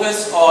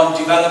 focus on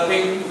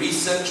developing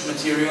research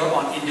material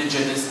on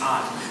indigenous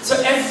art. So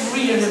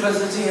every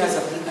university has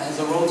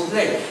a role to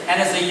play.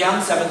 And as a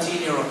young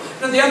 17-year-old.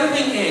 Now the other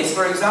thing is,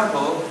 for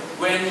example,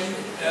 when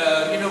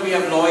you know, we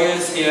have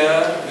lawyers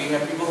here, we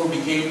have people who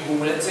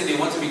let's say they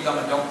want to become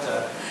a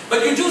doctor.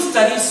 But you do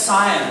study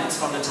science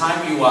from the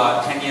time you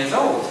are 10 years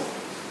old.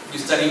 You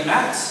study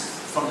maths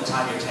from the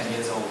time you're 10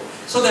 years old.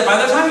 So that by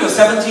the time you're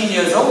 17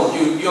 years old,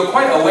 you're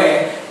quite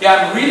aware,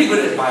 I'm really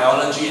good at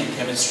biology and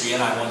chemistry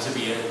and I want to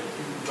be a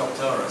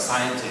doctor or a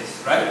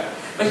scientist, right?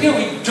 But here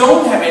we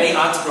don't have any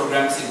arts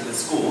programs in the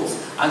schools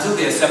until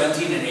they're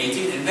 17 and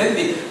 18, and then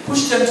they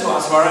push them to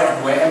Aswara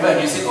and wherever, and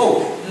you say,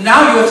 oh,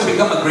 now you have to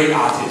become a great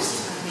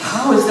artist.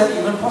 How is that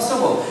even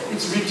possible?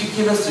 It's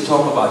ridiculous to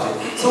talk about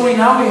it. So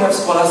now we have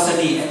Sekolah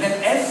Seni, and then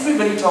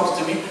everybody talks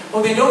to me,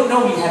 oh, they don't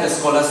know we had a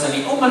Sekolah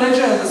Seni. Oh,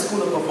 Malaysia has a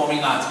school of performing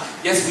arts.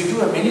 Yes, we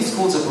do have many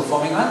schools of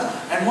performing arts,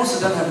 and most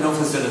of them have no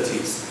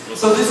facilities.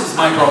 So this is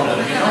my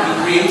problem, you know, we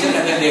create it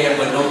and then they have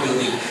got no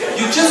building.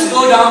 You just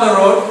go down the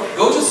road,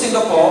 go to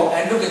Singapore,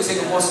 and look at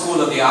Singapore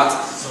School of the Arts,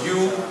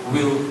 you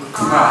will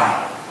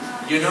cry.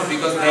 You know,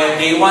 because their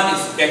day one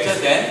is better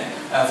than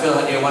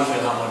day one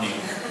Philharmonic.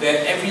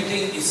 That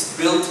everything is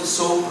built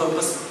so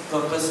purpose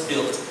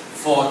built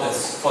for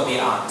the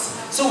arts.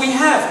 So we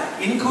have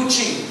in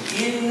Kuching,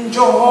 in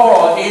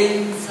Johor,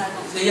 in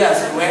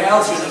where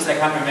else? You know, I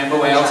can't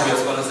remember where else we have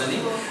Sekolah Seni.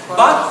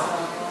 But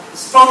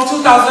from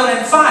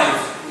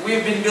 2005,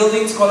 we've been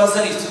building Sekolah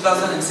Seni.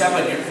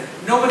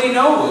 2007. Nobody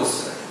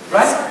knows,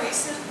 right?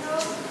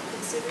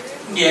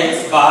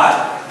 Yes,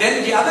 but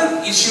then the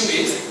other issue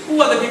is, who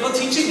are the people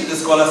teaching in the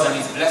Sekolah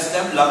Seni? Bless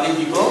them, lovely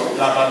people,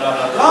 blah, blah, blah,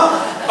 blah, blah.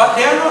 But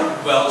they are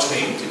not well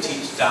trained to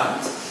teach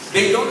dance.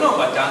 They don't know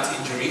about dance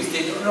injuries.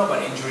 They don't know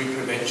about injury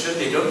prevention.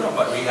 They don't know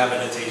about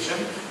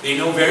rehabilitation. They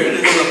know very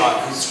little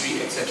about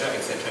history, etc.,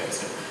 etc.,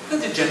 etc.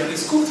 Because they're generally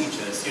school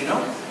teachers, you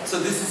know. So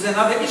this is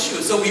another issue.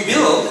 So we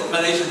build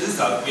Malaysia.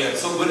 We are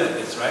so good at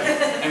this, right?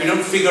 And we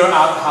don't figure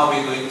out how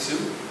we're going to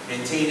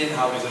maintain it,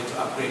 how we're going to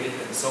upgrade it,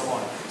 and so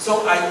on.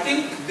 So I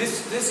think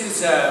this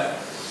is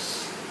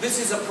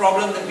a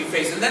problem that we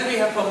face. And then we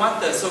have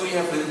Permata. So we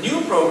have the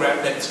new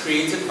program that's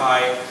created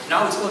by,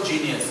 now it's called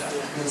Genius.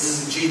 This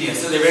is Genius.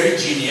 So they're very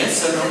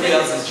genius, so nobody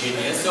else is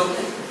genius. So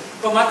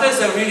Permata is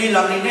a really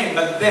lovely name,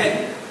 but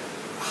then,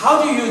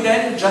 how do you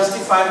then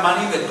justify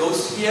money that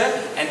goes here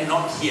and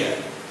not here?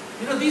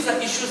 You know, these are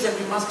issues that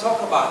we must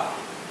talk about.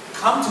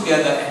 Come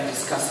together and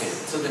discuss it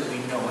so that we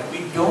know. And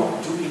we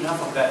don't do enough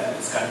of that in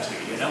this country,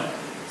 you know.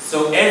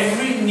 So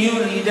every new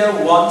leader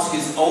wants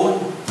his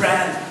own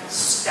brand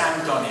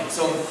stamped on it.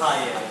 So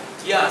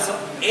yeah, so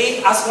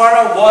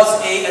Aswara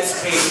was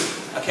ASK,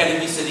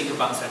 Academy Seni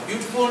Kebangsaan.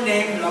 Beautiful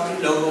name,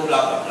 lovely logo,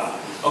 blah blah blah.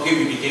 Okay,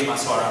 we became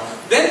Aswara.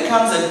 Then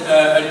comes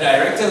a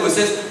director who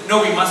says,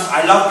 no,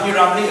 I love P.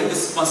 Ramlee and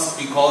this must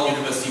be called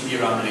University P.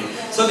 Ramlee.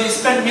 So they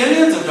spent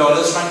millions of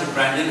dollars trying to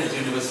brand it as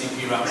University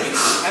P. Ramlee.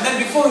 And then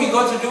before he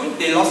got to do it,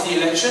 they lost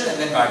the election and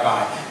then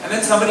bye-bye. And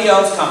then somebody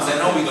else comes and,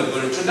 oh, we got to go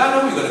to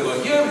Terengganu, we got to go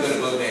here, we got to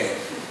go there.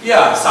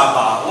 Yeah,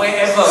 Sabah,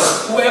 wherever,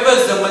 whoever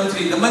is the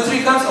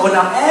Menteri comes, oh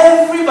now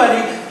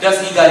everybody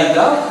does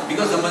Iga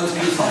because the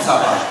Menteri is from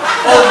Sabah.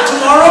 Oh,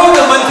 tomorrow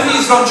the Menteri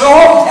is from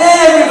Johor,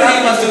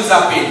 everybody must do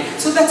Zapin.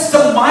 So that's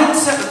the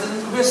mindset.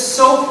 We're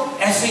so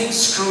effing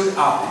screwed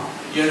up,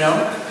 you know?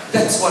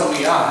 That's what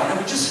we are. And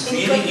we just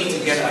really need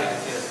to get out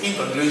of here. In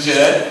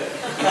conclusion,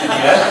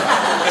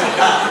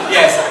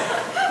 yes.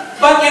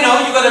 But you know,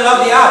 you gotta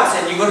love the arts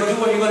and you gotta do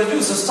what you gotta do.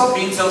 So stop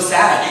being so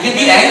sad. You can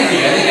be angry.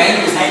 I think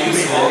angry is not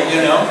useful,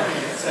 you know.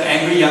 So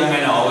angry young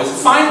men are always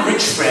find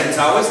rich friends.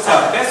 I always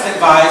tell best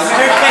advice.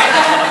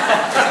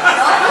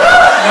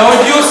 No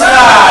use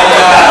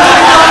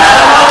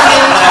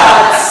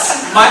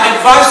My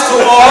advice to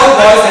all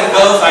boys and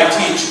girls I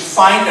teach: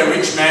 find a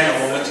rich man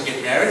or woman to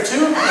get married to.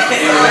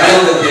 They will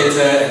build a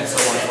theater and so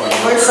on and so on.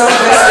 We're so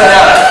good.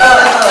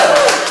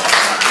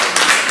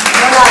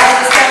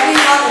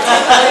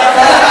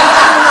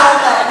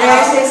 May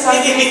I say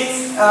something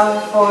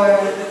for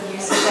the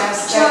music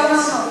aspect?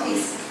 No,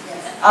 please.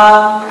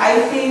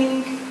 I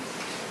think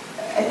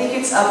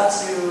it's up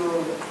to,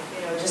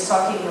 you know, just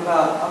talking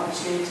about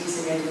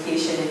opportunities in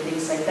education and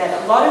things like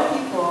that. A lot of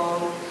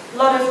people, a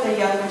lot of the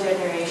younger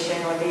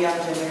generation or the young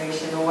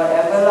generation or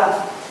whatever,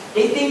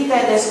 they think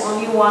that there's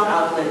only one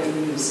outlet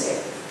in music.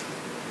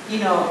 You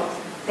know,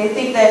 they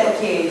think that,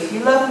 okay, if you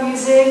love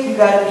music, you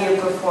gotta be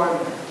a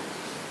performer.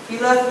 If you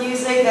love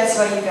music, that's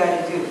what you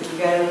gotta do. You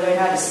gotta learn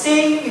how to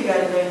sing, you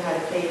gotta learn how to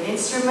play an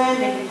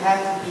instrument, and you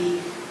have to be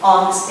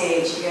on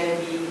stage. You gotta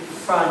be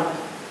front,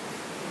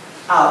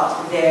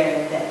 out, there,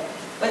 and there.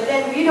 But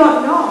then we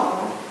don't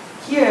know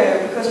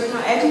here, because we're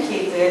not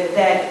educated,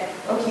 that,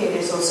 okay,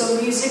 there's also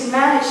music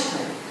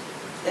management.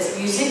 There's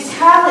music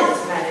talent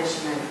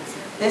management.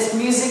 There's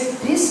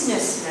music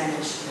business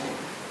management.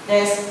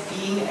 There's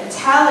being a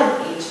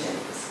talent agent.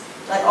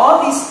 Like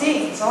all these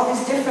things, all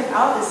these different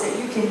outlets that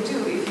you can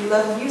do if you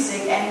love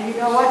music. And you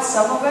know what?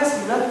 Some of us,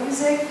 we love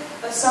music,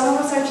 but some of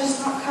us are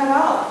just not cut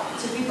out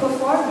to be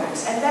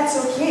performers. And that's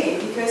okay,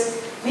 because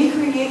we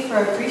create for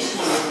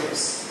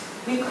appreciators.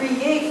 We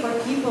create for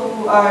people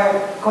who are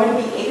going to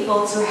be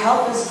able to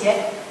help us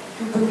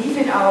to believe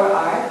in our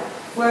art,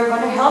 who are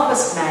going to help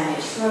us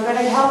manage, who are going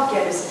to help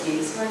get us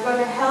gigs, who are going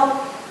to help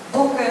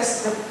book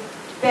us the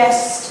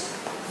best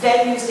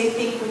venues they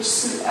think which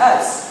suit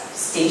us.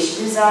 Stage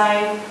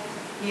design,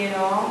 you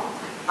know,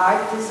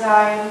 art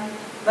design.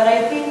 But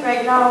I think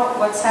right now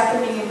what's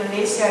happening in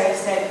Malaysia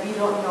is that we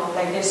don't know.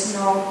 Like there's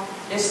no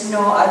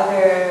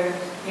other,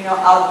 you know,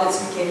 outlets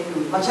we can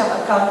do. Macam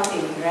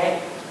accounting, right?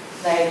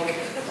 Like,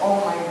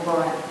 oh my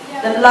god.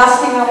 The last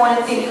thing I want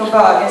to think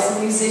about as a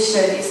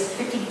musician is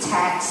freaking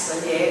tax,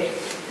 okay?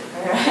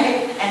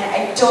 Alright? And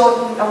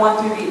I want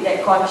to read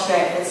that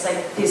contract that's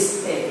like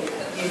this thing,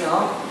 you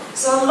know?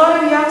 So a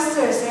lot of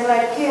youngsters, they're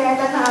like, okay, I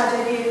don't know how to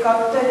be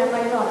accountant. I'm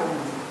like, no.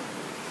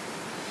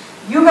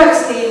 You gotta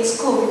stay in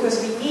school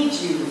because we need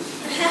you.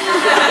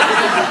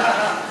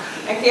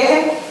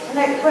 Okay? I'm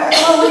like, well,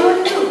 what do you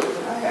want to do?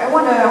 I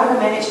wanna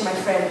manage my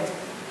friend.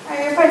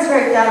 Your friend's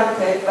very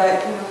talented,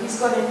 but he's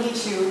gonna need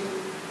you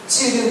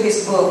to do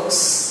his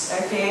books.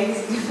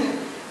 Okay?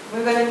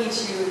 We're gonna need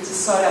you to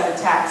sort out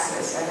the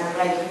taxes. And I'm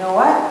like, you know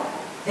what?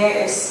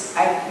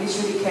 I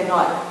usually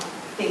cannot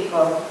think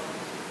of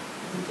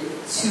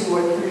 2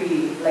 or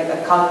 3 like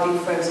accounting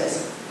firms that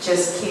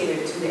just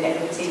cater to the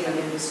entertainment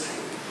industry,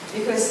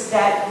 because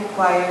that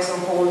requires a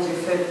whole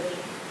different,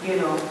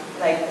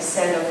 like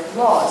set of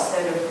laws,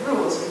 set of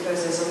rules,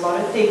 because there's a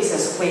lot of things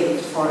that's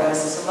waived for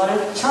us, there's a lot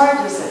of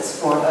charges that's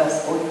for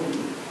us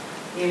only,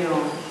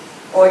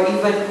 or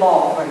even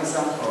law, for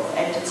example,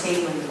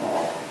 entertainment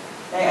law.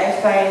 I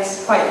find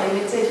it's quite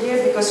limited here,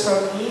 because for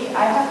me,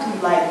 I have to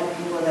like the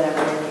people that I'm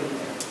working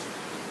with.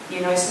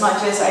 It's not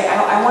just,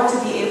 I want to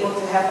be able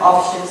to have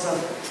options of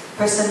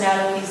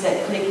personalities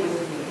that click with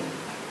me.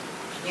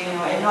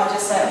 And not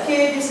just like,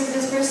 okay, this is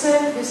this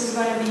person, this is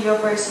going to be your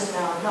person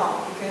now.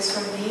 No, because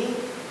for me,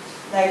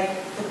 like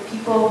the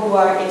people who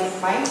are in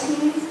my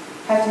team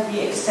have to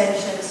be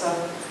extensions of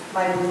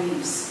my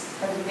beliefs,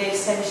 have to be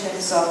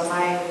extensions of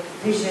my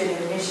vision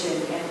and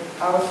mission, and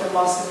our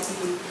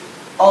philosophy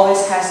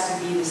always has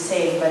to be the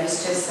same, but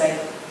it's just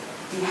like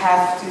we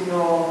have to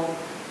know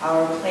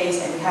our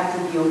place and we have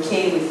to be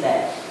okay with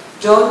that.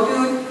 Don't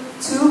do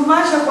too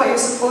much of what you're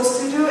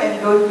supposed to do,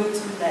 and don't do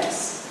too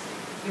less.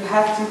 You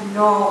have to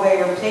know where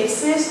your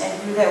place is and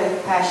do that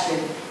with passion.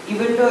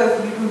 Even though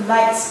if you do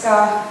light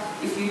ska,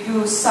 if you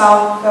do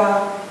sound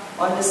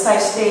on the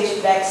side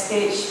stage,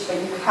 backstage, but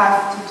you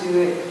have to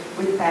do it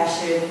with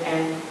passion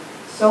and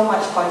so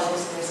much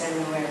consciousness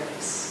and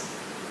awareness.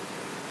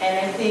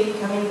 And I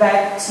think coming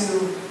back to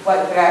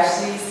what we're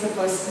actually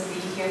supposed to be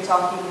here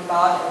talking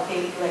about, I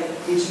think like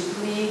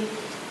digitally,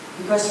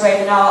 because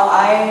right now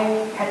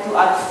I had to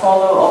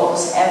unfollow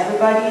almost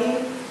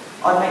everybody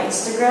on my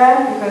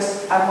Instagram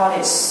because I'm on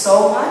it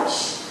so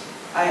much,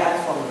 I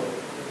unfollowed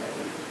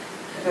everybody.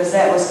 Because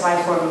that was my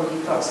form of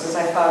detox, because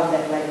I found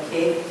that like,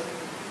 okay,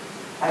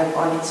 I'm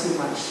on it too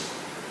much.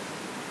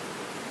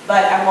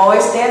 But I'm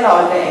always there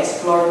on the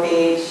explore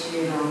page,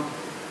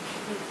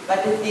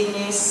 But the thing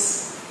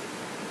is,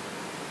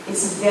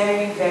 it's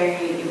very,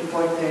 very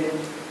important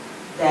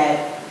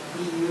that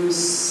we use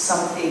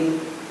something,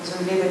 because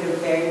we live in a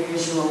very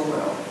visual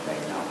world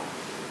right now.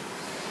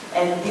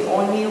 And the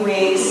only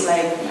ways,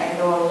 like I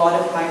know a lot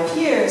of my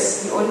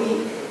peers,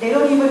 they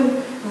don't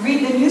even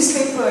read the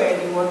newspaper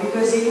anymore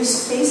because they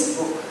use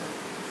Facebook.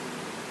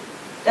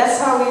 That's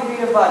how we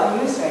read about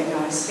news right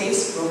now, is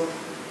Facebook.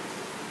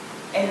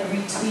 And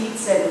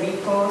retweets and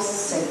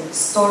reposts and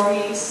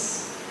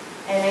stories.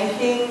 And I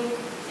think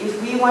if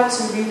we want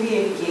to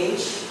really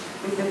engage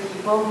with the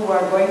people who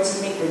are going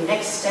to make the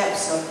next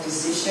steps of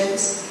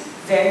decisions,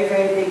 very,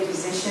 very big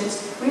decisions,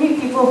 we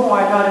need people who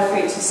are not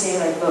afraid to say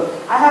like, look,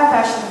 I have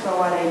passion for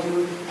what I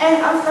do,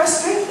 and I'm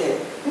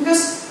frustrated,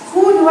 because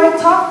who do I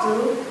talk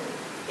to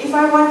if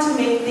I want to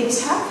make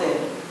things happen?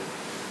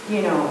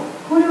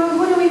 Who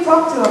do we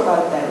talk to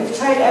about that? We've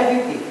tried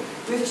everything.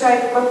 We've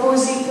tried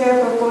proposing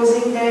here,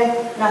 proposing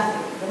there,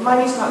 nothing. The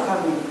money's not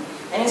coming.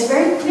 And it's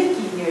very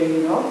cliquey here,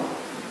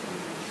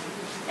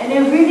 And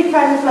then really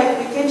kind of like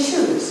pick and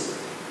choose.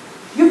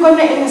 You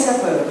connect in a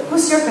separate.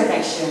 Who's your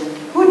connection?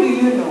 Who do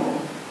you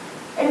know?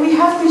 And we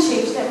have to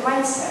change that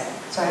mindset.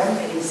 Sorry, I'm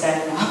getting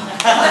sad now.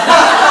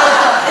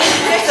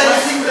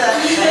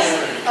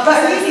 But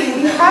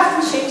really, we have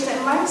to change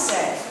that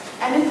mindset.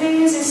 And the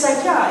thing is, it's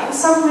like, yeah, in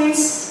some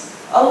ways,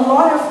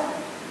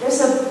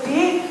 there's a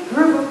big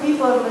group of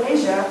people in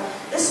Malaysia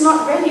that's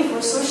not ready for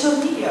social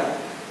media.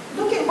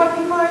 Look at what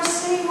people are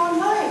saying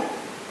online.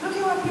 Look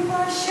at what people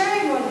are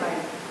sharing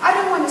online. I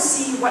don't want to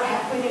see what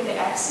happened in the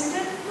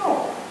accident,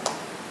 no.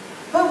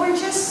 But we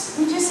just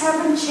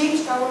haven't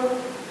changed our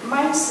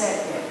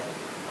mindset yet.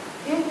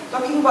 Okay?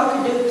 Talking about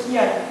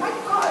kedengkian. My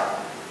God,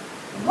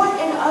 what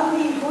an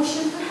ugly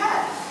emotion to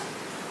have.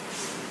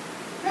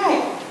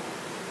 Right?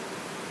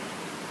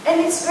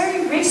 And it's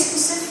very race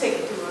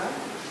specific to her.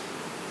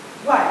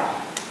 Why?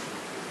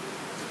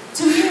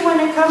 To me, when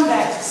I come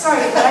back,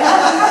 sorry, but I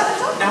have to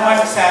talk. Now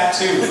I'm sad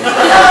too.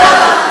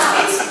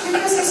 It's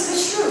because it's the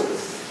truth.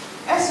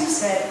 As you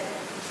said,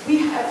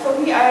 for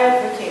me, I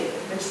advocate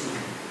the truth.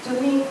 To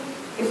me,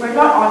 if we're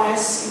not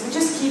honest, if we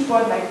just keep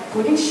on like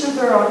putting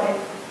sugar on it,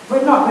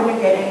 we're not going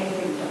to get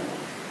anything done.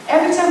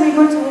 Every time we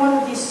go to one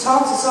of these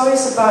talks, it's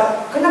always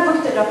about, kenapa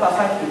kita dapat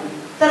funding?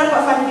 Kita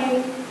dapat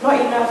funding, not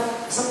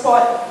enough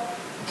support.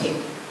 Okay,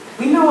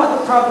 we know what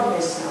the problem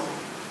is now.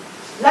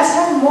 Let's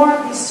have more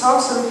of these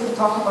talks so we can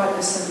talk about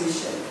the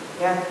solution.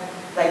 Yeah,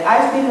 like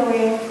I've been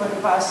away for the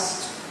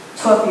past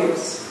 12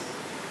 years.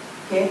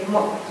 Okay,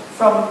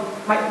 from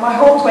my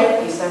whole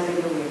 20s I've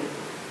been away.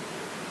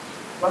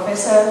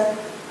 Professor,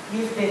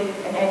 you've been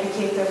an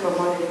educator for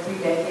more than 3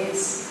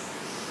 decades.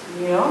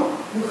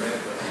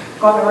 You've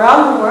gone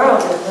around the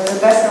world and you're the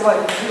best at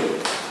what you do.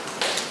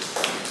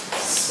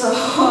 So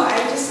I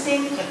just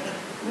think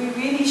we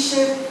really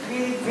should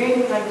really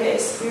bring like the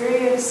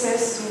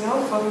experiences, you know.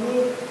 For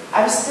me,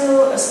 I'm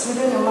still a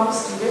student among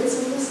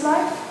students in this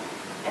life,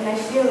 and I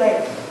feel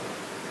like,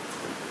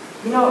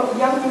 you know,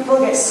 young people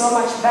get so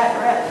much bad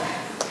rep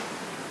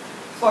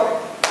for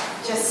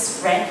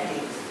just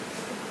ranting.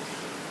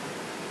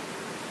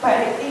 But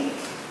I think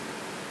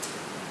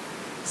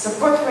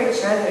support for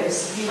each other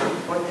is really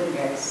important,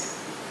 guys.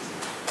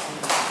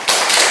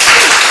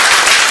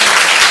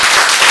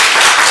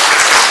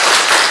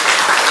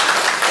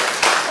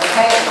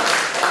 Okay,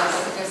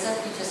 Dr.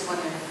 Joseph, you just want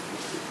to...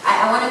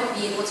 I want to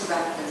be able to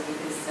wrap this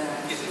because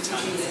is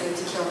going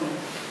to kill me.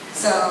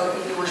 So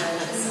if you want to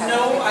just have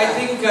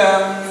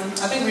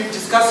I think we've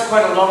discussed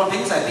quite a lot of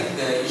things. I think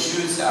the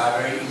issues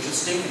are very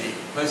interesting and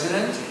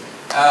pertinent.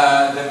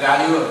 The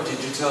value of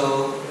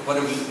digital, what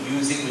are we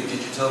using with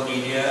digital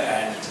media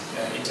and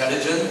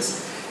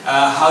intelligence?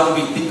 How do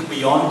we think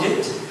beyond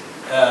it?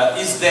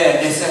 Is there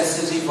a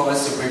necessity for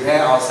us to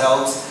prepare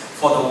ourselves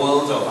for the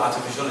world of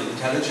artificial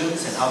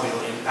intelligence and how it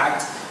will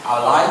impact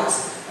our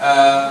lives?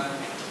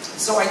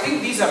 So I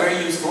think these are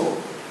very useful.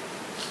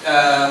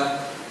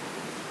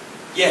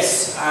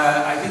 Yes,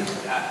 I think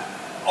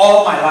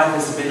all my life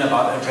has been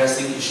about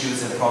addressing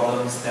issues and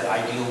problems that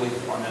I deal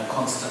with on a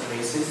constant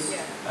basis.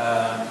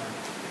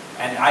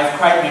 And I've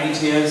cried many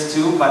tears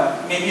too,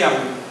 but maybe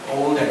I'm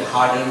old and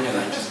hardened and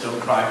I just don't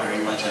cry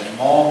very much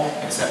anymore,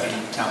 except in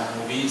Tamil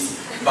movies.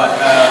 But,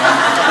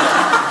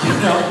 you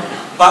know,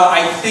 but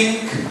I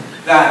think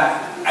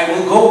that I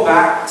will go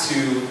back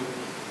to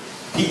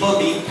people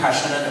being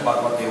passionate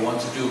about what they want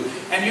to do.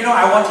 And you know,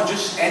 I want to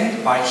just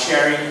end by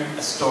sharing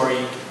a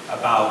story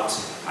about,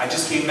 I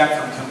just came back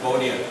from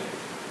Cambodia.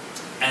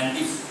 And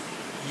if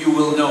you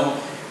will know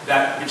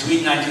that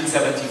between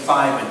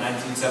 1975 and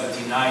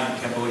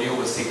 1979, Cambodia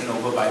was taken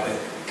over by the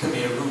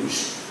Khmer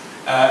Rouge.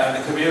 And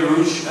the Khmer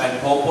Rouge and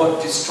Pol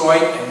Pot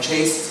destroyed and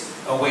chased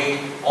away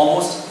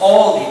almost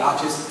all the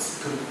artists'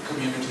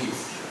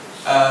 communities.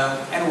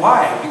 And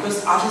why?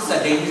 Because artists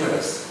are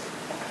dangerous.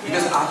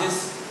 Because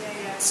artists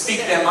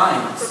speak their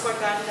minds.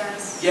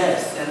 Propagandas.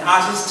 Yes, and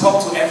artists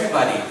talk to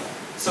everybody.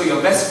 So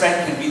your best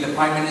friend can be the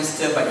Prime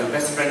Minister, but your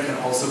best friend can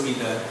also be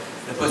the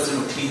person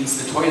who cleans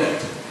the toilet.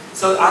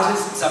 So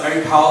artists are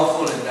very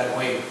powerful in that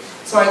way.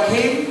 So I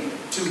came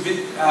to,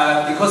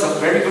 because a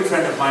very good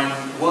friend of mine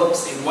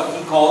works in what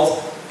he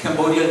calls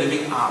Cambodia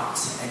Living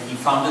Arts, and he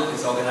founded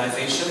this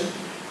organization.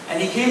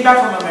 And he came back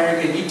from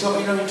America and he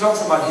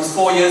talks about his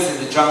 4 years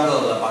in the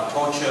jungle, about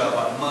torture,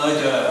 about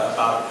murder,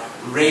 about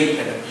rape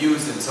and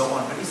abuse and so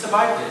on. But he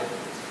survived it.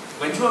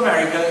 Went to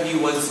America, he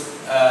was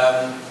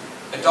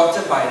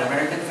adopted by an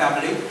American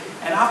family,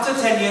 and after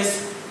 10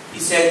 years, he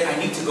said, I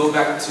need to go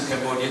back to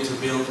Cambodia to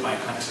build my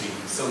country.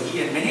 So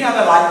he and many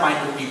other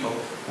like-minded people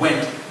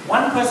went,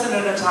 one person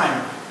at a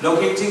time,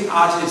 locating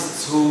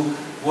artists who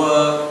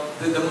were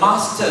the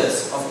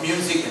masters of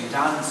music and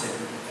dance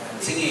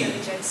and singing.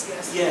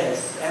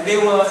 Yes, and they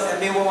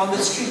were on the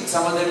street,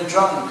 some of them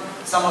drunk,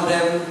 some of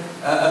them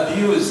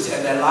abused,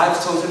 and their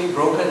lives totally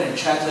broken and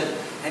shattered.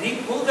 And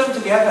he pulled them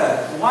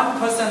together, one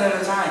person at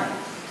a time,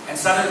 and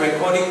started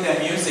recording their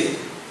music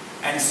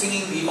and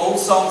singing the old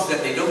songs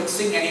that they don't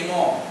sing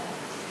anymore.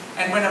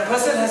 And when a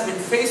person has been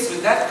faced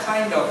with that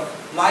kind of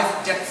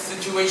life-death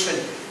situation,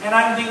 and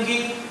I'm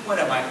thinking, what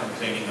am I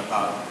complaining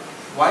about?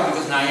 Why?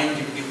 Because Nayan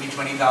didn't give me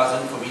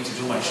 20,000 for me to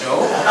do my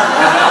show?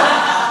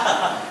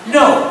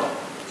 No.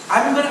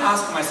 I'm going to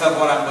ask myself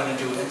what I'm going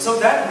to do. And so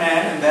that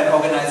man and that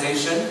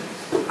organization,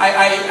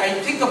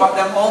 I think about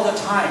them all the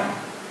time.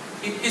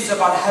 It is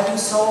about having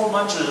so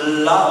much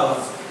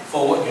love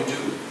for what you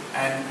do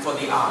and for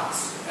the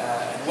arts.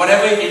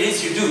 Whatever it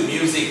is you do,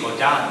 music or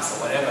dance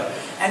or whatever.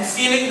 And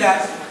feeling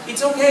that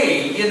it's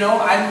okay, you know,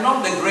 I'm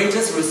not the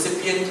greatest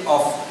recipient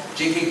of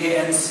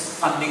JKKN's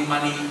funding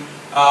money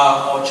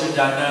or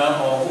Chandana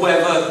or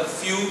whoever,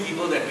 few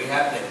people that we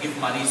have that give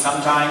money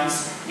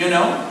sometimes, you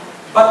know.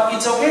 But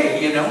it's okay,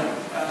 you know.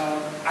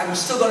 I'm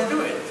still going to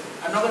do it.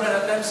 I'm not going to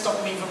let them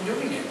stop me from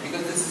doing it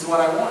because this is what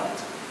I want.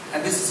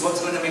 And this is what's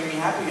going to make me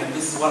happy and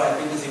this is what I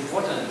think is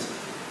important.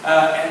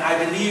 And I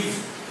believe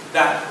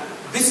that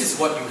this is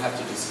what you have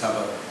to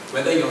discover.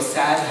 Whether you're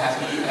sad,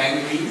 happy,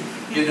 angry,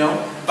 you know.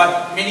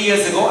 But many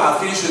years ago, I'll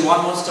finish with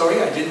one more story.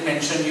 I didn't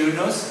mention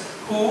Yunus,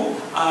 who,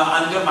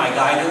 under my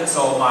guidance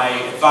or my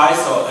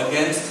advice or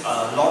against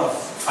a lot of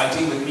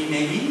fighting with me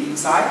maybe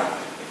inside,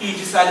 he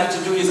decided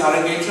to do his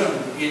Arangetram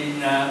in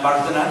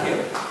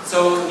Bharatanatyam.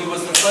 So he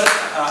was the first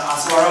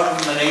Aswaram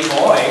Malay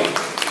boy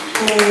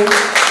who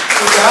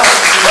does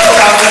in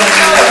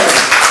 2011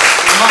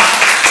 in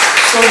March.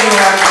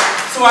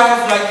 So I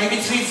have like maybe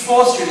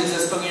 3-4 students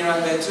as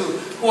Pangiran there too,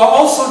 who are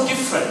also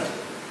different.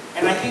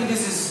 And I think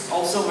this is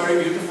also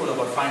very beautiful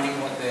about finding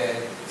what their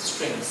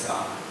strengths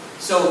are.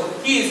 So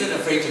he isn't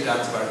afraid to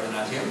dance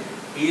Bharatanatyam.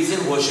 He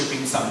isn't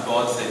worshipping some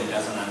gods that he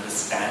doesn't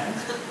understand,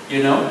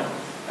 you know.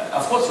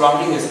 Of course,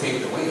 Ramli has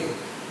paved the way.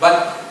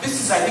 But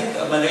this is, I think,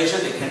 a Malaysia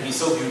that can be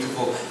so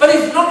beautiful. But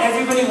if not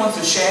everybody wants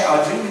to share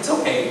our dream, it's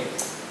okay.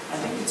 I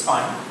think it's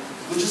fine.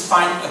 We'll just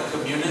find a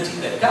community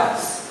that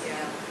does.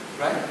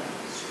 right?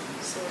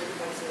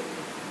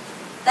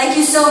 Thank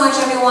you so much,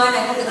 everyone.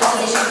 I hope the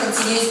conversation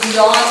continues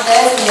beyond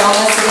this, beyond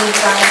us sitting in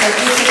front. So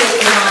please keep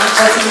it behind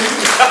for team.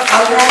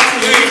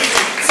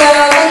 So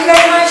thank you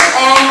very much,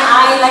 and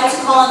I'd like to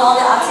call on all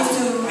the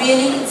artists to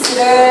really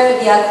consider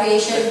their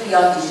creation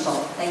beyond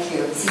digital. Thank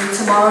you. See you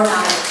tomorrow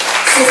night,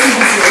 6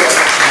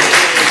 p.m.